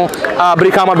don kemo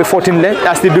Brikama be 14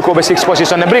 le Steve Biko be 6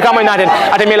 position Brikama United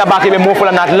ate mela baki be mo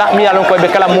fula nat la mi yalon ko be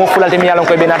kala mo fula te mi yalon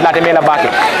ko be nat la te mela baki.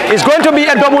 It's going to be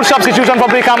a double substitution for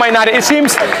Brikama United. It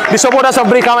seems the supporters of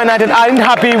Brikama United aren't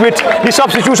happy with the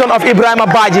substitution of Ibrahim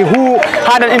Abaji, who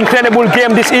had an incredible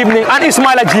game this evening, and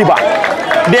Ismaila Jiba.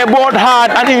 They both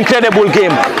had an incredible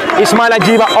game. Ismaila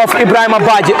Jiba off, Ibrahim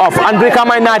Abaji off, and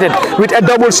Brikama United with a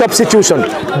double substitution.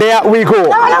 There we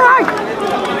go.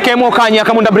 Kemo Kanya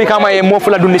kamunda Brikama e mo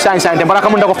fula dundi sign bara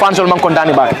kamunda ko fansol man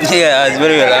kondani ba. Yeah, it's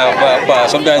very well. But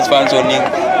sometimes fansol ning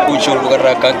usul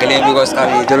bukara kankele because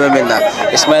ami jolomena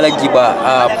Ismaila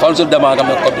Jiba fansol dama kam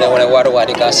ko le wala waro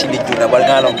wadi ka sindi juna bal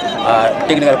ngalo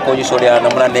technical coach solia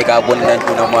namna ne ka bonna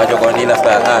juna ma jogo ni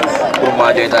lafta pour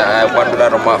ma joita bandula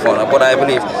no ma fona, but I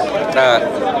believe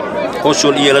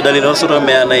Kosul yela dalil sura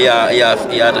meana ya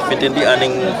fitindi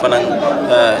aning fanang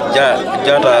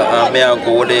jata mea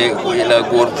go wole ila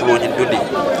goal flow ni dundi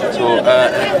so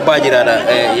bajirada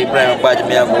Ibrahim Baji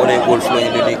mea go wole goal flow ni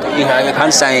dundi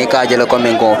han sai ka jela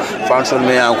komen ko fansol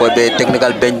mea ko be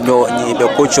technical bench no ni be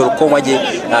coachol ko maji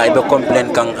be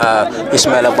complain kan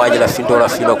Ismaila Baji la findora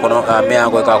filo kono mea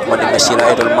go ka ko mande mesila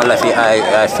edol malla fi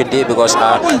findi because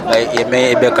e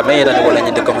me be kamera ni wala ni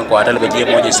de komen ko atal be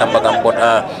jemo ji samba gam bot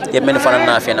men fana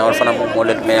na fena wal fana mo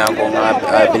let me yango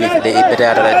nga believe de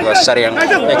better that was sariang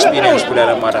experience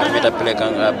pula mara meta play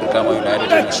kan Brikama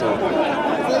United so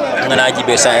ngana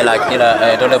jibe sa ela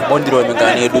kila dole bondiro mi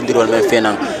ngani dundiro men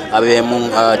fena abe mun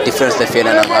difference le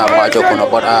fena na ba jokono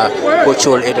but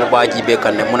coachol edo ba jibe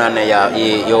kan munane ya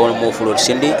yo mo fulor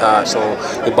sindi so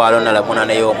ibalo na la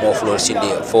munane yo mo fulor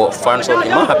sindi for fans all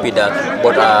ima happy that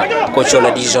but coachol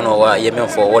edition wa yemen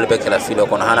for all be kala filo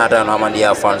kono hanata no amandi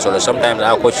ya fans all sometimes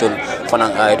coachol fana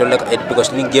edo like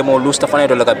because ning game lose ta fana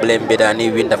edo like blame be da ni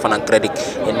win da fana credit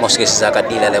in most cases aka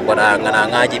dilale but ngana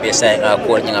ngaji be sa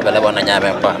ko nyinga bela bana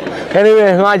nyame pa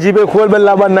Anyway,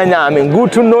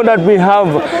 good to know that we have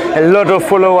a lot of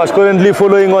followers currently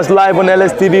following us live on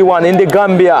LSTV1 in the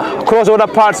Gambia, across other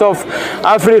parts of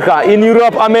Africa, in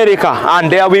Europe, America, and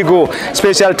there we go.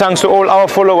 Special thanks to all our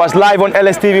followers live on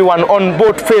LSTV1 on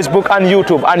both Facebook and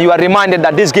YouTube. And you are reminded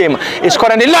that this game is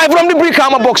currently live from the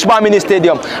Brikama Box Bar Mini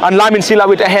Stadium, and Lamin Silla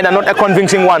with a header, not a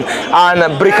convincing one, and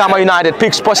Brikama United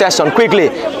picks possession quickly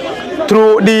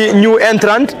through the new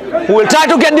entrant, who will try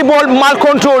to get the ball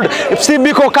mal-controlled. If Steve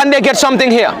Biko, can they get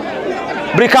something here?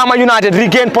 Brikama United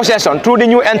regain possession through the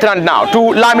new entrant now to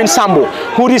Lamin Sambu,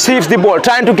 who receives the ball,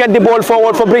 trying to get the ball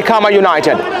forward for Brikama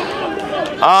United.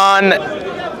 And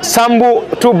Sambu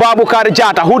to Babukar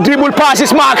Jata, who dribble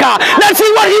passes marker. Let's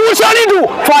see what he will surely do.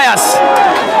 Fires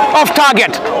off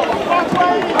target.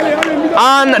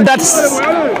 And that's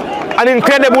an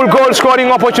incredible goal scoring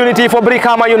opportunity for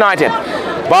Brikama United.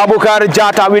 Babukar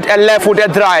Jata with a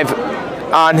left-footed drive,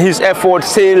 and his effort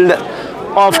sailed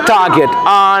off target,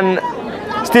 and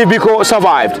Steve Biko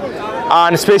survived.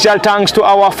 And special thanks to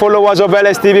our followers of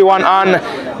LSTV1,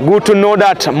 and good to know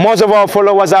that most of our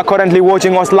followers are currently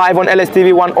watching us live on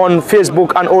LSTV1 on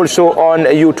Facebook and also on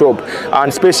YouTube.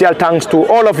 And special thanks to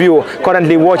all of you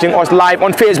currently watching us live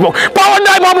on Facebook. Power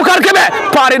dive, Babukar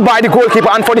Kebe, parried by the goalkeeper,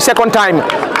 and for the second time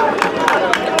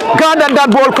gathered that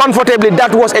ball comfortably.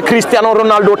 That was a Cristiano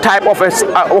Ronaldo type of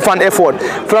an effort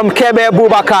from Kebe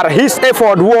Bubakar. His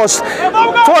effort was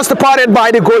first parried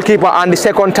by the goalkeeper, and the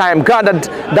second time gathered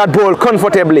that ball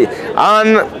comfortably.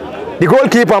 And the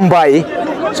goalkeeper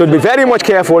Mbai should be very much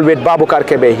careful with Babukar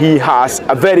Kebe. He has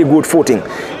a very good footing.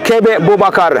 Kebe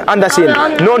Bubakar Anderson,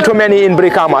 known to many in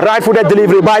Brikama, right-footed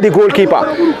delivery by the goalkeeper.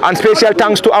 And special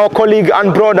thanks to our colleague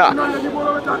and brother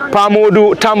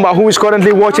Pamodu Tamba, who is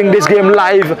currently watching this game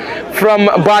live from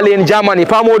Berlin, Germany.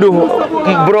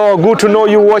 Pamodu, bro, good to know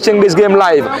you watching this game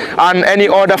live. And any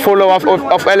other follower of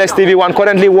LSTV1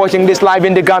 currently watching this live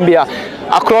in the Gambia,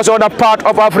 across other part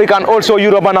of Africa and also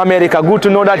Europe and America. Good to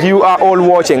know that you are all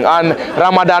watching. And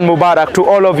Ramadan Mubarak to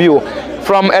all of you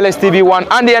from LSTV1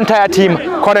 and the entire team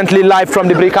currently live from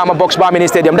the Brikama Box Bar Mini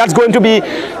Stadium. That's going to be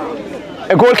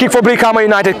a goal kick for Brikama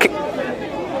United.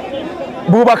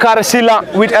 Bubakar Silla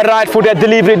with a right-footed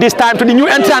delivery, this time to the new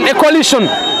entrant, a collision.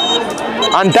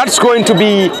 And that's going to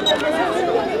be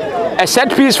a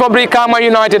set piece for Brikama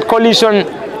United. Collision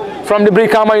from the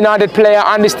Brikama United player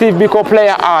and the Steve Biko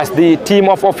player, as the team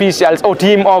of officials or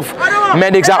team of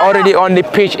medics are already on the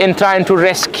pitch in trying to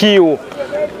rescue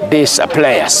these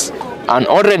players. And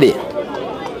already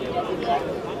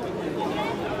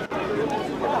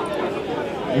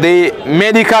the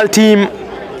medical team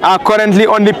are currently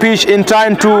on the pitch in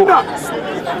trying to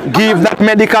give that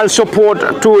medical support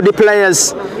to the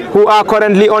players who are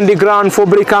currently on the ground for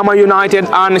Brikama United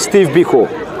and Steve Biko.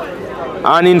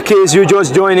 And in case you're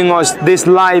just joining us, this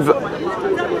live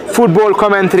football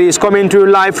commentary is coming to you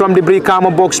live from the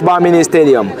Brikama Box Bar Mini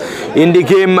Stadium in the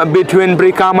game between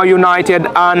Brikama United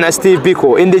and Steve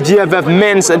Biko in the GFF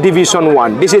Men's Division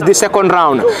 1. This is the second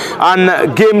round,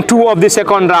 and game 2 of the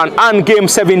second round, and game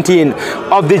 17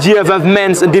 of the GFF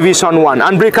Men's Division 1.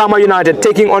 And Brikama United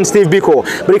taking on Steve Biko.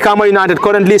 Brikama United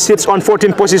currently sits on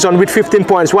 14th position with 15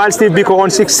 points, while Steve Biko on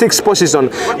 6th position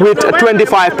with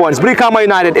 25 points. Brikama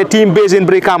United, a team based in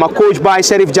Brikama, coached by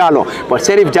Sheriff Jallo. But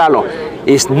Sheriff Jallo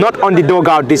is not on the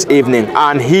dugout this evening,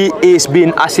 and he is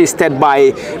being assisted by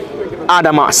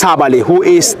Adama Sabali, who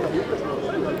is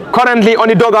currently on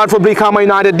the dugout for Brikama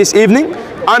United this evening,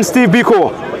 and Steve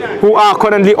Biko, who are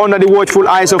currently under the watchful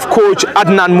eyes of coach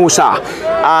Adnan Musa.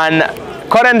 And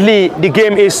currently the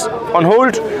game is on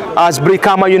hold, as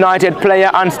Brikama United player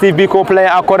and Steve Biko player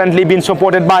are currently being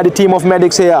supported by the team of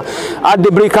medics here at the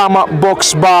Brikama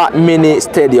Box Bar Mini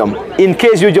Stadium. In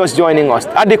case you're just joining us,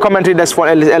 at the commentary desk for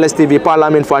LSTV,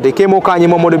 Parliament Fati, Kemo Kanyi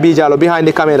Momodu Bijalo, behind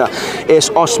the camera is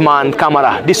Osman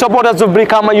Kamara. The supporters of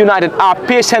Brikama United are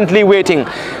patiently waiting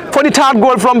for the third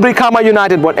goal from Brikama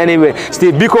United, but anyway,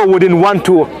 Steve Biko wouldn't want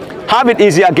to have it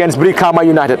easy against Brikama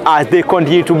United, as they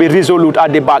continue to be resolute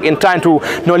at the back in trying to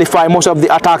nullify most of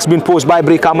the attacks being posed by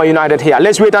Brikama United here.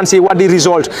 Let's wait and see what the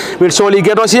result will surely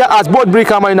get us here, as both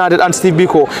Brikama United and Steve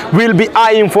Biko will be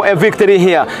eyeing for a victory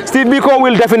here. Steve Biko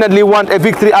will definitely want a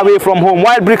victory away from home,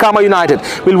 while Brikama United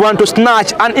will want to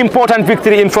snatch an important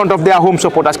victory in front of their home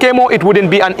supporters. Kemo, it wouldn't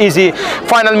be an easy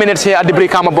final minutes here at the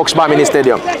Brikama Box Bar Mini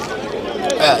Stadium.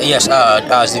 Yes,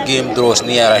 as the game draws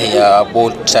nearer here,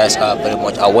 both sides are very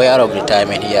much aware of the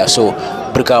timing here. So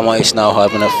Brikama is now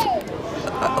having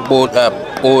both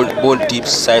both teams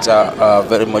sides are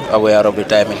very much aware of the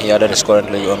timing here that is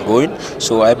currently ongoing.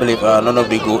 So I believe none of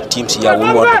the teams here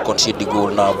will want to concede the goal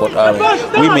now. But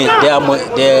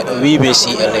we may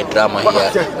see a late drama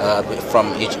here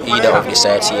from either of the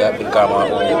sides here, Brikama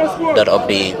or that of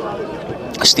the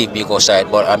Steve Biko side.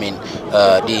 But I mean,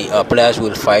 the players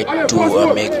will fight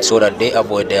to make so that they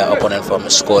avoid their opponent from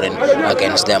scoring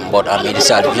against them. But I mean, it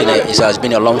has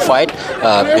been a long fight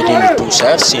between the two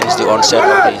sides since the onset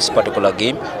of this particular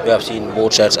game. We have seen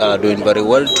both sides are doing very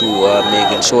well to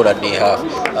making sure that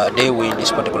they win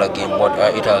this particular game.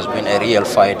 But it has been a real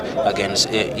fight against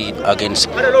each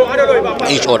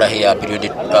other here between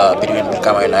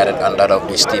Brikama United and that of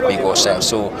the Steve Biko side.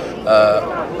 So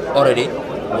already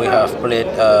we have played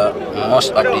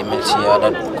most of the minutes here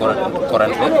that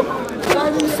currently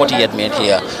 48 minutes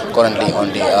here currently on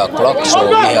the clock. So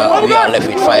we are left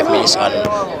with 5 minutes and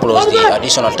plus the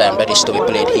additional time that is to be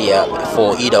played here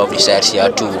for either of the sides here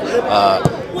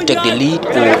to take the lead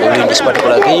or win this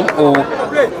particular game, or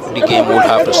the game would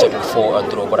have to settle for a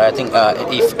draw. But I think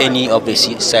if any of the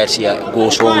sides here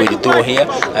goes home with a draw here,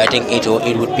 I think it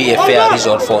would be a fair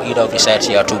result for either of the sides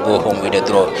here to go home with a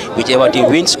draw. Whichever team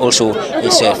wins also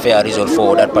is a fair result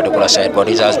for that particular side. But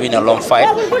it has been a long fight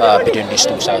between these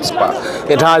two sides.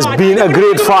 It has been a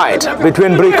great fight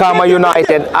between Brikama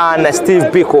United and Steve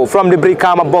Biko from the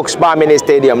Brikama Box Bar Mini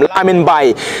Stadium. Lamin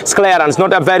by clearance,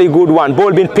 not a very good one.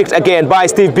 Ball being picked again by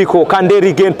Steve Biko. Can they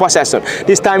regain possession?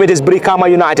 This time it is Brikama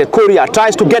United. Korea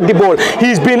tries to get the ball.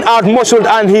 He's been out-muscled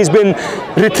and he's been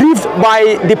retrieved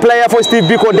by the player for Steve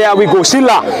Biko. There we go.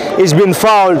 Silla is been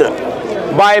fouled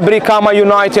by Brikama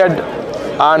United,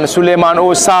 and Suleiman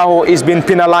Osaho is being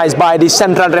penalized by the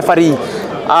central referee.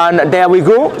 And there we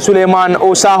go. Suleiman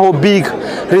Osaho Big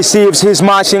receives his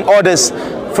marching orders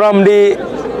from the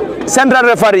central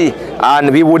referee,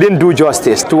 and we wouldn't do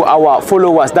justice to our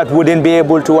followers that wouldn't be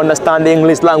able to understand the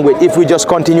English language if we just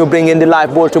continue bringing the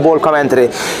live ball-to-ball commentary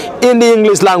in the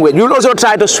English language. We'll also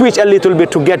try to switch a little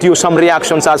bit to get you some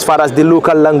reactions as far as the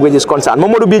local language is concerned.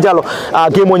 Mamadou Bijalo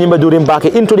game on yimbe during back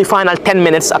into the final 10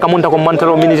 minutes. Akamunta ko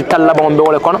mantaro minute talla ba mbe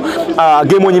wala kono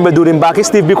game on yimbe during back.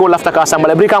 Steve Biko lafta ka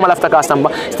samba, Brikama lafta ka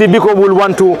samba. Steve Biko will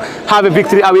want to have a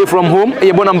victory away from home.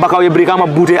 Ye bonam baka we Brikama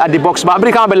booty at the box bar.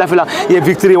 Brikama be lafila ye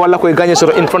victory wala ko gagner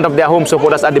soro in front of their home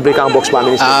supporters at the Brikama box bar.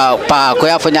 Pa ko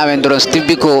ya fanya mendro Steve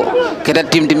Biko keda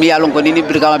team di miyalon ko nini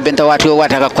Brikama benta wati o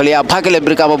wata ka kolya pakele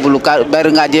Brikama buluka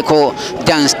ngaje ko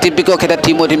jang Steve Biko keda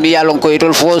team di miyalon ko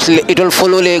itol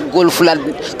follow le goal fulan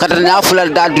katana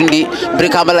fulan da dundi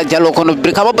Brikama la jalo kono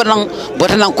Brikama banang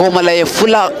botanan ko mala e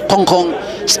fula konkon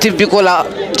Steve Biko la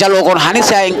jalo kono hani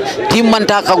saying team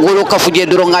manta ka golo ka fuje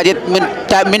duro ngaje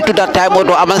min to that time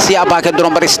do amansi abake duro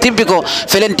bari Steve Biko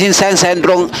felentin saying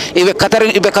duro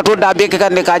ibe kato da be ka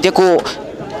ne kaje ko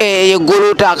e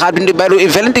golota ka dundi baru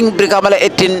eventing Brikama la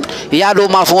etin yado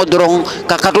ma fo dron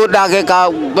ka kato dage ka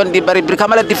bandi bari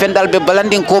Brikama la defendal be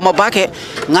balanding ko ma bake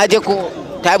ngaje ko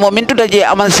tay mo min tuda je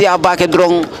amansi abake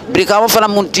dron Brikama fana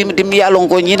mun tim yalon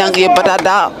ko nyina ngi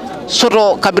batada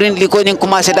soto kabrin liko ni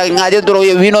commencé da ngaje dro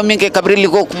ye wino min ke kabrin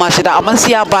liko commencé da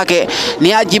amansi abake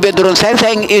ni ajibe dron say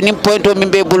ni pointo min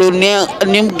be bulu ni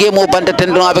gemo banda ten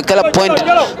dron avec kala point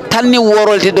tanni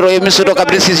worolti dro ye mi soto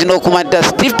kabrin sisino commenta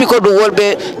Steve Biko do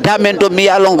wolbe damento mi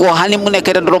yalon ko hani mun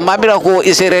ke dro mamira ko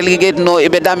is relegate no e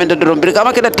be damento dro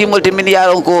Brikama ke da timol min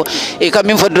yalon ko e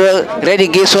kamin fo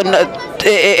relegation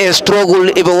struggle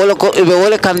e be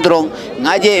wala kan dron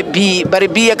ngaje bi bari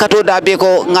bi kato da be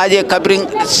ko ngaje kabrin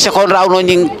second round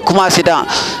on commencé da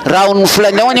round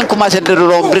fula nyawani commencé de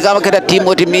ro Brikama ke da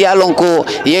timoti mi yalon ko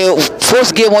ye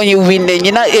first game on you win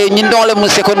nyina e nyindole mu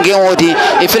second game oti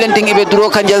e felenting e be dro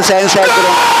kanjal science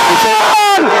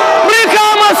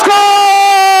Brikama scores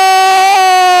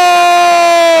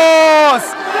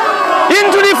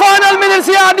into the final minutes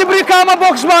here at the Brikama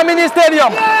Box Bar Mini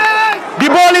Stadium. The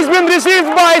ball has been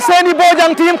received by Seni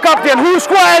Bojang team captain, who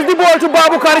squares the ball to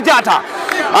Babu Karjata.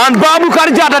 And Babu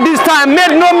Karjata this time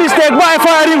made no mistake by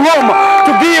firing home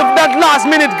to give that last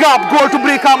minute gap goal to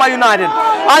Brikama United.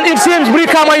 And it seems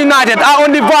Brikama United are on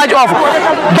the verge of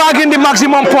bagging the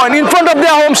maximum point in front of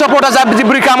their home supporters at the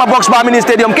Brikama Box Bar Mini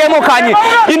Stadium. Kemo Kanyi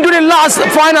into the last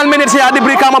final minutes here at the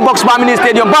Brikama Box Bar Mini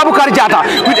Stadium. Babu Karjata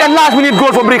with a last minute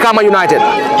goal for Brikama United.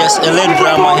 Yes, a late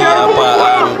drama here, but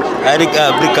I think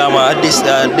Brikama at this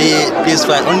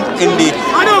fight in the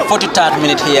 43rd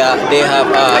minute here, they have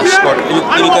scored.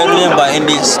 You can remember in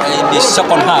the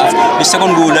second half, the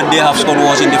second goal that they have scored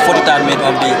was in the 43rd minute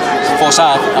of the first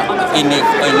half. In the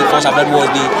first half, that was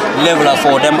the leveler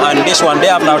for them, and this one they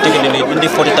have now taken the lead in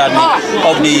the 43rd minute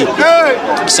of the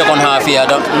second half here.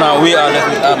 Now we are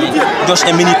left with just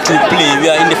a minute to play.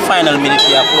 We are in the final minute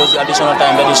here, close the additional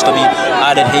time that is to be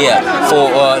added here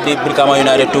for the Brikama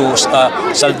United to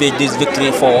salvage this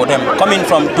victory for them. Coming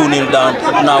from 2-0 down,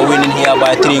 now winning here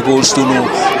by 3 goals to 2.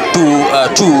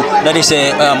 That is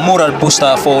a moral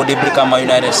booster for the Brikama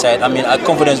United side. I mean, a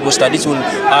confidence booster. This will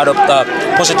add up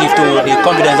positive to the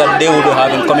confidence that they will be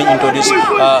having coming into this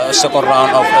second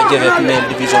round of GFF Male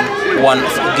Division 1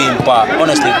 game par.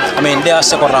 Honestly, I mean, they are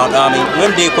second round. I mean,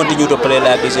 when they continue to play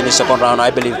like this in the second round,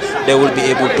 I believe they will be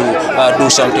able to do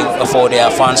something for their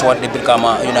fans, what the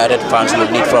Brikama United fans will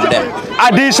need from them.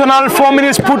 Additional 4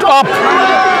 minutes put up,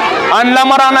 and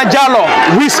Lamarana Jallo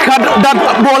whisked that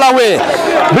ball away.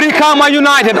 Brikama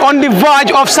United on the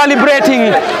verge of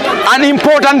celebrating an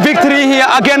important victory here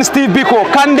against Steve Biko.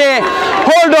 Can they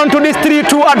hold on to this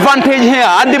 3-2 advantage here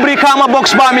at the Brikama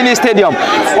Box Bar Mini Stadium?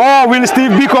 Or will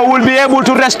Steve Biko will be able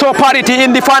to restore parity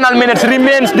in the final minutes?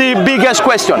 Remains the biggest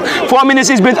question. 4 minutes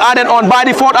is been added on by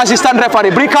the 4th assistant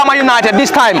referee. Brikama United this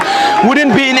time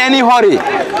wouldn't be in any hurry,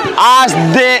 as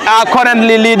they are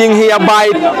currently leading here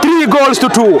by 3 goals to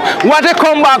 2. What a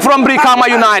comeback from Brikama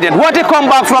United. What a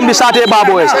comeback from the Sate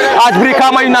Baboys, as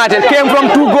Brikama United came from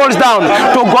 2 goals down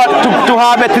to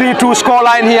have a 3-2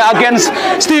 scoreline here against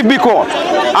Steve Biko.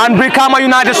 And Brikama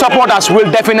United supporters will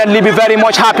definitely be very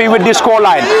much happy with this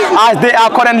scoreline, as they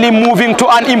are currently moving to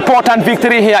an important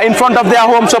victory here in front of their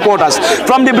home supporters.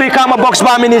 From the Brikama Box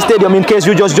Bar Mini Stadium, in case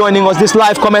you're just joining us, this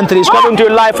live commentary is coming to you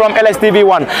live from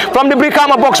LSTV1. From the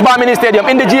Brikama Box Bar Mini Stadium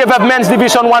in the GFF Men's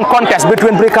Division 1 contest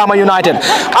between Brikama United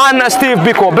and Steve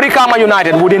Biko. Brikama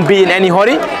United wouldn't be in any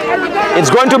hurry. It's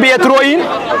going to be a throw-in.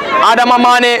 Adam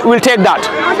Amane will take that.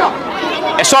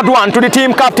 A short one to the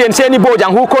team captain Seni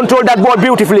Bojang, who controlled that ball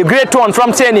beautifully. Great turn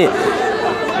from Seni.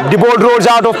 The ball rolls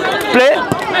out of play.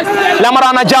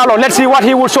 Lamarana Jallo, let's see what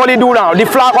he will surely do now. The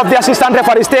flag of the assistant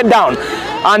referee stayed down,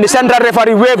 and the central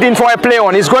referee waved in for a play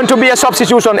on. It's going to be a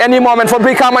substitution any moment for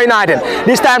Brikama United.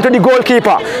 This time to the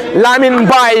goalkeeper. Lamin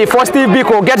Bai for Steve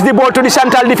Biko gets the ball to the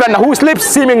central defender, who slips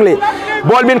seemingly.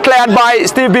 Ball being cleared by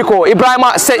Steve Biko.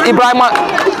 Ibrahima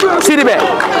Sidibe.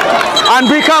 And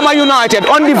Brikama United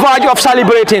on the verge of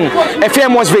celebrating a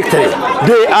famous victory.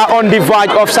 They are on the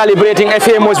verge of celebrating a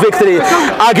famous victory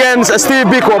against Steve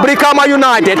Biko. Brikama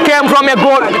United came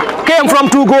from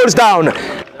 2 goals down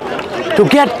to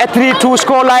get a 3-2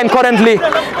 scoreline currently.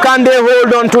 Can they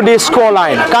hold on to this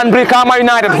scoreline? Can Brikama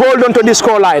United hold on to this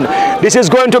scoreline? This is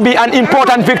going to be an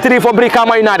important victory for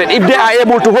Brikama United if they are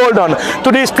able to hold on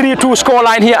to this 3-2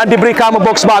 scoreline here at the Brikama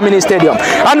Box Bar Mini Stadium.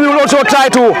 And we will also try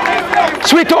to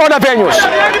switch to other venues.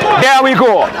 There we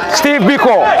go. Steve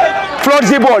Biko floats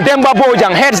the ball. Demba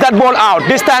Bojang heads that ball out.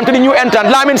 This time to the new entrant,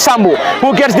 Lamin Sambu,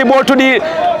 who gets the ball to the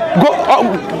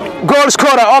goal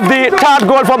scorer of the 3rd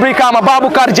goal for Brikama, Babu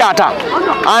Karjata.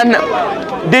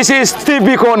 And this is Steve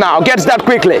Biko now, gets that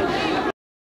quickly.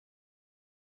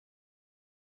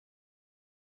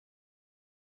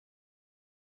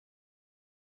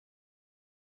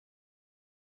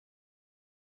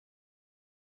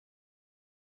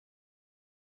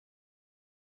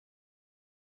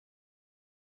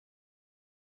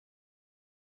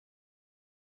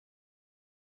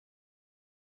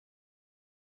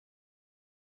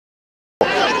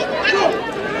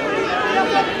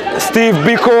 Steve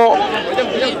Biko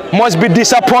must be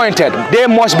disappointed. They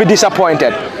must be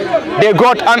disappointed. They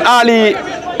got an early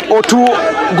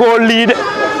 2-goal lead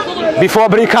before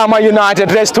Brikama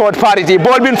United restored parity.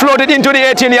 Ball being floated into the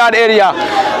 18-yard area.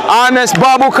 Ernest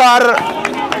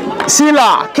Babukar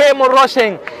Sila came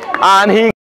rushing, and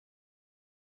he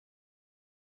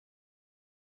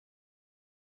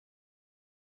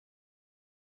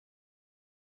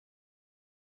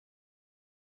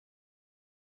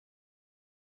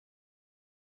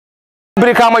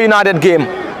Brikama United game.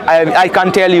 I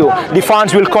can tell you, the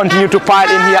fans will continue to pile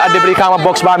in here at the Brikama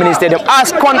Box Bar Mini Stadium.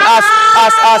 As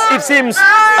it seems,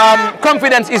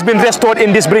 confidence is being restored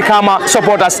in this Brikama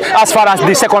supporters as far as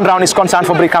the second round is concerned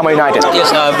for Brikama United.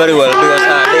 Yes, very well, because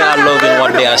they are loving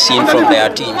what they are seeing from their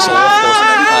team. So of course,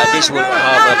 this will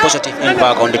have a positive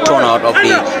impact on the turnout of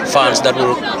the fans that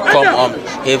will come on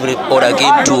every other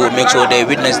game to make sure they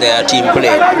witness their team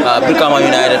play. Brikama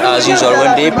United, as usual,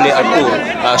 when they play at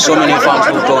home, so many fans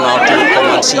will turn out to come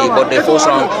and see, but the first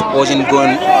round wasn't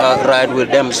going right with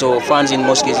them. So fans in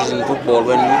most cases in football,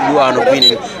 when you are not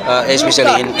winning,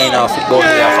 especially in our football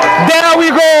here. There we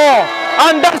go!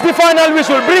 And that's the final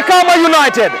whistle. Brikama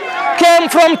United came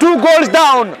from 2 goals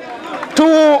down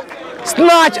to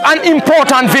snatch an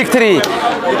important victory.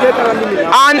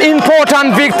 An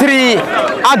important victory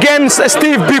against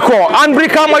Steve Biko. And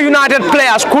Brikama United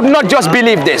players could not just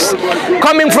believe this.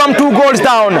 Coming from 2 goals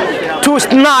down to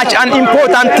snatch an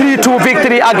important 3-2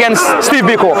 victory against Steve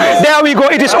Biko. There we go.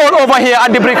 It is all over here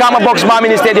at the Brikama Box Bar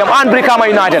Mini Stadium. And Brikama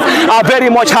United are very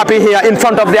much happy here in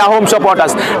front of their home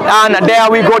supporters. And there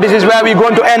we go. This is where we're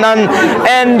going to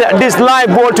end this live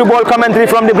ball-to-ball commentary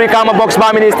from the Brikama Box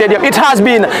Bar Mini Stadium. It has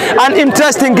been an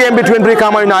interesting game between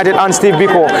Brikama United and Steve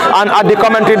Biko. And at the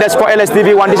commentary desk for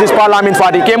LSTV1, this is Parlamin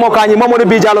Fadi. Kemo Kanyi, Momodu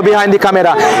Bijalo behind the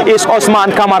camera is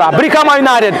Osman Kamara. Brikama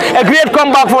United, a great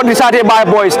comeback for the Saturday Bar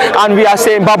boys. And we are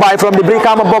saying bye-bye from the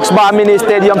Brikama Box Bar Mini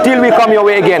Stadium till we come your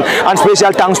way again. And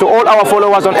special thanks to all our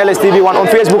followers on LSTV1 on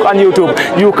Facebook and YouTube.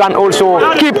 You can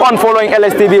also keep on following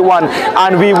LSTV1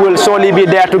 and we will surely be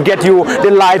there to get you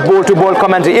the live ball-to-ball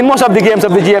commentary in most of the games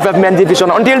of the GFF Men's Division.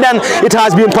 Until then, it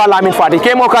has been Parlamin Fadi.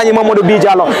 Kemo Kanyi, Momodu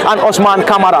Bijalo and Osman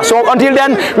Kamara. So until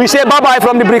then, we say bye-bye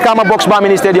from the Brikama Box Bar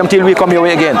Mini Stadium till we come your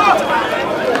way again.